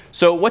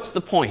 So what's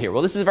the point here?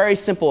 Well, this is a very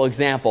simple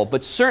example,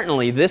 but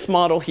certainly this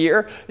model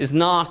here is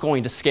not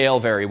going to scale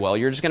very well.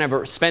 You're just going to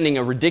have spending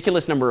a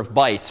ridiculous number of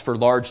bytes for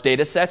large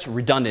data sets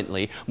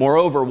redundantly.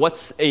 Moreover,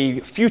 what's a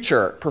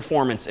future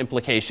performance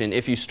implication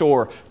if you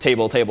store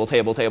table, table,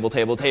 table, table,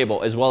 table,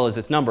 table, as well as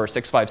its number,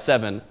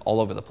 657, all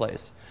over the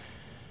place?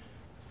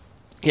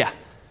 Yeah?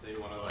 So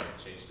you want to like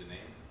change the name?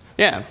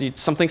 Yeah,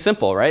 something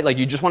simple, right? Like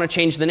you just want to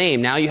change the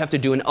name. Now you have to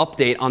do an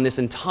update on this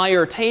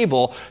entire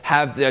table,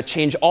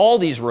 change all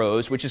these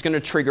rows, which is going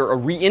to trigger a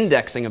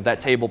reindexing of that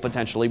table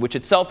potentially, which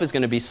itself is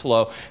going to be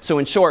slow. So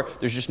in short,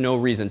 there's just no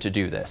reason to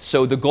do this.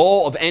 So the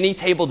goal of any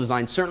table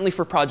design, certainly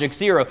for Project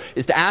Zero,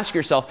 is to ask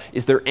yourself,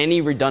 is there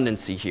any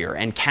redundancy here?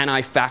 And can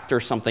I factor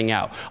something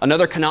out?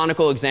 Another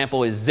canonical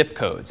example is zip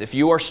codes. If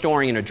you are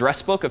storing an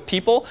address book of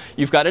people,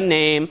 you've got a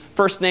name,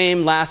 first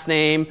name, last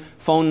name,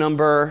 phone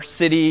number,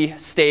 city,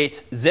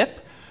 state, zip.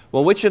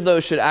 Well, which of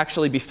those should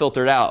actually be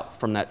factored out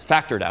from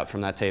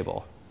that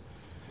table?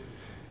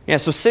 Yeah,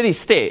 so city,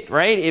 state,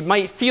 right? It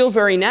might feel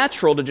very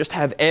natural to just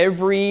have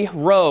every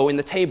row in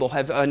the table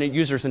have a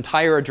user's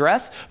entire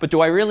address, but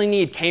do I really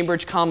need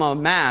Cambridge,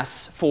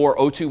 Mass for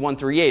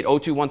 02138,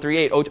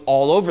 02138,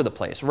 all over the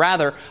place?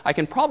 Rather, I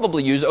can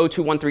probably use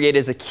 02138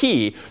 as a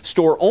key,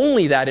 store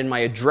only that in my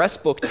address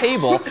book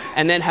table,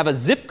 and then have a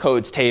zip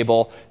codes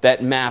table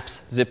that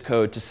maps zip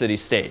code to city,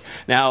 state.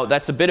 Now,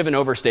 that's a bit of an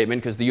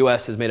overstatement because the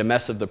US has made a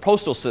mess of the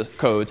postal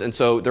codes, and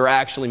so there are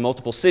actually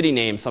multiple city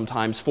names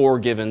sometimes for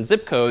given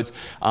zip codes.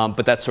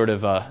 But that's sort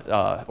of an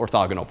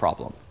orthogonal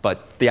problem.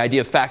 But the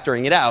idea of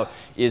factoring it out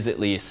is at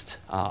least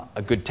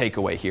a good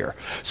takeaway here.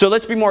 So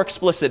let's be more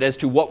explicit as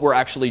to what we're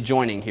actually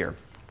joining here.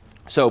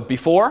 So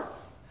before,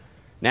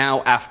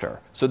 now after.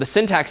 So the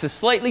syntax is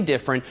slightly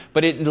different,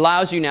 but it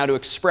allows you now to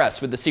express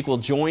with the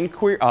SQL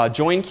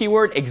join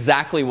keyword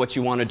exactly what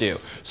you want to do.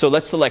 So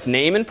let's select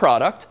name and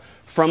product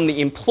from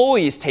the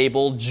employees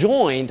table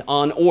joined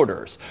on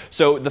orders.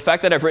 So the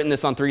fact that I've written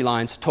this on 3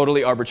 lines,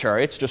 totally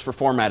arbitrary. It's just for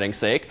formatting's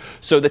sake.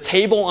 So the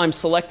table I'm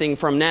selecting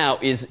from now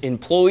is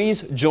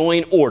employees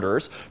join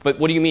orders. But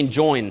what do you mean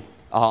join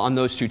on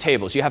those 2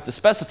 tables? You have to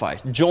specify.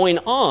 Join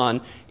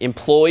on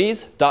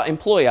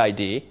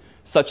employees.employee-id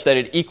such that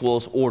it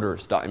equals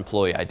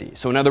orders.employee-id.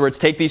 So in other words,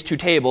 take these 2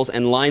 tables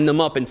and line them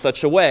up in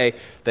such a way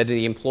that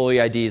the employee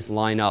IDs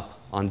line up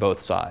on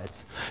both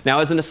sides.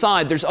 Now, as an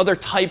aside, there's other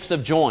types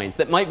of joins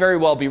that might very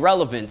well be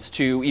relevant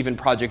to even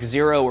Project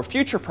Zero or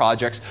future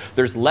projects.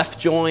 There's left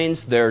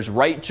joins, there's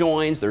right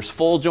joins, there's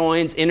full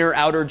joins, inner,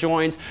 outer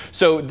joins.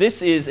 So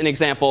this is an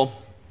example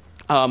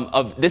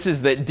this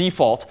is the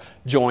default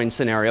join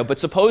scenario. But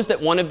suppose that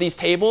one of these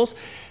tables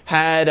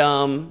had,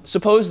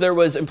 suppose there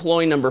was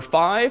employee number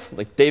 5,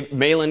 like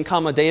Malin,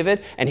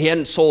 David, and he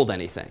hadn't sold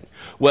anything.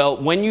 Well,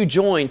 when you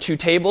join 2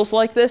 tables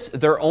like this,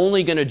 they're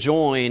only going to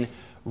join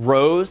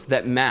rows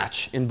that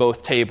match in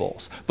both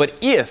tables. But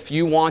if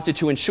you wanted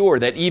to ensure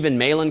that even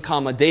Malin,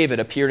 David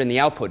appeared in the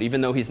output,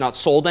 even though he's not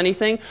sold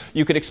anything,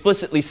 you could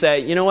explicitly say,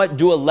 you know what,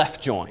 do a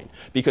left join.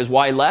 Because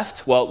why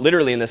left? Well,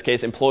 literally in this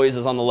case, employees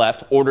is on the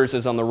left, orders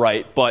is on the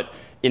right. But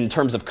in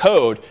terms of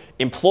code,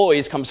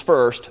 employees comes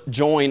first,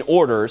 join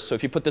orders. So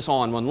if you put this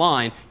all on one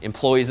line,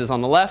 employees is on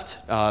the left,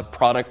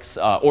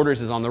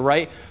 orders is on the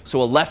right.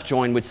 So a left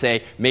join would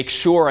say, make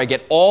sure I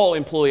get all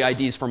employee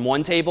IDs from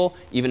one table,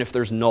 even if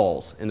there's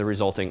nulls in the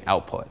resulting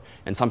output.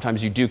 And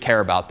sometimes you do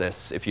care about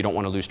this if you don't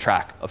want to lose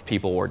track of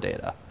people or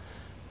data.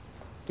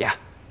 Yeah?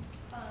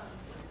 What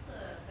is the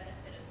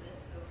benefit of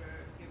this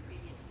over your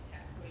previous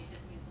syntax, where you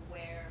just use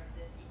where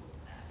this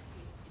equals that? It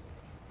seems to do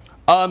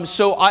the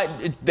same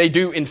thing. So they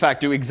do, in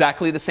fact, do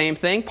exactly the same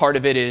thing. Part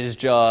of it is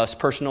just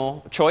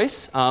personal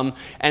choice.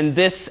 And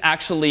this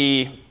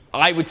actually,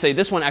 I would say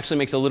this one actually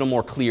makes a little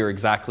more clear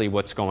exactly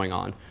what's going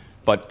on.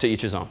 But to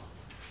each his own.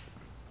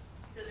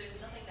 So there's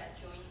nothing that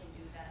join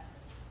can do that,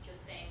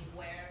 just saying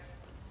where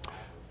equals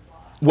why.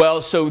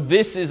 Well, so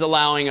this is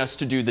allowing us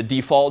to do the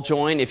default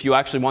join. If you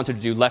actually wanted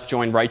to do left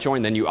join, right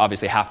join, then you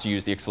obviously have to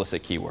use the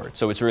explicit keyword.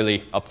 So it's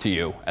really up to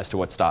you as to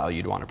what style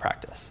you'd want to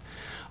practice.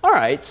 All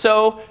right,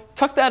 so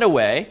tuck that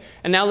away,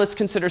 and now let's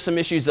consider some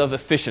issues of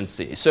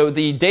efficiency. So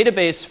the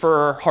database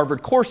for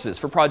Harvard courses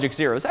for Project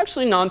Zero is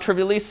actually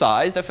non-trivially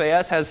sized.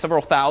 FAS has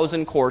several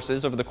thousand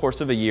courses over the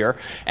course of a year,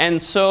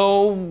 and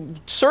so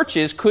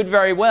searches could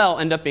very well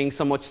end up being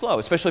somewhat slow,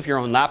 especially if your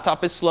own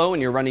laptop is slow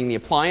and you're running the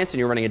appliance and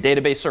you're running a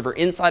database server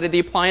inside of the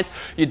appliance.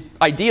 It's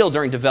ideal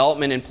during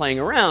development and playing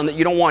around that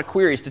you don't want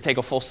queries to take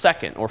a full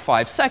second or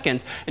 5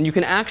 seconds, and you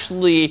can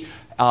actually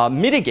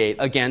mitigate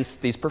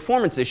against these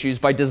performance issues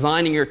by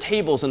designing your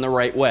tables in the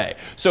right way.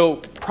 So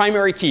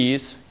primary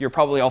keys, you're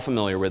probably all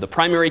familiar with. The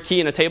primary key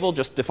in a table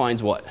just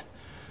defines what?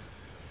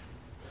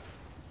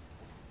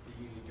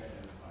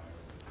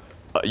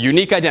 A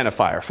unique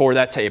identifier for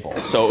that table.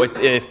 So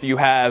if you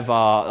have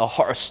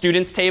a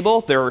student's table,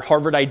 their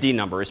Harvard ID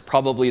number is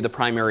probably the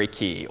primary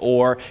key.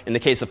 Or in the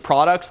case of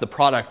products, the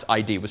product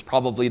ID was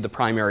probably the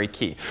primary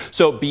key.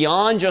 So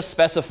beyond just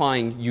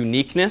specifying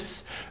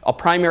uniqueness, a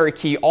primary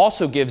key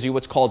also gives you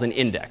what's called an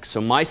index. So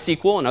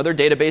MySQL and other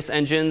database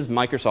engines,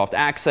 Microsoft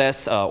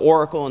Access,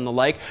 Oracle and the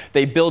like,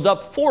 they build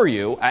up for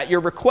you at your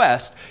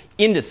request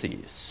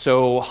indices,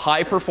 so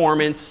high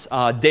performance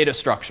data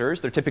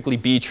structures. They're typically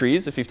B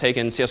trees if you've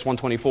taken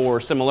CS124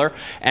 or similar.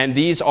 And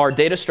these are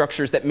data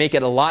structures that make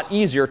it a lot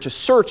easier to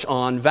search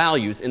on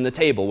values in the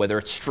table, whether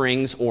it's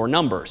strings or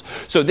numbers.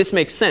 So this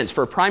makes sense.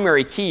 For a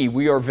primary key,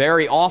 we are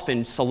very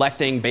often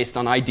selecting based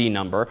on ID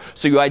number.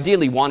 So you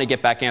ideally want to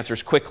get back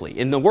answers quickly.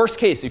 In the worst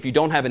case, if you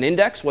don't have an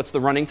index, what's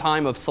the running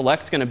time of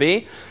select going to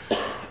be?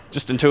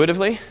 Just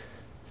intuitively?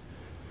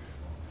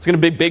 It's going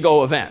to be big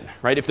O of n,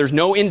 right? If there's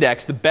no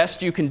index, the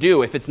best you can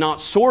do, if it's not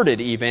sorted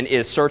even,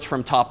 is search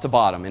from top to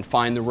bottom and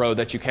find the row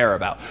that you care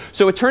about.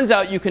 So it turns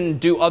out you can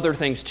do other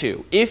things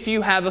too. If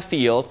you have a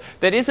field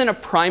that isn't a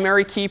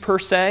primary key per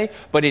se,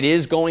 but it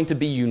is going to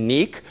be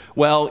unique,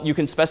 well, you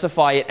can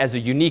specify it as a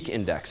unique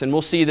index. And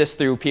we'll see this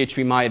through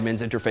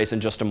PHP-MyAdmin's interface in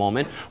just a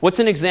moment.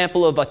 What's an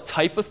example of a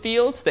type of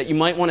field that you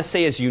might want to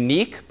say is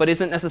unique, but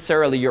isn't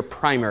necessarily your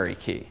primary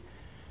key?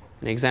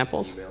 Any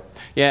examples? Email.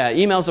 Yeah,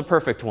 email's a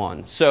perfect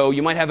one. So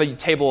you might have a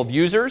table of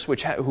users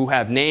who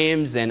have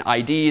names and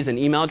IDs and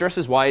email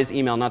addresses. Why is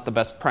email not the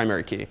best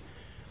primary key?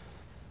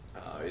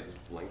 It's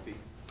lengthy.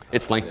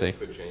 It's lengthy. It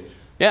could change.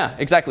 Yeah,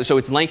 exactly. So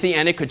it's lengthy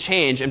and it could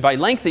change. And by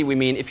lengthy, we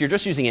mean if you're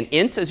just using an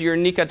int as your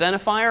unique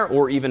identifier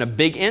or even a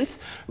big int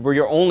where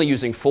you're only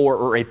using 4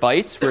 or 8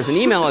 bytes, whereas an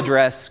email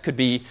address could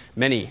be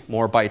many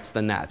more bytes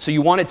than that. So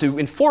you want it to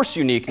enforce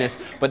uniqueness,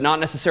 but not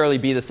necessarily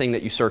be the thing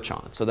that you search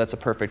on. So that's a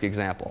perfect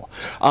example.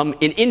 An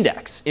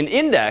index. An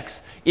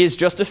index is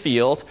just a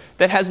field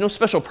that has no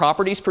special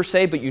properties per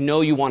se, but you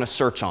know you want to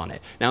search on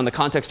it. Now, in the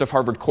context of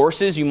Harvard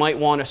courses, you might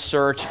want to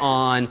search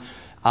on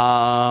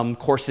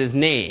courses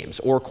names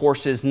or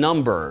courses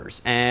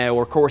numbers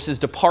or courses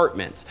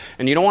departments.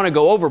 And you don't want to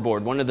go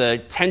overboard. One of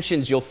the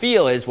tensions you'll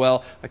feel is,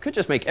 well, I could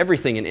just make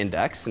everything an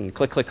index and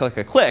click, click, click,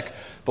 click, click.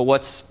 But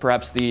what's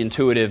perhaps the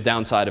intuitive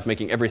downside of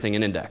making everything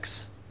an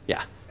index?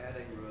 Yeah.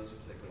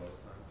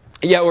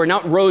 Yeah, or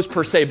not rows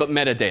per se, but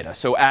metadata.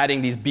 So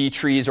adding these B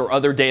trees or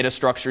other data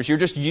structures, you're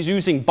just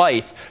using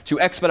bytes to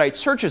expedite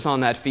searches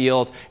on that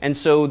field. And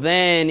so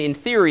then, in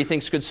theory,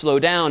 things could slow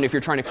down. If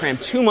you're trying to cram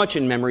too much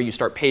in memory, you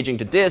start paging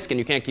to disk, and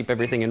you can't keep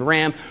everything in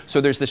RAM. So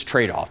there's this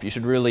trade-off. You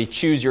should really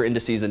choose your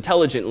indices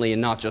intelligently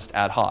and not just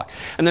ad hoc.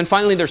 And then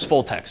finally, there's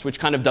full text, which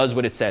kind of does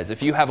what it says.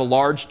 If you have a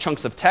large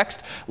chunks of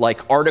text,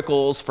 like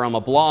articles from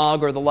a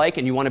blog or the like,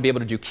 and you want to be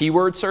able to do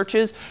keyword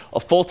searches, a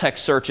full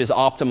text search is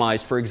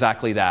optimized for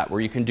exactly that,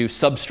 where you can do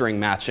substring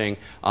matching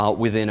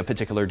within a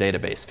particular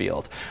database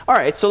field. All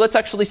right, so let's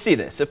actually see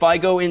this. If I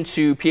go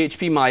into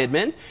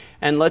PHP-MyAdmin,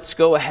 and let's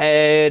go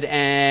ahead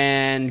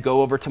and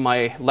go over to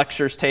my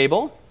lectures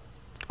table.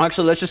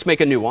 Actually, let's just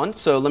make a new one.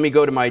 So let me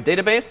go to my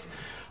database.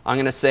 I'm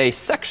going to say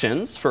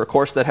sections for a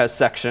course that has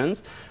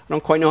sections. I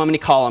don't quite know how many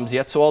columns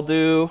yet, so I'll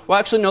do, well,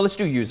 actually, no, let's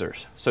do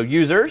users. So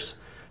users,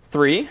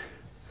 3.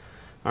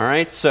 All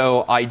right,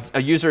 so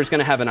a user is going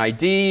to have an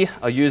ID,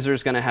 a user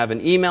is going to have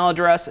an email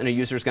address, and a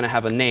user is going to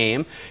have a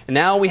name. And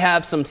now we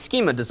have some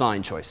schema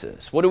design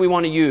choices. What do we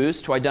want to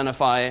use to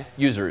identify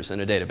users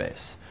in a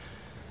database?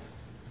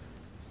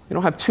 We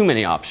don't have too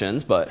many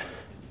options, but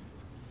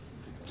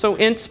so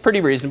int's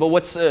pretty reasonable.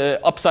 What's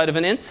upside of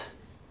an int?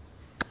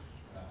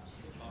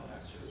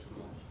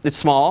 It's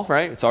small,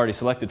 right? It's already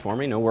selected for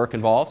me, no work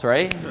involved,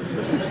 right?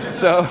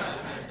 So,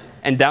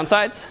 and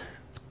downsides?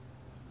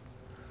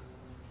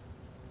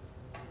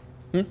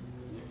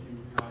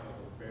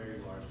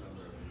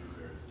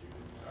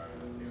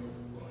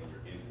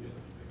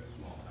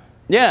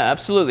 Yeah,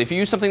 absolutely. If you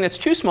use something that's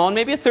too small, and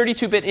maybe a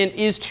 32-bit int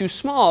is too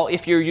small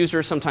if your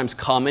users sometimes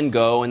come and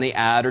go and they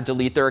add or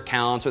delete their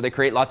accounts or they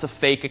create lots of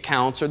fake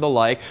accounts or the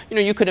like,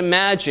 you could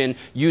imagine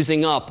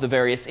using up the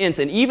various ints.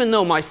 And even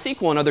though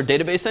MySQL and other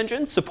database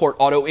engines support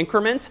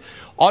auto-increment,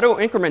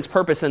 auto-increment's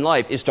purpose in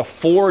life is to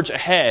forge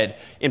ahead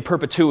in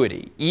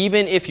perpetuity.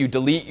 Even if you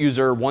delete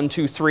user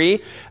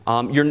 123,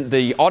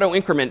 the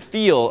auto-increment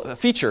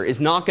feature is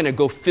not going to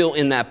go fill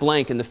in that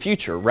blank in the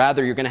future.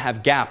 Rather, you're going to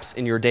have gaps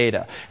in your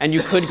data. And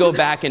you could go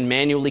back and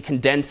manually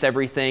condense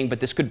everything, but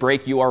this could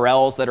break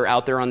URLs that are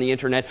out there on the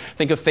internet.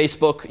 Think of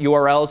Facebook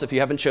URLs if you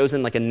haven't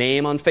chosen like a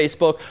name on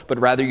Facebook, but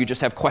rather you just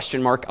have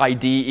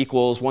 $ID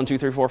equals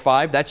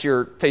 12345. That's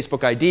your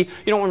Facebook ID. You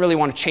don't really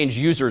want to change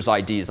users'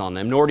 IDs on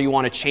them, nor do you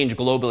want to change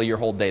globally your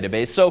whole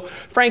database. So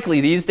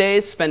frankly, these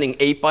days, spending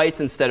 8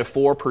 bytes instead of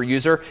 4 per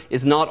user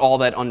is not all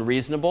that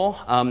unreasonable.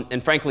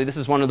 And frankly, this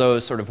is one of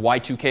those sort of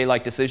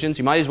Y2K-like decisions.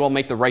 You might as well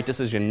make the right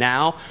decision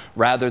now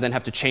rather than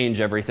have to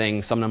change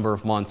everything some number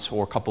of months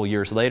or a couple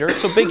years later.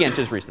 So big int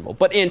is reasonable.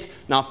 But int,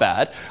 not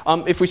bad.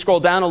 If we scroll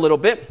down a little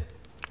bit,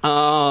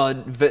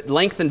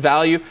 Length and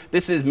value,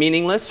 this is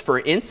meaningless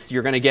for ints.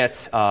 You're going to get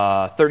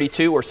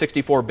 32 or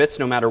 64 bits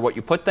no matter what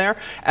you put there.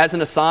 As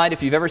an aside,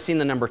 if you've ever seen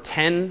the number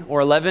 10 or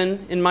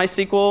 11 in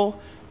MySQL,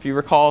 if you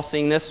recall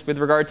seeing this with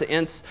regard to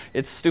ints,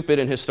 it's stupid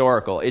and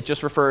historical. It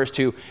just refers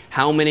to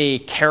how many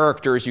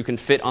characters you can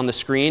fit on the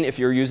screen if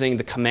you're using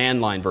the command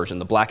line version,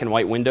 the black and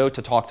white window,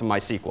 to talk to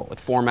MySQL. It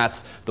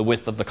formats the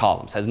width of the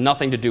columns. Has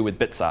nothing to do with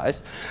bit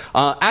size.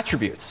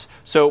 Attributes.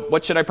 So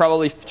what should I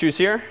probably choose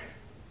here?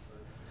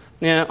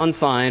 Yeah,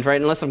 unsigned, right?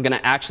 Unless I'm going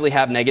to actually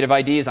have negative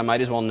IDs, I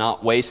might as well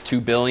not waste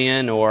 2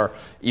 billion or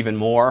even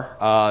more,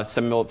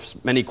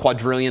 many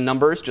quadrillion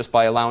numbers just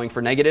by allowing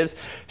for negatives.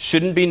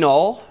 Shouldn't be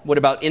null. What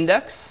about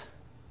index?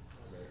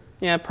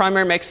 Yeah,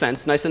 primary makes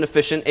sense. Nice and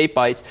efficient, 8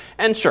 bytes.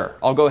 And sure,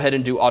 I'll go ahead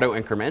and do auto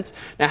increment.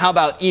 Now, how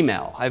about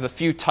email? I have a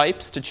few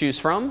types to choose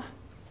from.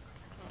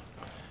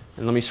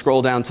 And let me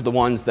scroll down to the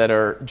ones that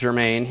are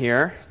germane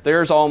here.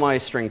 There's all my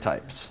string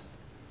types.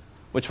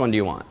 Which one do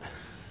you want?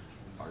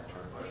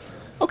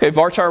 Okay,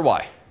 varchar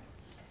y.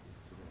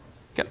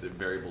 Okay. The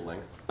variable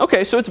length.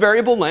 Okay, so it's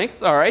variable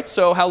length. All right,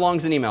 so how long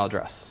is an email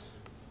address?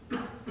 50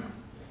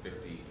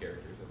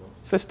 characters at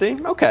most.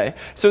 50? Okay.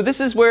 So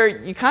this is where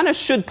you kind of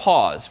should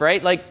pause,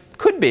 right? Like,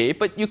 could be,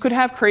 but you could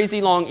have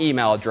crazy long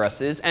email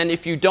addresses. And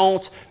if you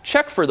don't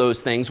check for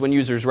those things when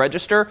users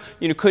register,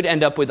 you could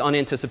end up with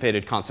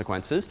unanticipated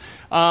consequences.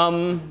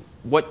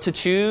 What to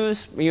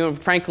choose?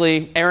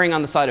 Frankly, erring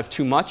on the side of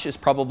too much is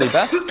probably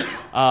best.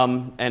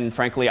 And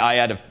frankly, I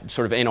had a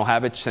sort of anal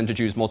habit, tend to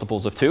choose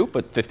multiples of 2,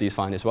 but 50 is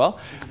fine as well.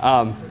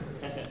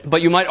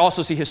 But you might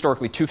also see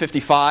historically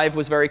 255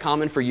 was very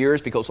common for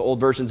years because old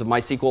versions of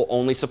MySQL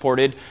only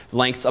supported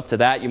lengths up to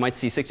that. You might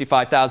see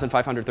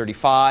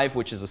 65,535,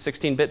 which is a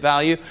 16-bit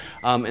value.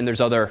 And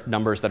there's other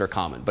numbers that are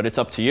common. But it's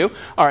up to you.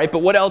 All right, but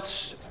what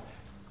else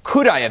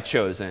could I have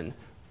chosen?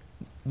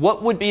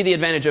 What would be the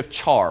advantage of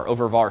char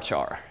over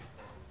varchar?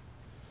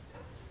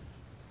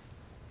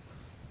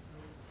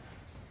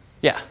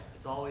 Yeah?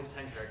 It's always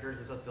 10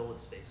 characters except filled with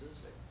spaces.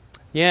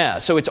 Yeah,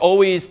 so it's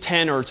always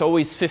 10 or it's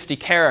always 50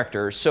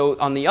 characters. So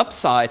on the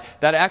upside,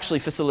 that actually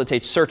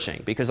facilitates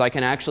searching because I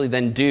can actually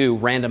then do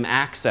random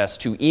access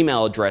to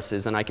email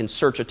addresses and I can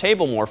search a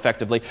table more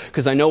effectively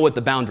because I know what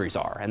the boundaries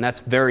are. And that's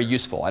very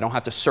useful. I don't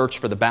have to search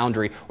for the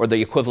boundary or the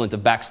equivalent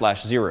of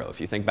 \0 if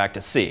you think back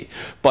to C.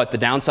 But the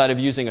downside of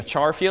using a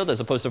char field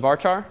as opposed to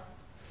varchar?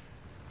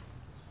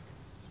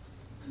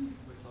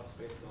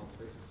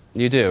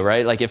 You do,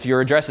 right? Like if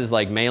your address is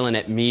like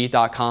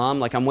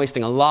mailin@me.com, like I'm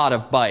wasting a lot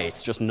of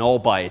bytes, just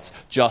null bytes,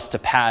 just to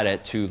pad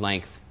it to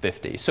length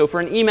 50. So for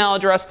an email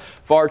address,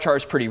 varchar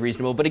is pretty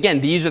reasonable. But again,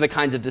 these are the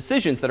kinds of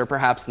decisions that are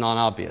perhaps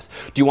non-obvious.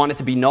 Do you want it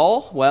to be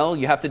null? Well,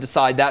 you have to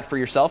decide that for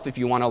yourself if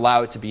you want to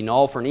allow it to be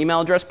null for an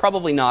email address.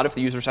 Probably not if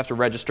the users have to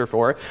register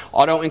for it.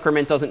 Auto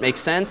increment doesn't make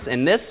sense.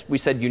 And this, we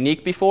said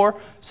unique before,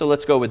 so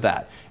let's go with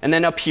that. And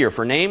then up here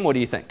for name, what do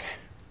you think?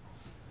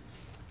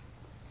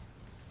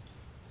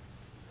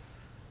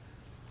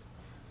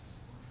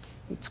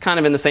 It's kind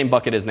of in the same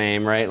bucket as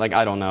name, right? Like,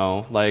 I don't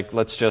know. Like,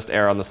 let's just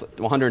err on this.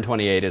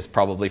 128 is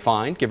probably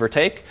fine, give or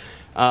take.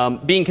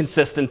 Being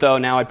consistent, though,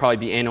 now I'd probably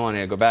be anal, and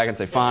I'd go back and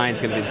say, fine,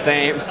 it's going to be the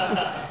same.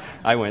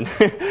 I win.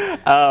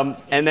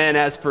 And then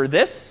as for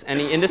this,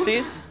 any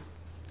indices?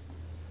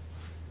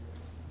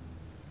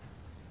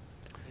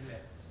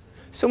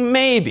 So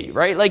maybe,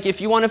 right? Like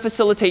if you want to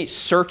facilitate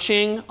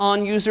searching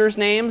on users'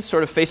 names,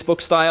 sort of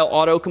Facebook-style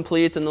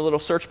autocomplete in the little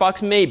search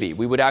box, maybe.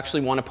 We would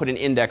actually want to put an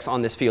index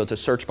on this field to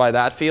search by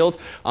that field.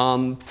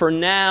 For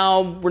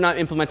now, we're not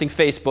implementing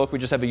Facebook. We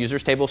just have a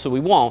users table, so we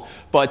won't.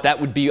 But that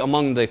would be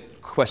among the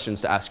questions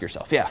to ask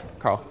yourself. Yeah,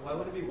 Carl? So why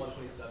would it be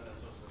 127 as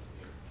opposed to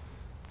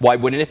 128? Why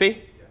wouldn't it be?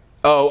 Yeah.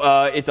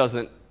 Oh, it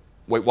doesn't.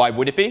 Wait, why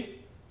would it be?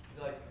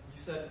 Like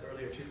you said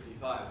earlier,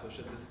 255, so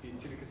should this be,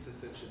 to be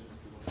consistent, shouldn't this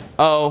be 127?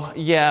 Oh,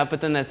 yeah,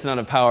 but then that's not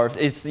a power.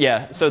 It's,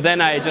 yeah, so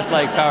then I just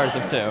like powers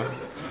of 2.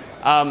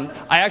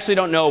 I actually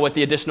don't know what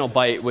the additional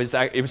byte was.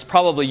 It was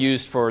probably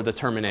used for the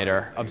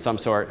terminator of some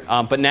sort.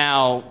 But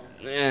now,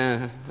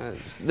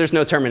 there's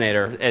no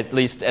terminator, at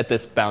least at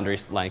this boundary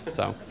length.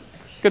 So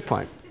good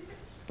point.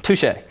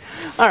 Touche.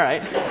 All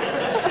right.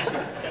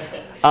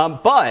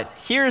 But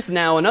here's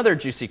now another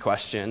juicy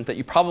question that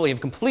you probably have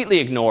completely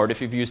ignored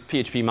if you've used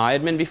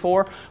PHP-MyAdmin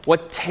before.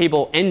 What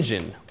table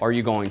engine are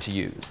you going to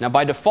use? Now,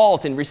 by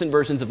default, in recent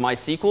versions of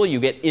MySQL, you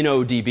get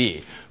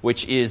InnoDB,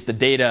 which is the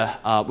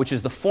data, which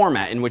is the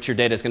format in which your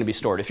data is going to be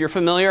stored. If you're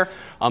familiar,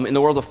 in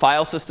the world of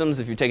file systems,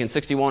 if you've taken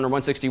 61 or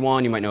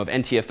 161, you might know of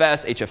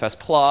NTFS,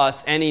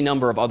 HFS+, any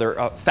number of other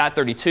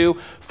FAT32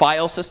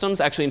 file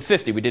systems. Actually, in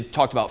 50, we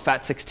talked about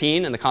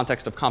FAT16 in the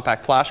context of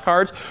compact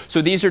flashcards.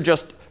 So these are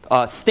just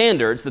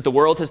standards that the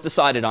world has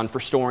decided on for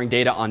storing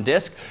data on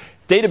disk.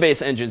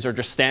 database engines are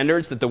just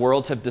standards that the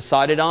worlds have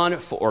decided on,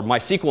 or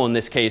MySQL in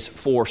this case,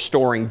 for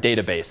storing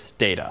database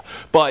data.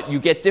 But you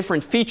get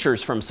different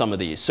features from some of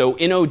these. So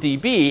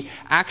InnoDB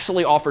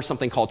actually offers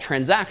something called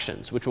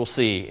transactions, which we'll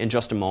see in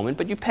just a moment.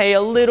 But you pay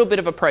a little bit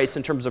of a price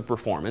in terms of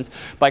performance.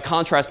 By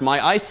contrast,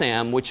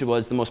 MyISAM, which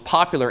was the most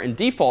popular and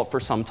default for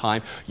some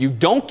time, you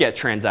don't get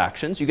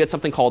transactions. You get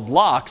something called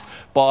locks,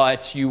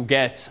 but you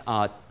get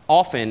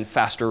often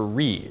faster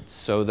reads.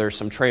 So there's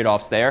some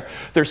trade-offs there.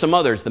 There's some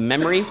others. The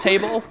memory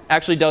table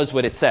actually does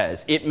what it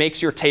says. It makes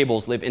your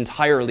tables live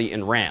entirely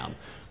in RAM.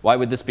 Why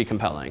would this be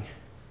compelling?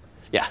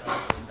 Yeah.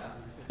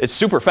 It's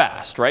super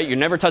fast, right? You're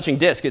never touching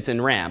disk. It's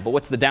in RAM. But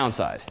what's the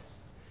downside?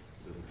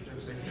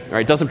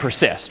 Right, it doesn't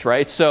persist,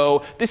 right?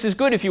 So this is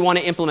good if you want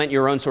to implement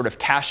your own sort of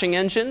caching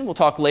engine. We'll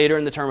talk later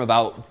in the term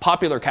about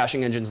popular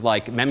caching engines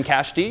like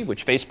Memcached,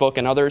 which Facebook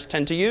and others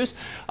tend to use.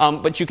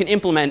 But you can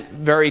implement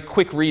very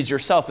quick reads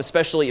yourself,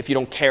 especially if you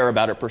don't care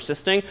about it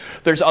persisting.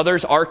 There's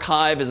others.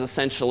 Archive is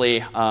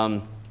essentially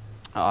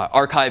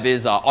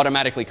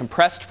automatically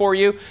compressed for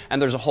you,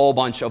 and there's a whole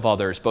bunch of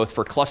others, both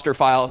for cluster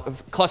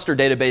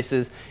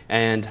databases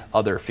and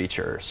other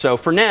features. So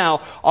for now,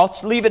 I'll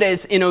leave it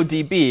as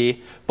InnoDB,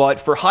 but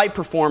for high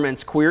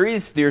performance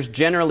queries, there's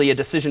generally a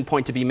decision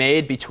point to be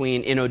made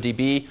between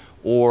InnoDB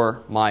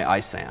or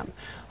MyISAM.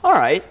 All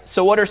right,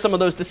 so what are some of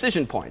those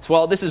decision points?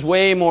 Well, this is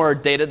way more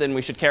data than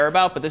we should care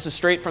about, but this is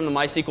straight from the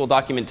MySQL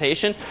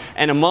documentation.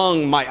 And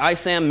among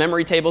MyISAM,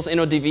 memory tables,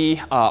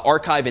 InnoDB,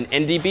 Archive, and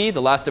NDB,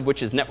 the last of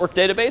which is network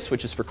database,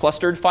 which is for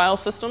clustered file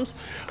systems,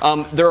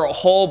 there are a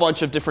whole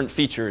bunch of different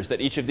features that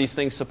each of these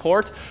things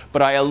support.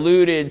 But I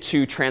alluded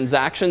to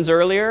transactions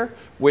earlier,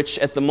 which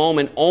at the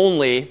moment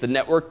only the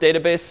network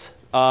database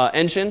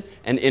engine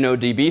and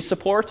InnoDB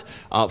support.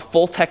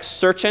 Full text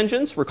search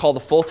engines, recall the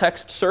full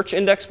text search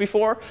index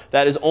before?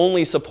 That is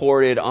only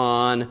supported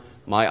on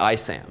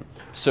MyISAM.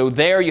 So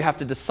there you have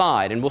to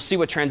decide, and we'll see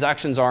what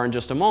transactions are in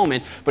just a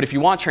moment. But if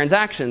you want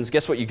transactions,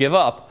 guess what you give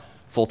up?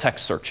 Full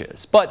text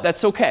searches. But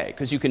that's OK,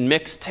 because you can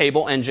mix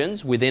table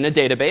engines within a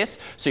database.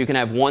 So you can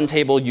have one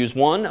table use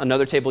one,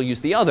 another table use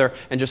the other,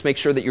 and just make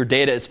sure that your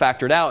data is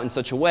factored out in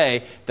such a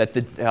way that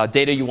the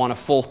data you want a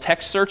full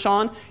text search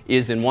on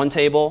is in one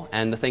table,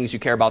 and the things you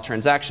care about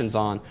transactions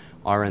on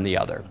are in the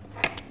other.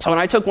 So when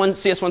I took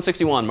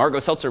CS161, Margot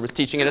Seltzer was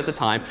teaching it at the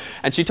time,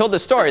 and she told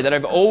this story that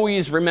I've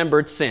always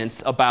remembered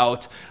since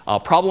about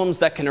problems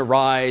that can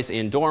arise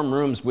in dorm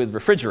rooms with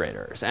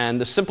refrigerators. And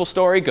the simple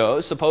story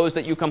goes, suppose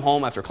that you come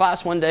home after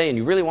class one day and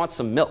you really want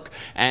some milk.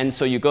 And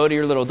so you go to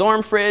your little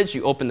dorm fridge,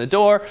 you open the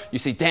door, you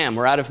see, damn,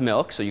 we're out of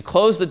milk. So you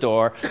close the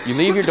door, you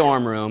leave your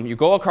dorm room, you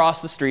go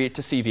across the street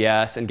to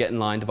CVS and get in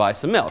line to buy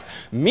some milk.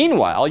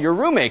 Meanwhile, your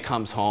roommate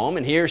comes home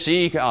and he or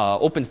she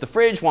opens the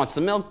fridge, wants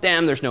some milk,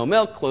 damn, there's no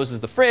milk, closes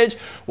the fridge,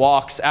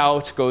 walks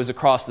out, goes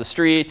across the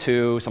street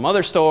to some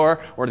other store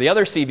or the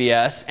other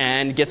CVS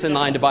and gets in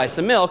line to buy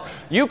some milk.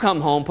 You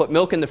come home, put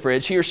milk in the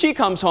fridge. He or she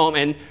comes home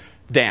and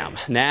damn,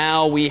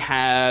 now we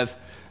have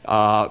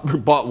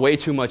bought way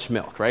too much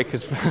milk, right?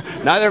 Because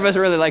neither of us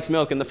really likes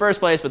milk in the first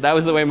place, but that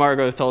was the way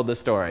Margot told the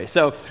story.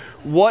 So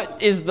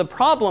what is the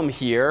problem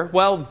here?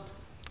 Well,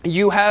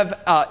 you have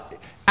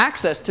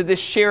access to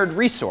this shared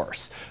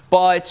resource,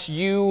 but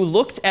you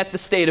looked at the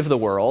state of the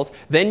world,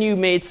 then you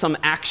made some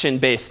action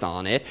based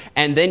on it,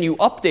 and then you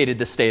updated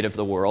the state of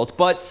the world,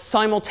 but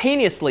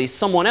simultaneously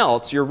someone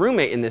else, your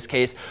roommate in this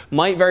case,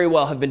 might very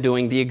well have been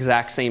doing the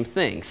exact same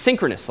thing,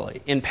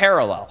 synchronously, in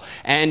parallel.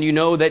 And you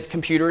know that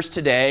computers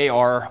today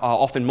are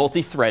often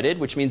multi-threaded,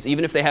 which means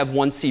even if they have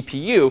one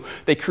CPU,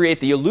 they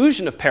create the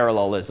illusion of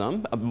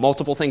parallelism,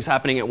 multiple things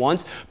happening at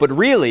once, but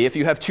really, if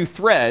you have two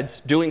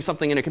threads doing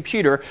something in a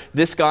computer,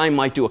 this guy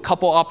might do a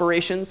couple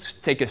operations,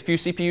 take a few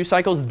CPU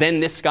cycles,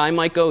 then this guy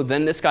might go,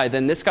 then this guy,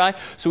 then this guy.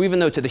 So even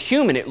though to the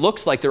human it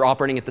looks like they're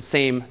operating at the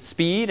same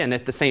speed and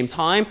at the same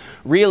time,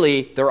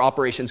 really their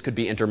operations could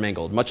be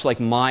intermingled, much like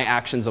my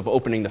actions of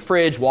opening the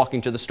fridge, walking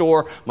to the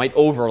store might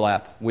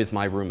overlap with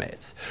my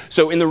roommates.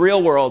 So in the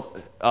real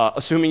world,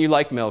 assuming you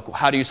like milk,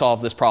 how do you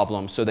solve this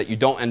problem so that you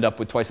don't end up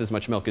with twice as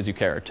much milk as you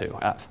care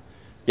to?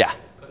 Yeah?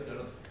 Put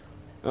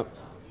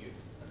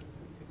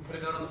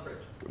a note on the fridge.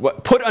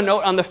 Put a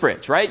note on the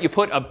fridge, right? You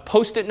put a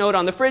post-it note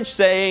on the fridge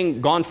saying,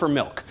 gone for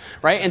milk,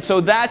 right? And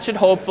so that should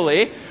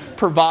hopefully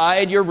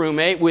provide your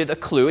roommate with a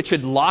clue. It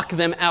should lock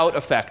them out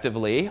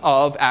effectively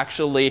of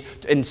actually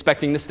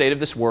inspecting the state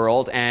of this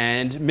world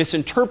and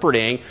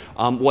misinterpreting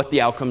what the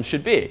outcome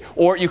should be.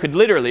 Or you could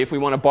literally, if we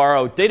want to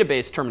borrow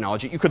database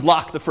terminology, you could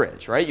lock the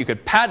fridge, right? You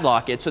could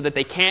padlock it so that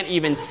they can't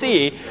even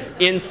see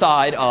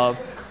inside of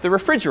the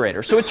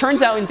refrigerator. So it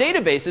turns out in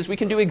databases we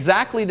can do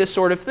exactly this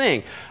sort of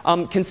thing.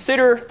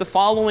 Consider the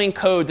following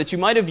code that you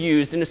might have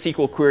used in a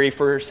SQL query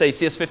for, say,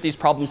 CS50's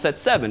problem set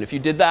 7, if you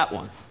did that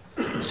one.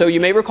 So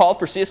you may recall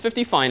for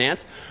CS50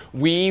 Finance,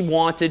 we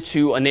wanted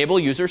to enable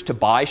users to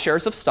buy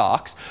shares of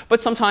stocks,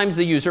 but sometimes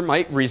the user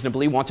might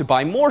reasonably want to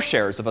buy more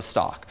shares of a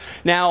stock.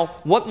 Now,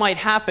 what might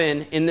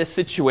happen in this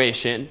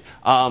situation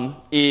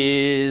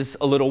is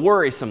a little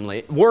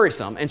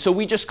worrisome. And so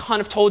we just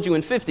kind of told you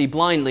in 50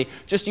 blindly,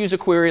 just use a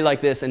query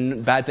like this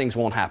and bad things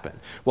won't happen.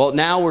 Well,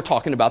 now we're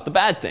talking about the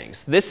bad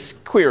things. This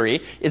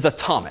query is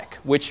atomic,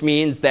 which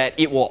means that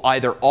it will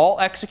either all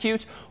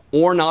execute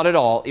or not at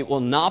all. It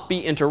will not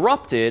be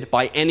interrupted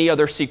by any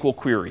other SQL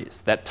queries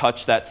that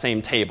touch that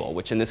same table,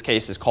 which in this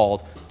case is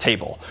called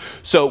table.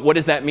 So what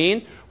does that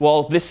mean?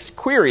 Well, this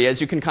query, as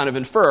you can kind of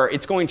infer,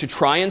 it's going to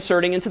try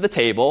inserting into the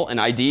table an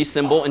ID,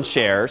 symbol, and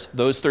shares,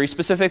 those three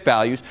specific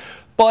values.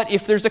 But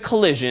if there's a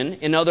collision,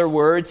 in other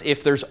words,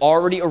 if there's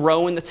already a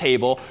row in the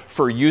table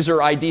for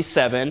user ID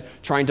 7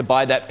 trying to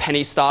buy that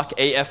penny stock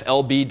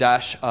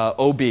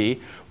AFLB-OB,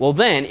 well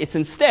then it's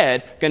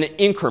instead going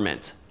to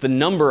increment the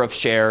number of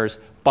shares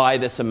by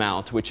this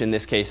amount, which in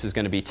this case is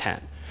going to be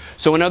 10.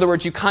 So in other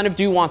words, you kind of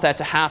do want that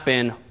to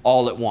happen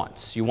all at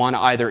once. You want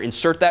to either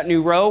insert that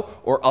new row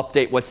or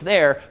update what's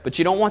there, but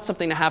you don't want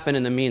something to happen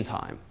in the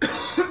meantime.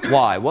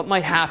 Why? What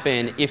might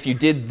happen if you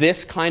did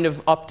this kind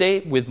of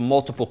update with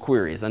multiple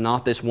queries and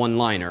not this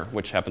one-liner,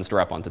 which happens to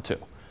wrap onto 2?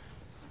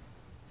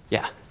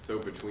 Yeah? So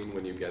between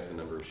when you get the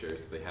number of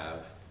shares that they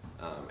have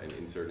and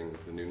inserting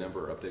the new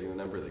number or updating the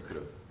number, they could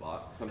have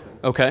bought something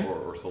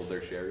or sold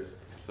their shares.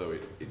 So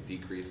it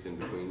decreased in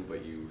between,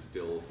 but you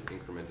still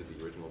incremented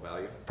the original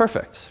value?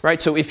 Perfect.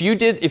 Right? So if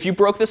you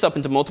broke this up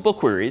into multiple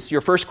queries, your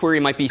first query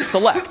might be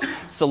select.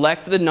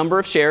 Select the number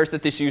of shares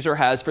that this user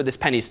has for this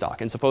penny stock.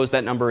 And suppose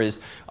that number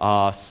is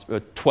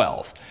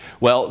 12.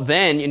 Well,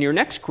 then in your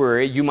next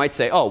query, you might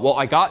say, oh, well,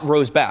 I got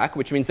rows back,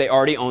 which means they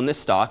already own this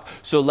stock.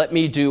 So let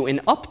me do an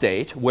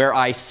update where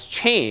I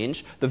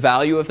change the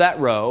value of that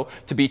row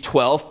to be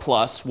 12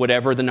 plus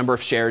whatever the number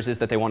of shares is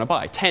that they want to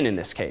buy, 10 in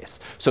this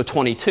case, so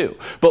 22.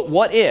 But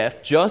what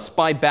if, just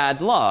by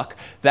bad luck,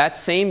 that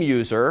same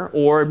user,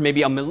 or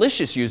maybe a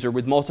malicious user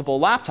with multiple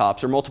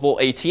laptops or multiple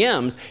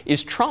ATMs,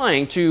 is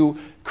trying to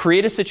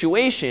create a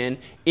situation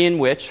in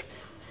which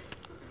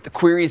the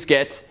queries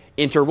get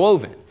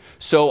interwoven?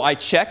 So I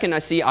check and I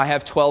see I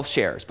have 12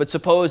 shares. But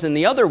suppose in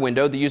the other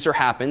window, the user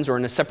happens, or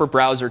in a separate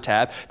browser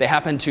tab, they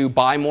happen to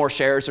buy more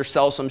shares or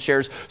sell some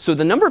shares. So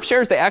the number of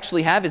shares they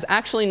actually have is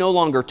actually no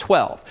longer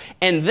 12.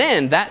 And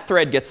then that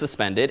thread gets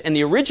suspended, and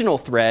the original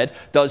thread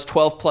does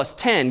 12 plus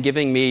 10,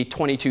 giving me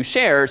 22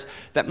 shares.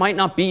 That might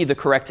not be the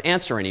correct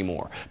answer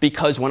anymore.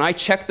 Because when I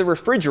check the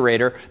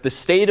refrigerator, the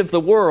state of the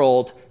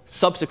world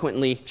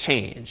subsequently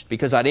changed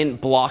because I didn't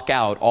block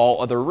out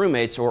all other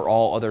roommates or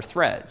all other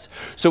threads.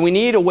 So we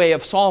need a way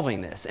of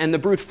solving this. And the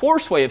brute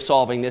force way of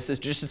solving this is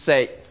just to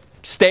say,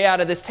 stay out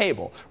of this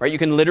table. Right? You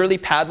can literally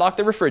padlock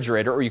the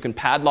refrigerator, or you can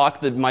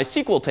padlock the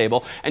MySQL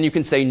table, and you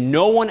can say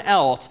no one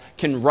else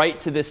can write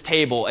to this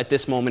table at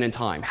this moment in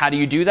time. How do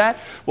you do that?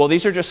 Well,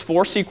 these are just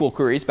 4 SQL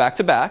queries back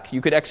to back. You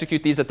could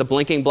execute these at the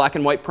blinking black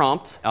and white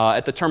prompt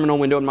at the terminal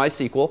window in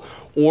MySQL,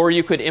 or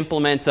you could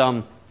implement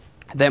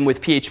them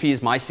with PHP's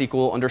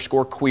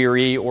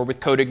MySQL_query or with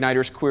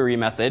CodeIgniter's query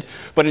method.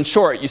 But in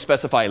short, you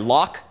specify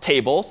lock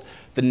tables,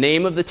 the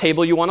name of the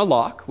table you want to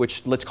lock,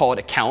 which let's call it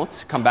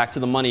account, come back to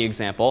the money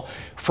example,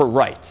 for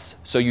writes.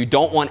 So you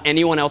don't want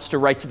anyone else to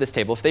write to this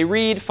table. If they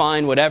read,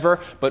 fine,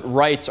 whatever, but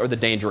writes are the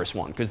dangerous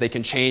one because they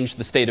can change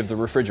the state of the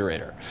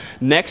refrigerator.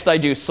 Next, I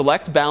do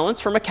select balance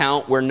from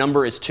account where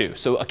number is 2.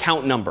 So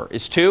account number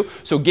is 2.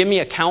 So give me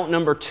account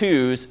number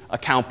 2's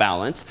account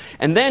balance,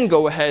 and then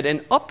go ahead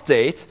and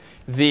update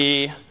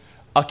the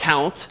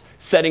account,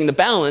 setting the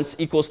balance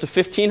equals to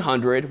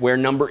 1500 where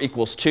number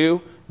equals 2,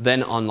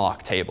 then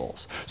unlock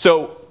tables.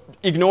 So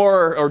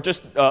ignore or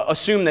just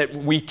assume that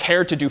we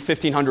care to do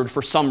 1500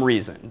 for some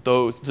reason,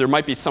 though there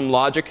might be some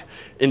logic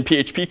in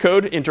PHP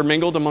code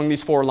intermingled among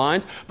these 4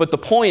 lines. But the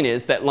point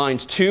is that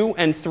lines 2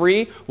 and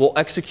 3 will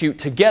execute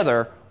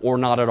together or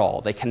not at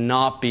all. They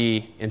cannot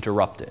be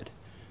interrupted.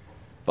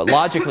 But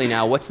logically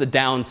now, what's the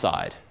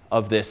downside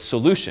of this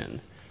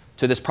solution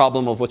to this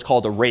problem of what's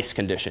called a race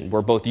condition,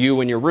 where both you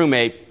and your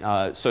roommate,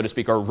 so to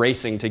speak, are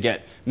racing to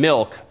get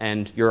milk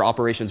and your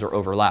operations are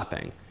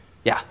overlapping?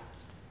 Yeah?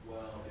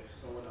 Well,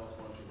 if someone else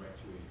wanted to write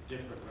to a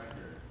different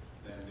record,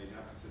 then they'd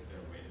have to sit there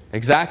waiting.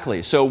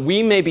 Exactly. So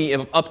we may be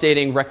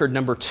updating record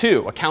number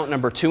 2, account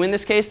number 2 in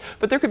this case,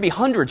 but there could be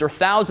hundreds or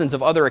thousands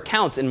of other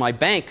accounts in my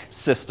bank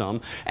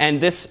system.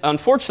 And this,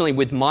 unfortunately,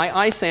 with my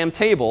ISAM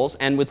tables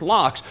and with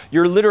locks,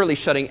 you're literally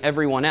shutting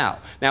everyone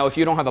out. Now, if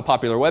you don't have a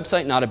popular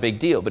website, not a big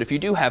deal. But if you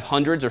do have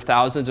hundreds or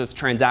thousands of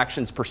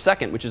transactions per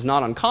second, which is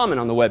not uncommon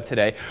on the web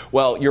today,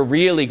 well, you're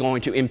really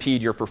going to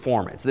impede your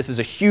performance. This is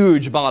a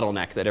huge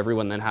bottleneck that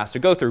everyone then has to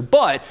go through.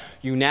 But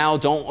you now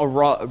don't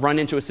run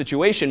into a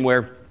situation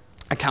where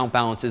account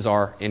balances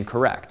are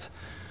incorrect.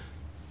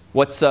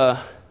 What's other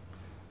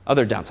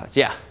downsides?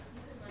 Yeah? You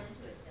could run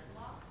into a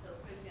deadlock. So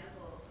for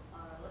example,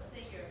 let's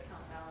say your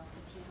account balance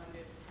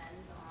 1500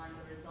 depends on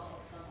the result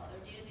of some other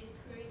database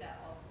query that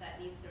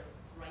needs to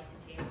write to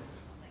tables or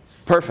something.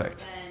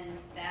 Perfect.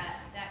 Then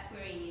that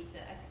query needs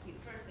to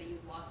execute first, but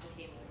you've locked the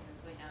table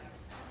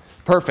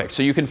Perfect.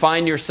 So you can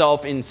find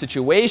yourself in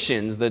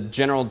situations, the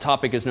general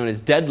topic is known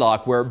as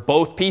deadlock, where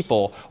both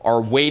people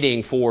are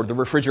waiting for the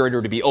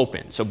refrigerator to be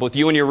open. So both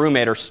you and your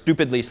roommate are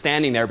stupidly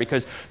standing there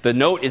because the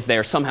note is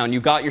there somehow, and you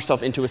got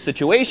yourself into a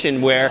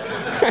situation where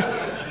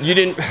you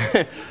didn't,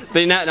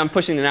 I'm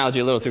pushing the analogy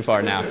a little too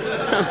far now.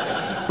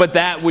 But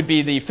that would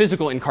be the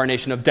physical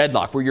incarnation of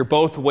deadlock, where you're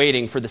both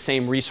waiting for the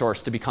same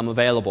resource to become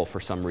available for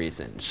some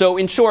reason. So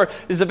in short,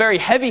 this is a very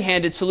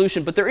heavy-handed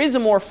solution, but there is a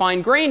more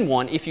fine-grained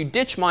one if you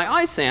ditch my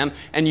ISAM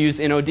and use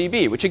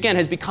InnoDB, which again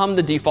has become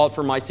the default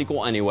for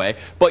MySQL anyway,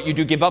 but you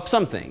do give up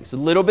some things. A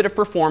little bit of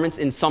performance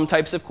in some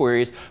types of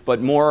queries,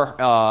 but more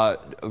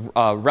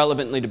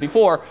relevantly to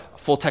before,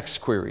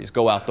 full-text queries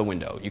go out the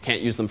window. You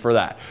can't use them for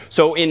that.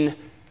 So in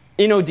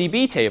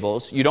InnoDB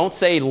tables, you don't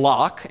say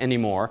lock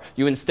anymore.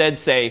 You instead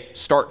say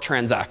start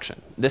transaction.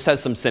 This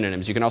has some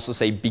synonyms. You can also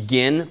say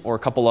begin or a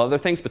couple other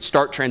things, but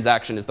start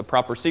transaction is the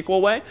proper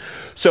SQL way.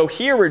 So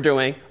here we're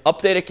doing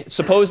update.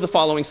 Suppose the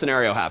following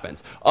scenario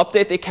happens.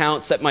 Update the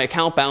account, set my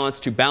account balance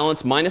to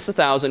balance minus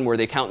 1,000 where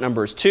the account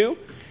number is 2.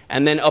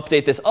 And then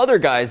update this other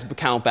guy's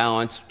account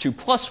balance to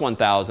plus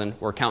 1,000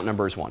 where account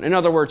number is 1. In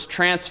other words,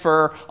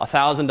 transfer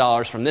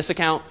 $1,000 from this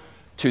account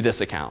to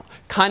this account.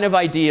 Kind of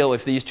ideal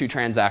if these two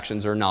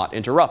transactions are not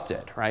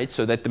interrupted, right?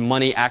 So that the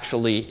money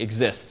actually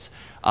exists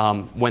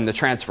when the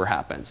transfer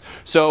happens.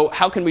 So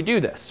how can we do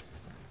this?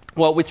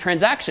 Well, with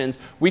transactions,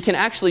 we can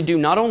actually do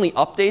not only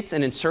updates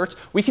and inserts,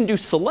 we can do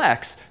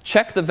selects,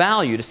 check the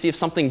value to see if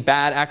something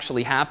bad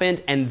actually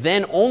happened, and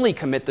then only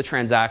commit the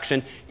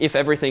transaction if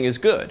everything is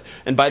good.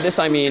 And by this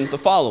I mean the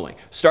following.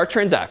 Start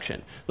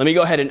transaction. Let me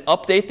go ahead and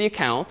update the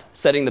account,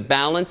 setting the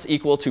balance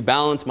equal to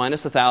balance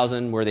minus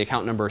 1,000 where the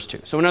account number is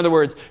 2. So in other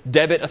words,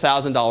 debit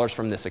 $1,000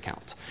 from this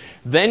account.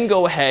 Then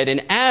go ahead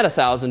and add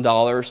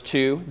 $1,000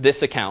 to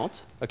this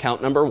account,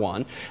 account number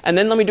 1. And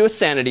then let me do a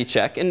sanity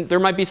check. And there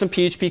might be some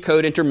PHP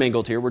code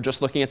intermingled here. We're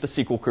just looking at the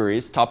SQL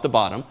queries, top to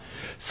bottom.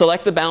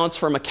 Select the balance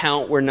from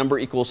account where number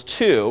equals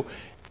 2.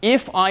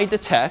 If I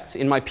detect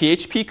in my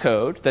PHP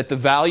code that the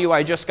value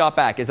I just got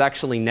back is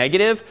actually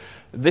negative,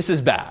 this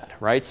is bad,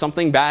 right?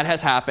 Something bad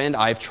has happened.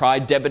 I've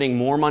tried debiting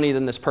more money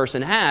than this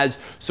person has.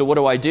 So what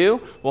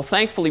do? Well,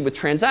 thankfully, with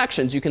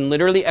transactions, you can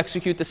literally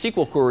execute the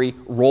SQL query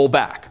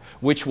rollback,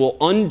 which will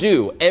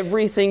undo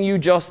everything you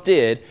just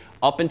did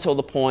up until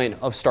the point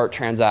of start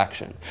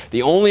transaction.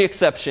 The only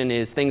exception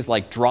is things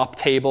like drop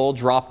table,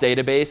 drop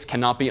database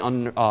cannot be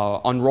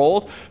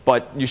unrolled,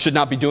 but you should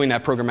not be doing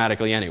that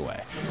programmatically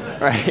anyway,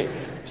 right?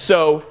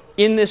 So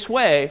in this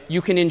way, you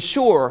can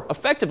ensure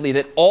effectively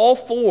that all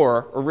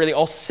 4, or really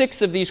all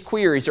 6 of these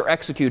queries are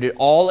executed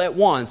all at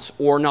once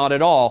or not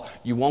at all.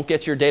 You won't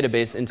get your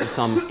database into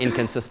some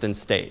inconsistent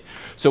state.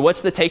 So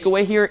what's the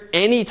takeaway here?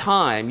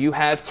 Anytime you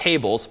have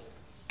tables,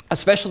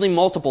 especially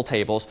multiple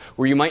tables,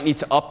 where you might need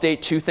to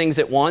update 2 things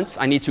at once.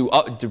 I need to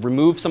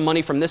remove some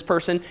money from this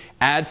person,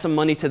 add some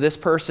money to this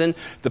person.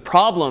 The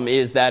problem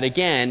is that,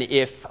 again,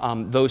 if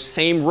those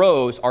same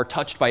rows are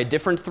touched by a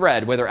different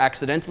thread, whether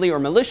accidentally or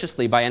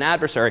maliciously by an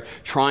adversary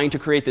trying to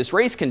create this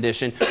race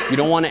condition, you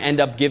don't want to end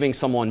up giving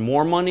someone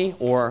more money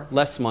or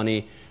less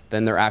money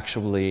than they're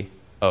actually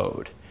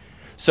owed.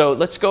 So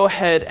let's go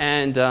ahead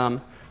and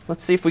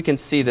let's see if we can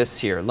see this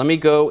here. Let me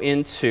go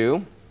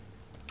into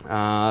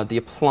the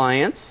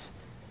appliance.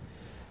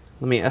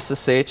 Let me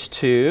SSH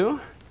to,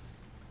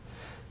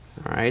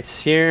 all right,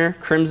 here,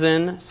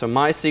 Crimson. So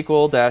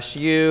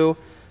MySQL-U,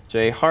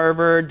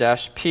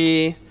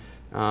 jharvard-p,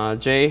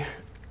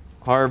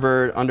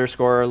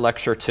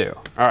 jharvard_lecture 2.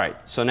 All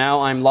right, so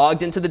now I'm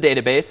logged into the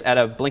database at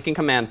a blinking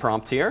command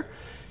prompt here.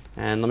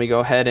 And let me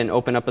go ahead and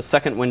open up a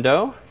second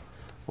window.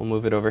 We'll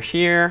move it over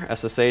here,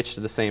 SSH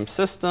to the same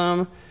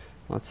system.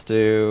 Let's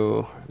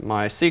do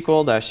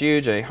MySQL-U,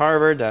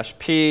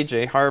 jharvard-p,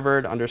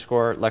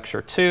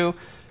 jharvard_lecture 2,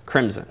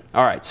 Crimson.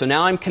 All right, so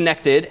now I'm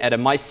connected at a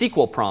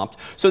MySQL prompt.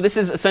 So this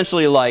is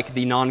essentially like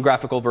the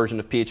non-graphical version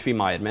of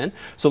phpMyAdmin.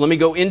 So let me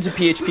go into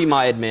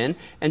phpMyAdmin,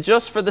 and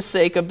just for the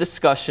sake of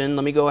discussion,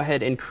 let me go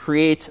ahead and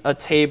create a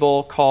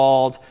table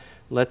called,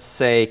 let's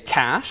say,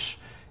 cache,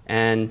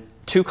 and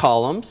 2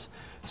 columns.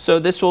 So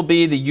this will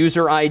be the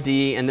user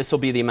ID, and this will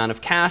be the amount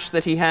of cache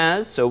that he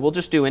has. So we'll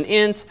just do an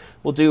int.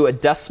 We'll do a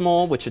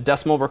decimal, which a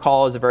decimal,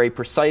 recall, is a very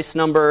precise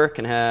number.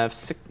 Can have,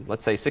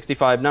 let's say,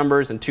 65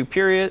 numbers and 2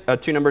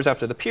 numbers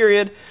after the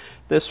period.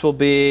 This will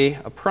be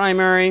a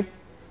primary.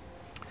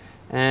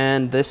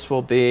 And this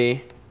will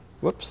be,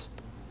 whoops.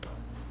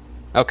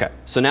 OK,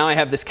 so now I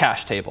have this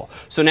cache table.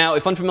 So now,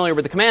 if unfamiliar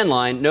with the command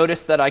line,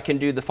 notice that I can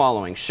do the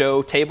following.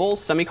 Show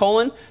tables,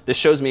 semicolon. This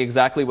shows me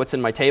exactly what's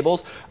in my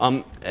tables.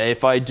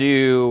 If I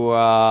do,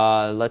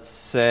 let's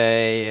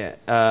say,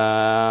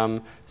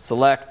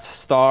 select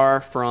star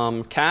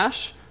from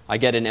cache, I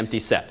get an empty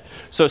set.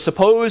 So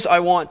suppose I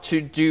want to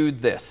do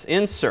this.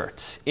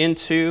 Insert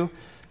into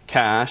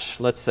cache,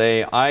 let's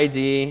say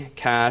ID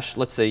cache,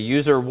 let's say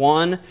user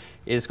 1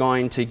 is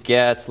going to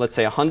get, let's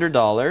say,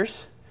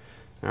 $100.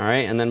 All right,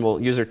 and then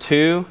user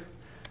 2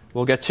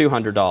 will get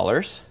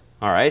 $200.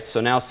 All right,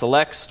 so now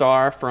select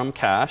star from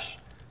cache.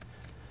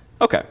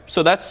 OK,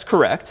 so that's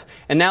correct.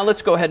 And now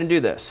let's go ahead and do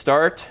this.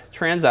 Start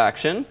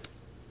transaction,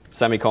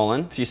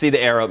 semicolon. If you see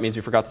the arrow, it means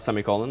you forgot the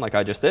semicolon, like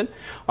I just did.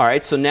 All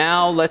right, so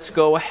now let's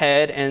go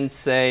ahead and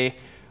say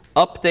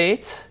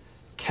update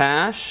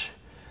cache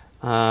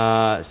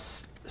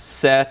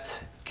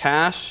set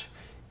cache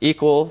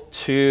equal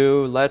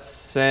to, let's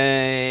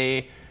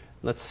say,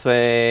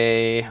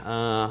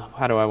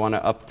 how do I want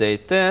to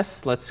update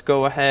this? Let's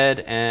go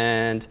ahead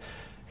and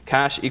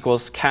cache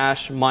equals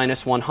cache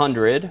minus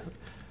 100,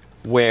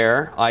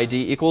 where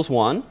ID equals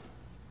 1.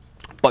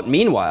 But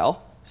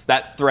meanwhile,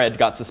 that thread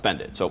got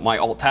suspended. So my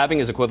alt tabbing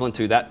is equivalent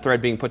to that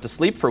thread being put to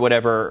sleep for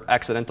whatever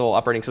accidental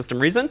operating system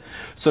reason.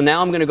 So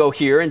now I'm going to go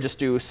here and just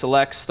do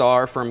select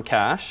star from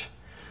cache.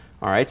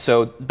 All right,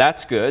 so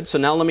that's good. So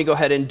now let me go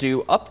ahead and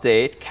do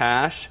update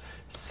cache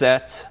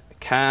set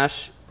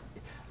cache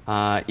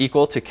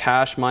equal to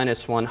cache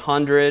minus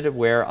 100,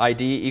 where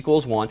ID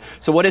equals 1.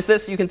 So what is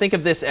this? You can think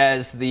of this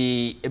as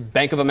the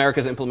Bank of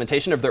America's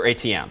implementation of their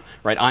ATM.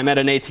 Right? I'm at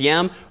an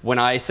ATM. When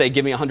I say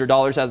give me $100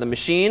 out of the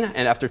machine,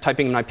 and after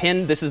typing in my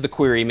PIN, this is the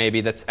query maybe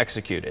that's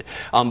executed.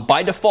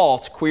 By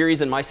default,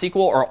 queries in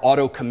MySQL are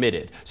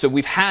auto-committed. So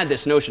we've had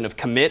this notion of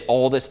commit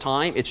all this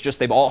time. It's just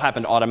they've all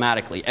happened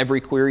automatically.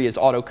 Every query is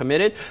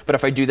auto-committed. But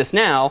if I do this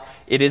now,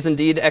 it is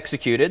indeed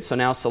executed. So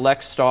now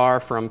select star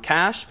from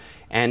cache,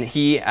 and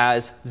he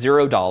has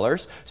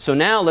 $0. So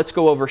now let's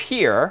go over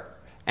here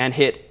and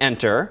hit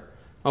enter.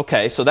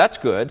 OK, so that's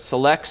good.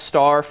 Select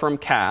star from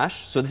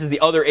cache. So this is the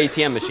other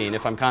ATM machine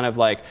if I'm kind of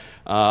like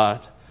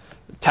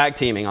tag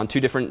teaming on two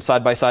different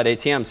side-by-side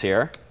ATMs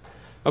here.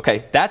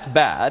 OK, that's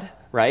bad,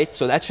 right?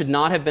 So that should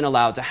not have been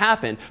allowed to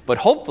happen. But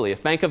hopefully,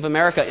 if Bank of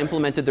America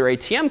implemented their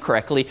ATM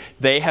correctly,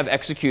 they have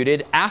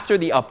executed, after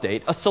the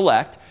update, a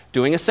select,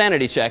 doing a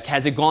sanity check.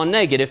 Has it gone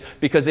negative?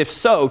 Because if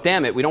so,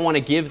 damn it, we don't want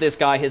to give this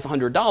guy his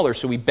 $100,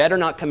 so we better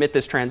not commit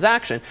this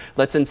transaction.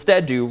 Let's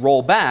instead do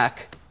roll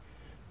back.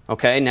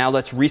 OK, now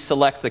let's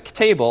reselect the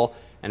table,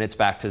 and it's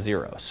back to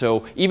 0.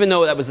 So even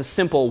though that was a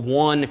simple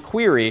one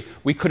query,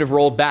 we could have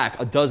rolled back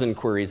a dozen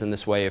queries in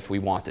this way if we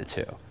wanted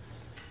to.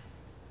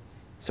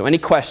 So any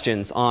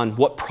questions on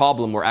what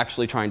problem we're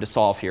actually trying to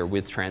solve here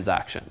with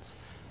transactions?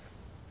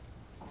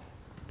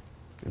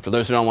 And for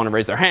those who don't want to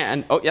raise their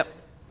hand, oh, yep.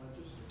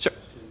 Sure.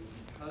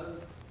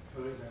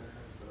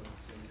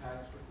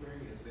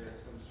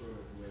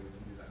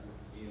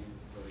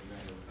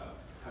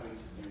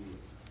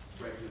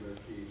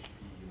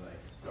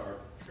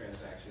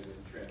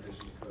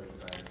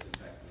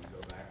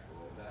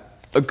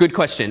 A good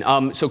question.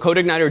 So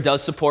CodeIgniter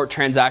does support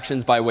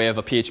transactions by way of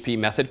a PHP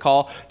method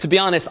call. To be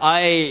honest,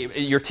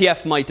 your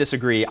TF might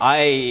disagree. I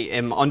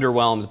am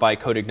underwhelmed by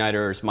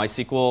CodeIgniter's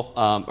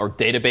MySQL or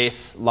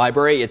database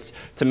library.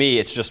 To me,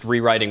 it's just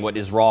rewriting what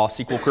is raw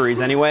SQL queries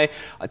anyway.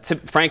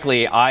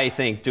 Frankly, I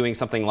think doing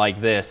something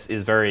like this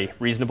is very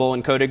reasonable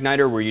in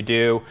CodeIgniter, where you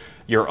do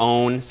your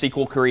own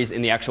SQL queries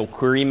in the actual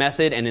query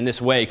method, and in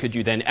this way, could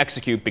you then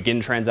execute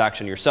begin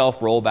transaction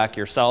yourself, roll back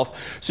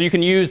yourself. So you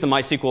can use the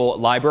MySQL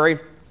library.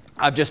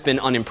 I've just been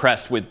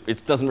unimpressed with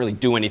it. Doesn't really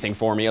do anything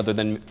for me other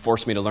than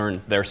force me to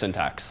learn their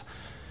syntax.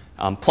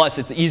 Plus,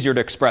 it's easier to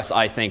express,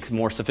 I think,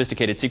 more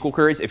sophisticated SQL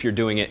queries if you're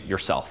doing it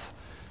yourself.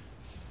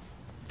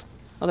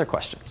 Other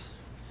questions?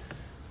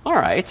 All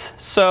right,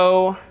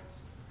 so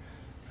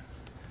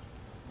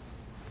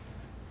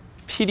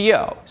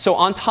PDO. So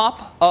on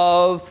top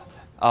of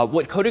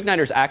what CodeIgniter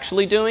is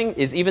actually doing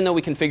is, even though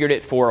we configured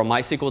it for a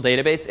MySQL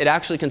database, it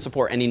actually can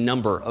support any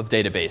number of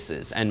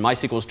databases. And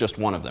MySQL is just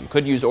one of them.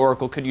 Could use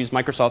Oracle, could use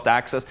Microsoft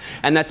Access.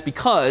 And that's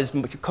because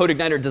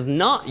CodeIgniter does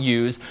not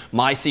use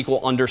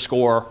MySQL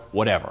underscore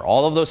whatever.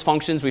 All of those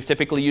functions we've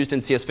typically used in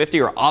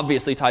CS50 are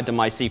obviously tied to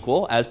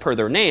MySQL, as per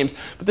their names.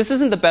 But this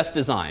isn't the best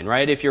design,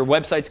 right? If your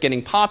website's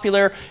getting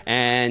popular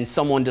and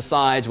someone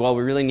decides, well,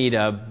 we really need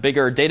a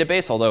bigger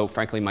database, although,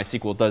 frankly,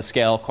 MySQL does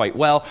scale quite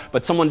well,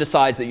 but someone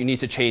decides that you need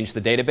to change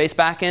the database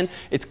backend,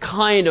 it's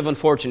kind of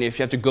unfortunate if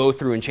you have to go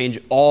through and change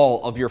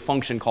all of your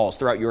function calls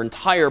throughout your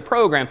entire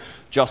program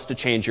just to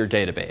change your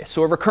database.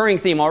 So a recurring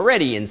theme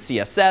already in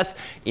CSS,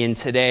 in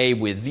today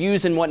with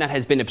views and whatnot,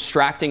 has been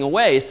abstracting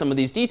away some of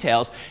these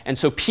details. And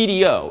so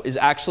PDO is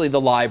actually the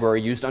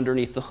library used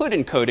underneath the hood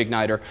in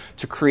CodeIgniter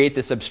to create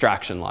this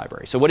abstraction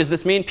library. So what does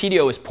this mean?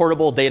 PDO is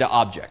portable data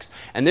objects.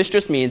 And this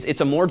just means it's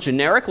a more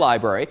generic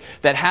library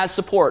that has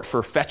support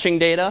for fetching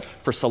data,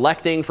 for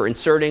selecting, for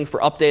inserting,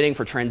 for updating,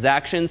 for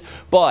transactions,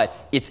 but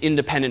it's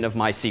independent of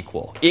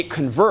MySQL. It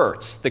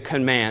converts the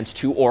commands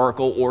to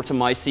Oracle or to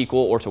MySQL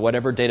or to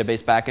whatever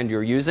database backend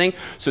you're using,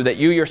 so that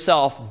you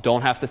yourself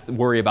don't have to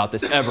worry about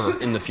this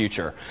ever in the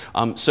future.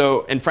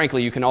 And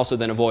frankly, you can also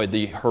then avoid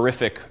the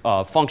horrific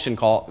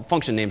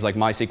function names like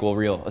MySQL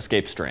real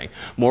escape string.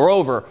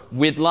 Moreover,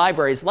 with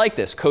libraries like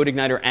this,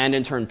 CodeIgniter and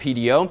in turn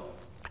PDO,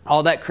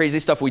 All that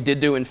crazy stuff we did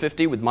do in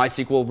 50 with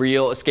MySQL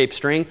real escape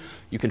string,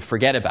 you can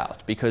forget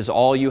about, because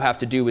all you have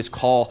to do is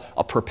call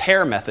a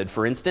prepare method,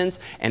 for instance,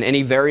 and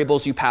any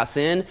variables you pass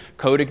in,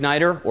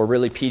 CodeIgniter or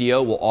really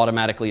PDO will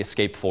automatically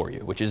escape for you,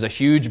 which is a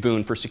huge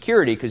boon for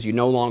security because you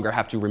no longer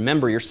have to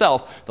remember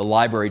yourself. The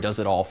library does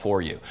it all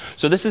for you.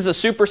 So this is a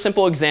super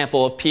simple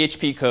example of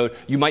PHP code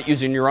you might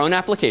use in your own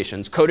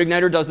applications.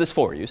 CodeIgniter does this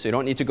for you, so you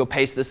don't need to go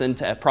paste this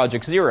into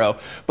Project Zero,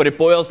 but it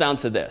boils down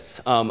to this.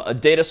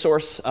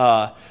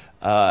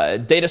 A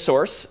data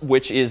source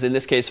which is in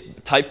this case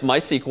type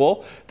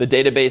MySQL. The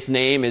database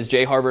name is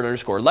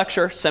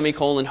jharvard_lecture,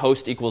 semicolon,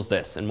 host equals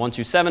this. And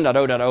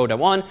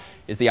 127.0.0.1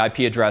 is the IP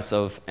address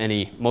of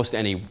most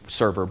any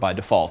server by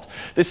default.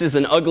 This is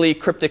an ugly,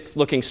 cryptic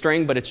looking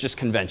string, but it's just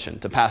convention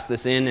to pass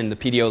this in, and the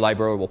PDO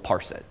library will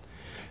parse it.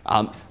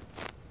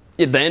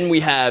 Then we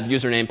have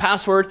username,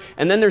 password,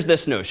 and then there's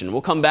this notion.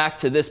 We'll come back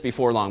to this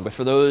before long, but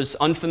for those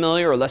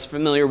unfamiliar or less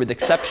familiar with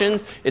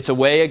exceptions, it's a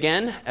way,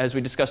 again, as we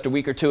discussed a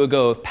week or two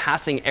ago, of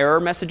passing error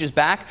messages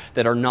back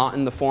that are not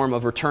in the form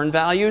of return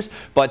values,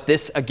 but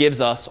this gives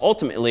us,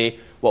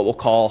 ultimately, what we'll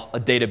call a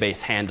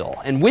database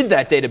handle. And with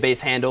that database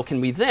handle,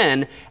 can we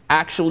then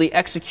actually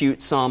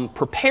execute some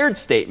prepared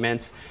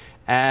statements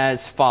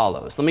as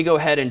follows. Let me go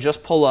ahead and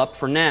just pull up,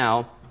 for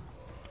now,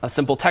 a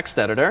simple text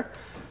editor.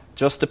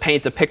 Just to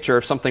paint a picture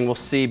of something we'll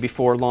see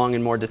before long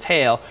in more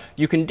detail,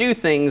 you can do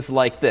things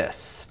like this.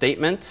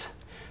 Statement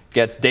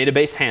gets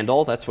database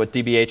handle. That's what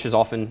DBH is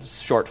often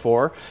short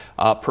for.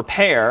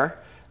 Prepare,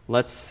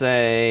 let's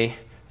say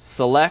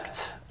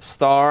select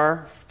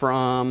star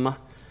from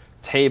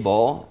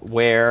table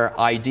where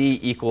ID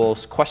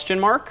equals question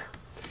mark.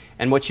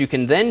 And what you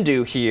can then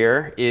do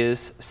here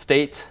is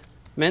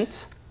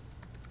statement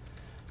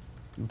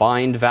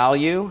bind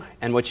value,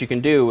 and what you can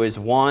do is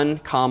 1,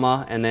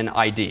 comma, and then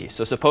ID.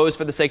 So suppose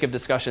for the sake of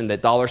discussion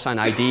that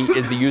 $ID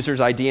is the user's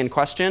ID in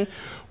question.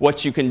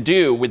 What you can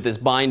do with this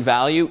bind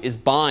value is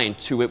bind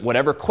to it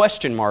whatever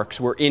question marks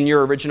were in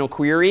your original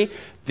query,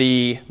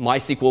 the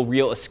MySQL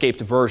real escaped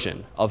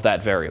version of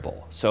that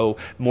variable. So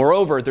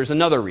moreover, there's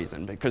another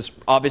reason, because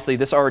obviously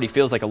this already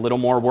feels like a little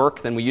more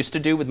work than we used to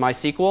do with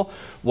MySQL.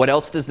 What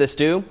else does this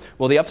do?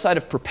 Well, the upside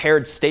of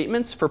prepared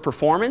statements for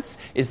performance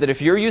is that if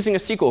you're using a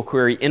SQL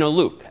query in a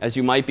loop, as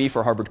you might be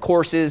for Harvard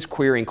courses,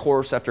 querying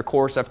course after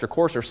course after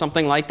course or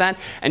something like that,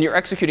 and you're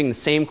executing the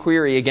same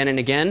query again and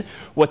again,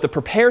 what the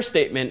prepare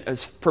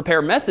statement,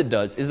 prepare method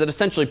does is it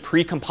essentially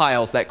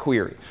pre-compiles that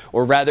query.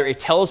 Or rather, it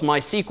tells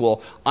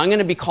MySQL, I'm going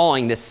to be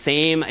calling this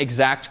same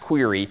exact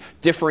query,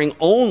 differing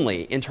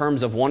only in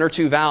terms of 1 or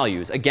 2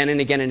 values, again and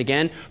again and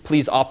again.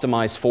 Please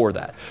optimize for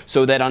that,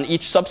 so that on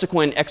each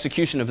subsequent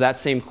execution of that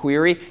same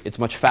query, it's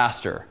much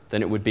faster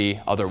than it would be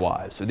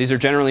otherwise. So these are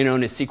generally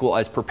known as SQL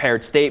as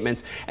prepared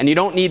statements, and you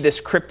don't need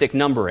this cryptic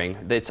numbering.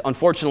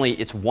 Unfortunately,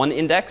 it's 1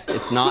 indexed,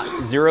 it's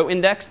not 0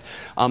 indexed.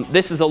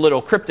 This is a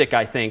little cryptic,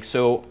 I think,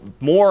 so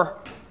more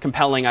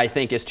compelling, I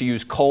think, is to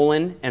use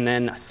colon and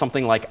then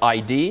something like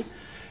ID.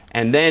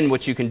 And then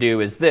what you can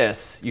do is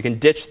this. You can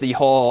ditch the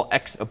whole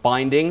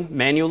binding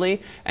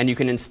manually, and you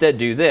can instead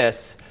do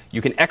this. You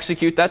can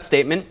execute that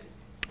statement,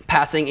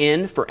 passing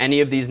in for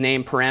any of these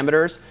name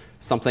parameters,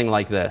 something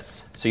like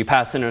this. So you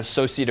pass in an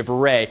associative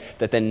array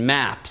that then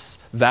maps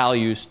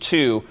values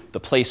to the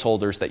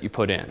placeholders that you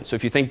put in. So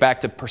if you think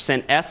back to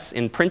 %s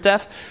in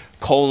printf,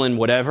 colon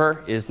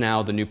whatever is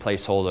now the new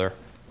placeholder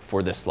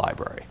for this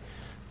library.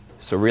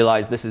 So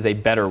realize this is a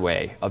better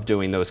way of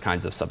doing those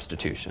kinds of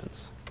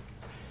substitutions.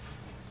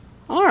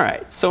 All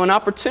right, so an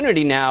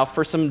opportunity now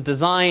for some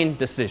design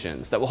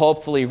decisions that will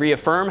hopefully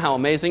reaffirm how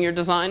amazing your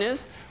design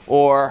is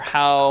or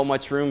how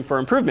much room for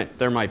improvement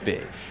there might be.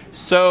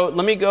 So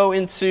let me go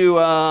into,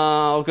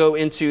 I'll go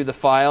into the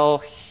file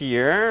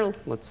here.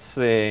 Let's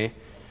see.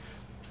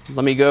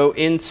 Let me go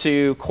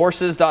into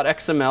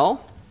courses.xml,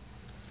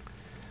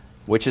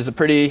 which is a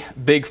pretty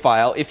big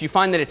file. If you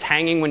find that it's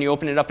hanging when you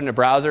open it up in a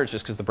browser, it's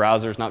just because the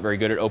browser is not very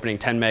good at opening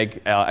 10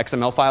 meg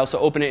XML files. So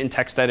open it in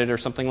TextEdit or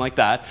something like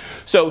that.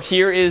 So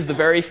here is the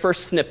very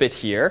first snippet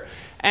here.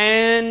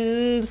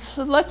 And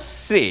let's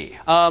see.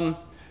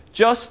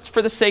 Just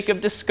for the sake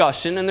of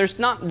discussion, and there's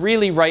not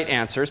really right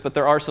answers, but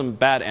there are some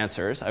bad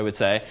answers, I would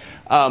say.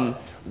 How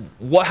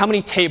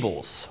many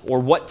tables or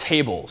what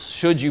tables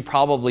should you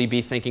probably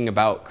be thinking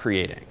about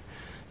creating?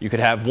 You could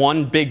have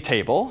one big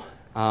table.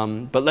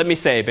 But let me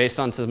say, based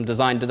on some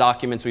design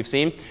documents we've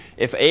seen,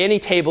 if any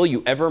table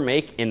you ever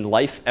make in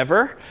life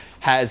ever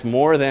has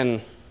more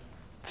than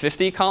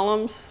 50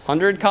 columns,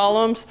 100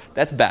 columns,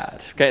 that's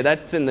bad. Okay,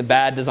 that's in the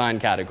bad design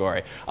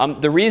category.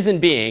 The reason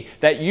being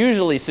that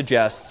usually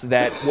suggests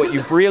that what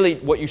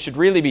you should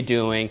really be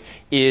doing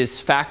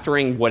is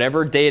factoring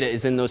whatever data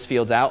is in those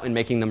fields out and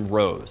making them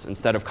rows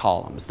instead of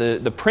columns.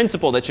 The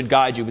principle that should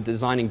guide you with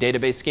designing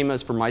database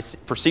schemas for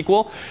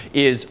SQL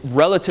is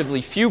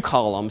relatively few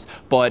columns,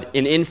 but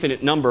an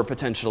infinite number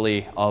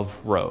potentially of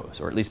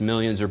rows, or at least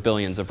millions or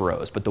billions of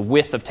rows. But the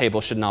width of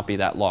tables should not be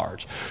that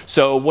large.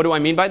 So what do I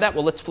mean by that?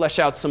 Well, let's flesh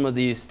out some of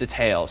these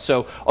details.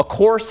 So a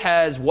course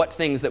has what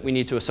things that we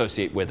need to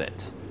associate with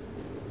it?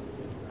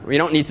 You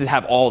don't need to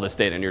have all this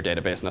data in your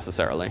database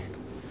necessarily.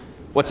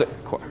 What's it?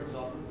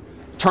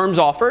 Terms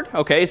offered,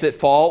 okay, is it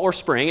fall or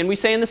spring? And we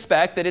say in the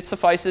spec that it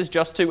suffices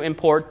just to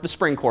import the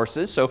spring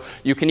courses. So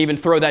you can even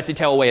throw that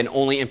detail away and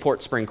only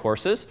import spring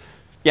courses.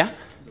 Yeah?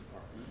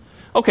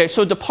 Okay,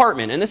 so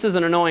department, and this is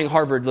an annoying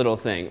Harvard little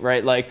thing,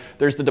 right? Like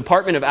there's the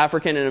Department of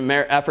African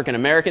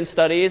American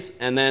Studies,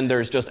 and then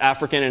there's just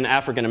African and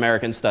African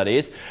American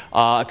Studies.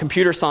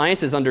 Computer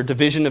science is under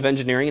Division of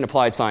Engineering and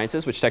Applied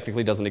Sciences, which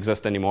technically doesn't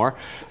exist anymore.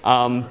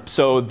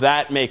 So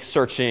that makes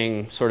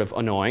searching sort of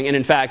annoying. And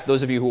in fact,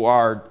 those of you who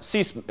are C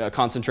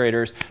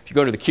concentrators, if you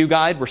go to the Q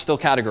guide, we're still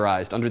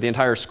categorized under the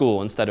entire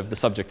school instead of the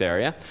subject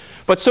area.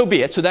 But so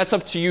be it. So that's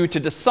up to you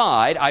to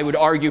decide. I would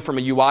argue from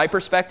a UI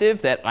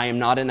perspective that I am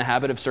not in the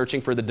habit of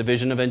searching for the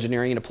Division of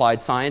Engineering and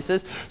Applied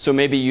Sciences. So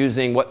maybe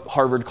using what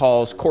Harvard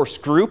calls course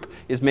group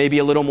is maybe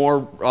a little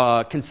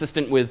more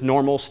consistent with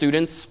normal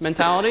students'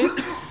 mentalities.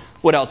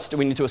 What else do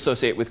we need to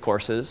associate with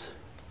courses?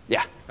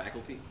 Yeah?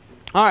 Faculty.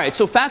 All right,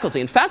 so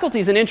faculty. And faculty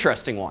is an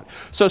interesting one.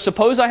 So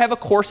suppose I have a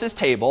courses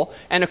table,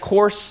 and the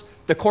course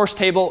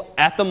table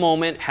at the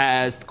moment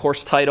has the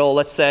course title,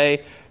 let's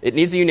say. It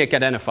needs a unique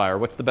identifier.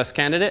 What's the best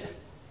candidate?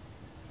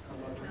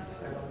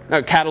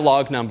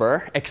 Catalog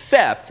number,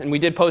 except, and we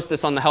did post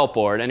this on the help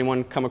board.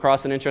 Anyone come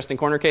across an interesting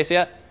corner case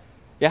yet?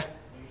 Yeah?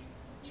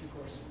 Two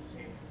courses with the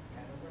same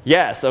catalog?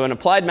 Yeah, so an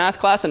applied math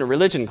class and a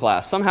religion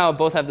class somehow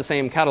both have the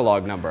same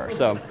catalog number.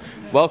 So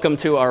welcome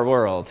to our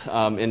world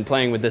in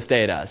playing with this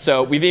data.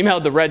 So we've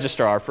emailed the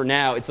registrar. For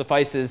now, it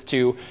suffices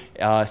to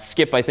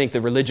skip, I think, the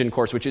religion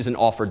course, which isn't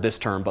offered this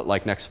term, but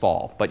like next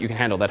fall. But you can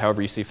handle that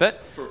however you see fit.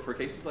 For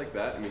cases like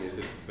that, I mean, is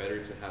it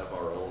better to have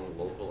our own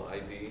local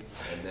ID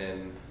and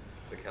then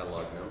the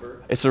catalog number?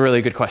 It's a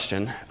really good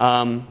question.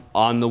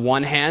 On the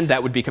one hand,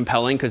 that would be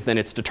compelling because then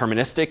it's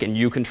deterministic and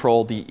you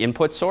control the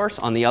input source.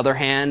 On the other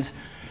hand,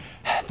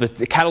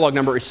 the catalog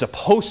number is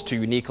supposed to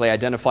uniquely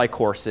identify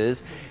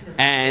courses.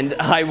 And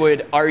I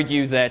would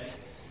argue that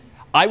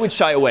I would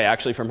shy away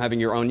actually from having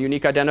your own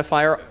unique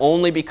identifier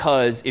only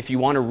because if you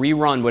want to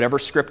rerun whatever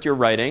script you're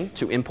writing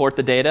to import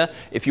the data,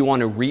 if you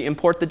want to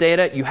re-import the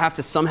data, you have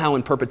to somehow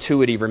in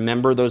perpetuity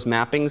remember those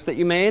mappings that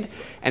you made.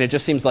 And it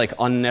just seems like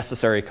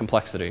unnecessary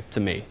complexity to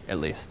me, at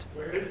least.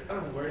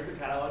 Where's the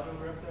catalog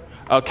number up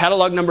there?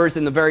 Catalog number is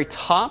in the very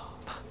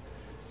top.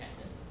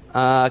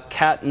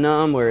 Cat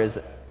num, where is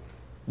it?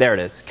 There it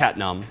is, cat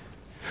num.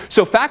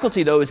 So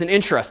faculty, though, is an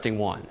interesting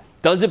one.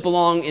 Does it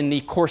belong in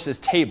the courses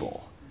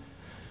table?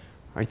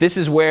 Right, this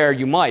is where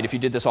you might, if you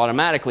did this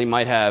automatically,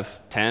 might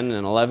have 10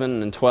 and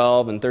 11 and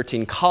 12 and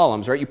 13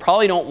 columns. Right? You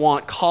probably don't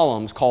want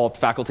columns called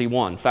faculty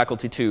 1,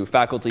 faculty 2,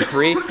 faculty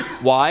 3.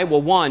 Why?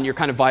 Well, one, you're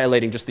kind of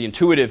violating just the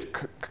intuitive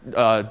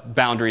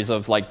boundaries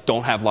of like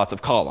don't have lots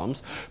of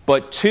columns.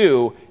 But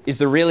two, is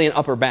there really an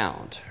upper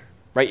bound?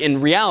 Right?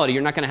 In reality,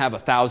 you're not going to have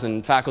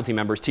 1,000 faculty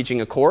members teaching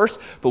a course,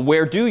 but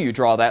where do you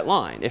draw that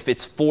line? If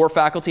it's 4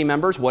 faculty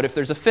members, what if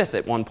there's a 5th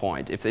at one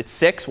point? If it's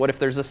 6, what if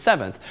there's a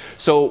 7th?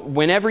 So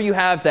whenever you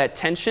have that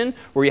tension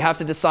where you have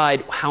to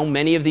decide how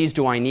many of these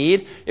do I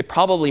need, it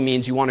probably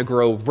means you want to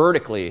grow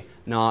vertically,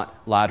 not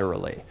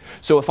laterally.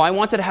 So if I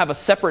wanted to have a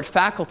separate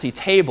faculty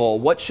table,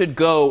 what should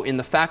go in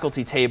the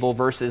faculty table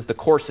versus the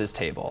courses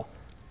table?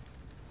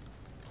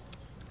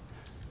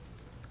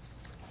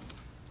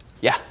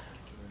 Yeah?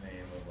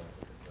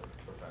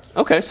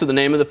 Okay, so the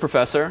name of the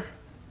professor.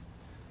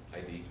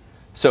 ID.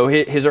 So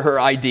his or her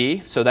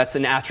ID. So that's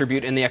an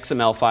attribute in the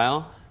XML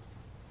file.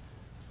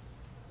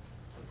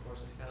 The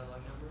course's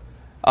catalog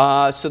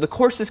number? So the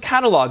course's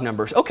catalog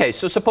numbers. Okay,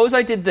 so suppose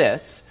I did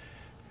this.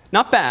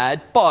 Not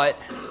bad, but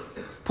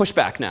push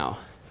back now.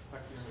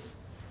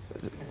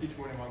 Teach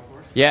more than one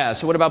course? Yeah,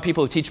 so what about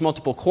people who teach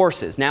multiple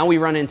courses? Now we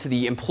run into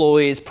the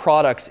employees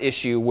products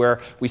issue where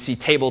we see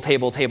table,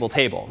 table, table,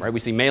 table, right? We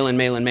see mail-in,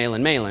 mail-in,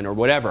 mail-in, mail-in, or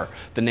whatever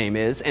the name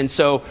is. And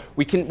so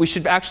we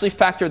should actually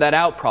factor that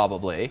out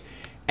probably.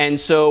 And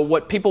so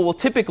what people will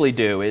typically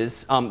do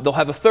is they'll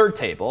have a third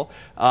table,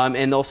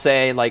 and they'll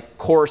say like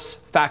course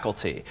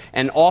faculty.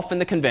 And often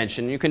the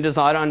convention, you can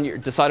decide on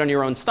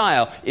your own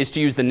style, is to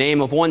use the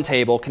name of one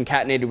table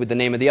concatenated with the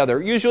name of the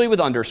other, usually with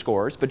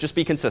underscores, but just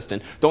be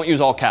consistent. Don't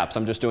use all caps.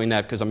 I'm just doing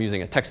that because I'm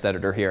using a text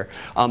editor here.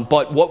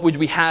 But what would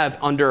we have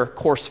under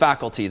course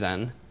faculty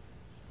then?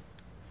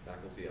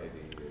 Faculty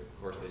ID,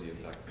 course ID, and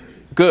faculty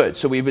ID. Good.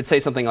 So we would say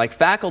something like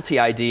faculty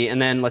ID,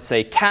 and then let's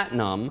say cat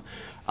num.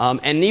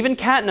 And even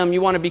cat num,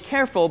 you want to be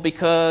careful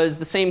because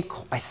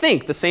I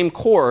think the same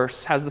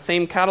course has the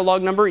same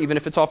catalog number, even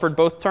if it's offered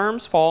both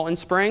terms, fall and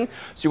spring.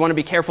 So you want to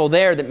be careful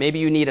there that maybe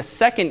you need a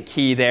second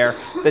key there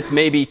that's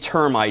maybe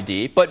term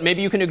ID. But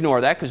maybe you can ignore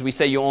that because we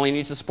say you only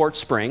need to support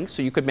spring.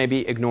 So you could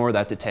maybe ignore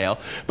that detail.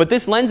 But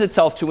this lends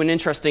itself to an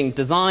interesting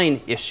design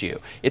issue.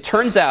 It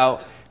turns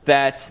out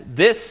that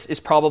this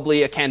is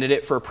probably a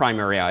candidate for a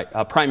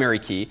primary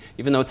key.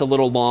 Even though it's a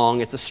little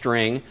long, it's a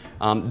string.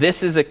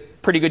 This is a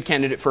pretty good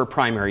candidate for a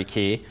primary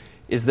key.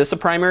 Is this a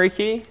primary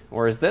key,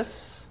 or is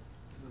this?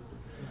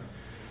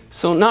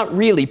 So not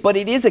really, but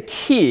it is a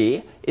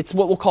key, it's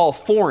what we'll call a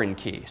foreign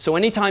key. So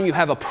anytime you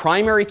have a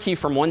primary key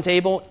from one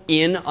table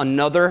in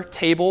another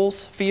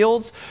table's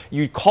fields,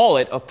 you call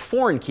it a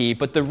foreign key.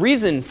 But the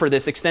reason for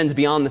this extends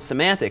beyond the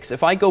semantics.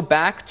 If I go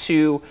back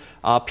to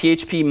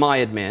PHP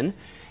myadmin,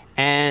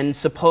 and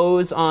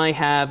suppose I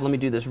have, let me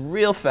do this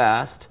real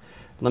fast.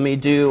 Let me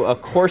do a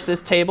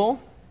courses table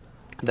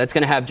that's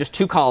going to have just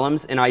 2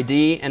 columns, an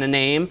ID and a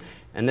name.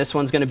 And this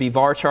one's going to be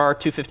varchar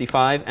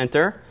 255,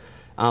 enter.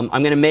 I'm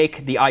going to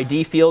make the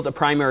ID field a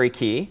primary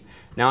key.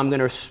 Now I'm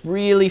going to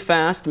really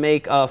fast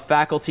make a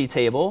faculty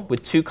table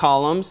with 2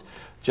 columns,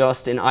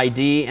 just an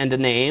ID and a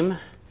name,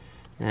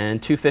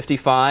 and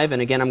 255.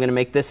 And again, I'm going to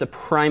make this a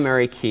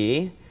primary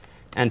key,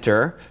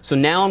 enter. So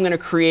now I'm going to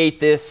create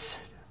this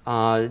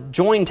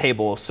join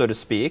table, so to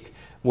speak,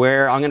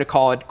 where I'm going to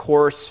call it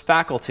course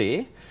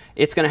faculty.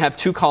 It's going to have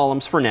 2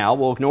 columns for now.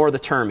 We'll ignore the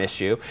term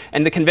issue.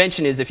 And the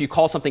convention is if you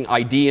call something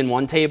ID in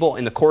one table,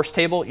 in the course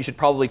table, you should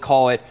probably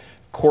call it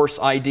course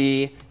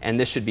ID, and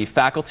this should be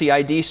faculty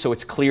ID, so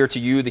it's clear to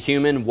you, the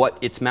human, what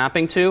it's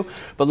mapping to.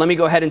 But let me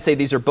go ahead and say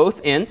these are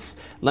both ints.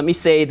 Let me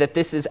say that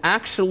this is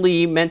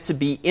actually meant to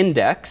be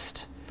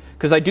indexed,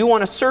 because I do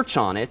want to search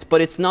on it, but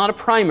it's not a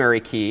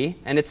primary key,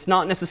 and it's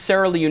not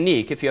necessarily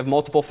unique if you have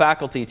multiple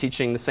faculty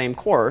teaching the same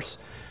course.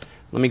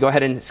 Let me go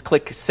ahead and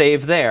click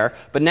Save there.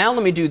 But now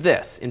let me do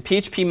this. In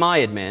PHP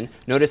myadmin,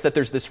 notice that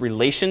there's this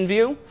relation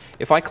view.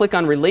 If I click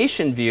on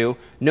relation view,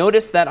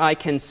 notice that I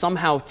can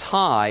somehow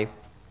tie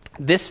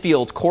this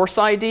field, course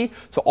ID,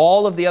 to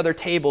all of the other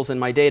tables in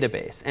my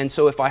database. And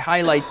so if I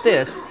highlight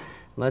this,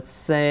 let's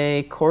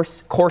say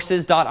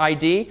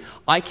courses.id,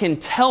 I can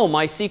tell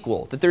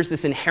MySQL that there's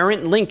this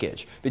inherent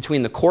linkage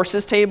between the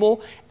courses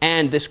table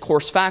and this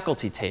course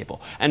faculty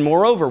table. And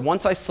moreover,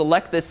 once I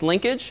select this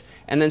linkage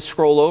and then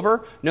scroll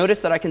over,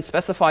 notice that I can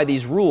specify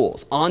these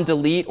rules. On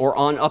delete or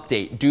on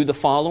update, do the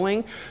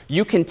following.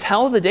 You can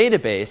tell the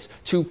database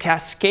to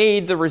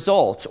cascade the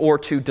results or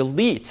to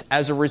delete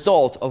as a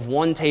result of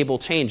one table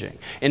changing.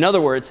 In other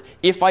words,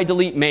 if I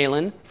delete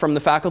Malin from the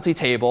faculty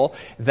table,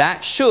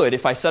 that should,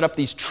 if I set up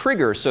these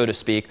triggers, so to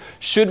speak,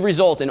 should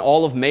result in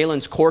all of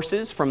Malin's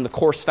courses from the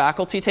course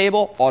faculty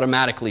table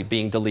automatically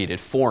being deleted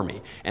for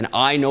me. And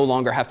I no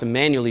longer have to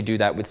manually do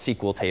that with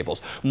SQL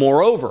tables.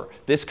 Moreover,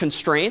 this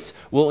constraint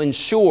will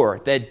ensure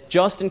that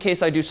just in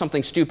case I do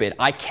something stupid,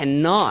 I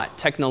cannot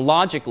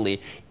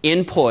technologically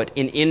input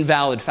an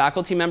invalid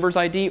faculty member's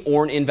ID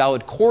or an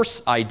invalid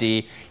course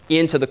ID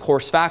into the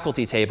course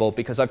faculty table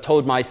because I've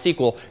told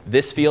MySQL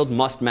this field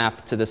must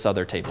map to this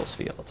other table's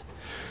field.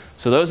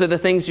 So those are the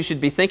things you should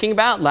be thinking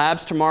about.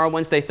 Labs tomorrow,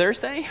 Wednesday,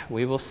 Thursday.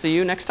 We will see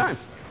you next time.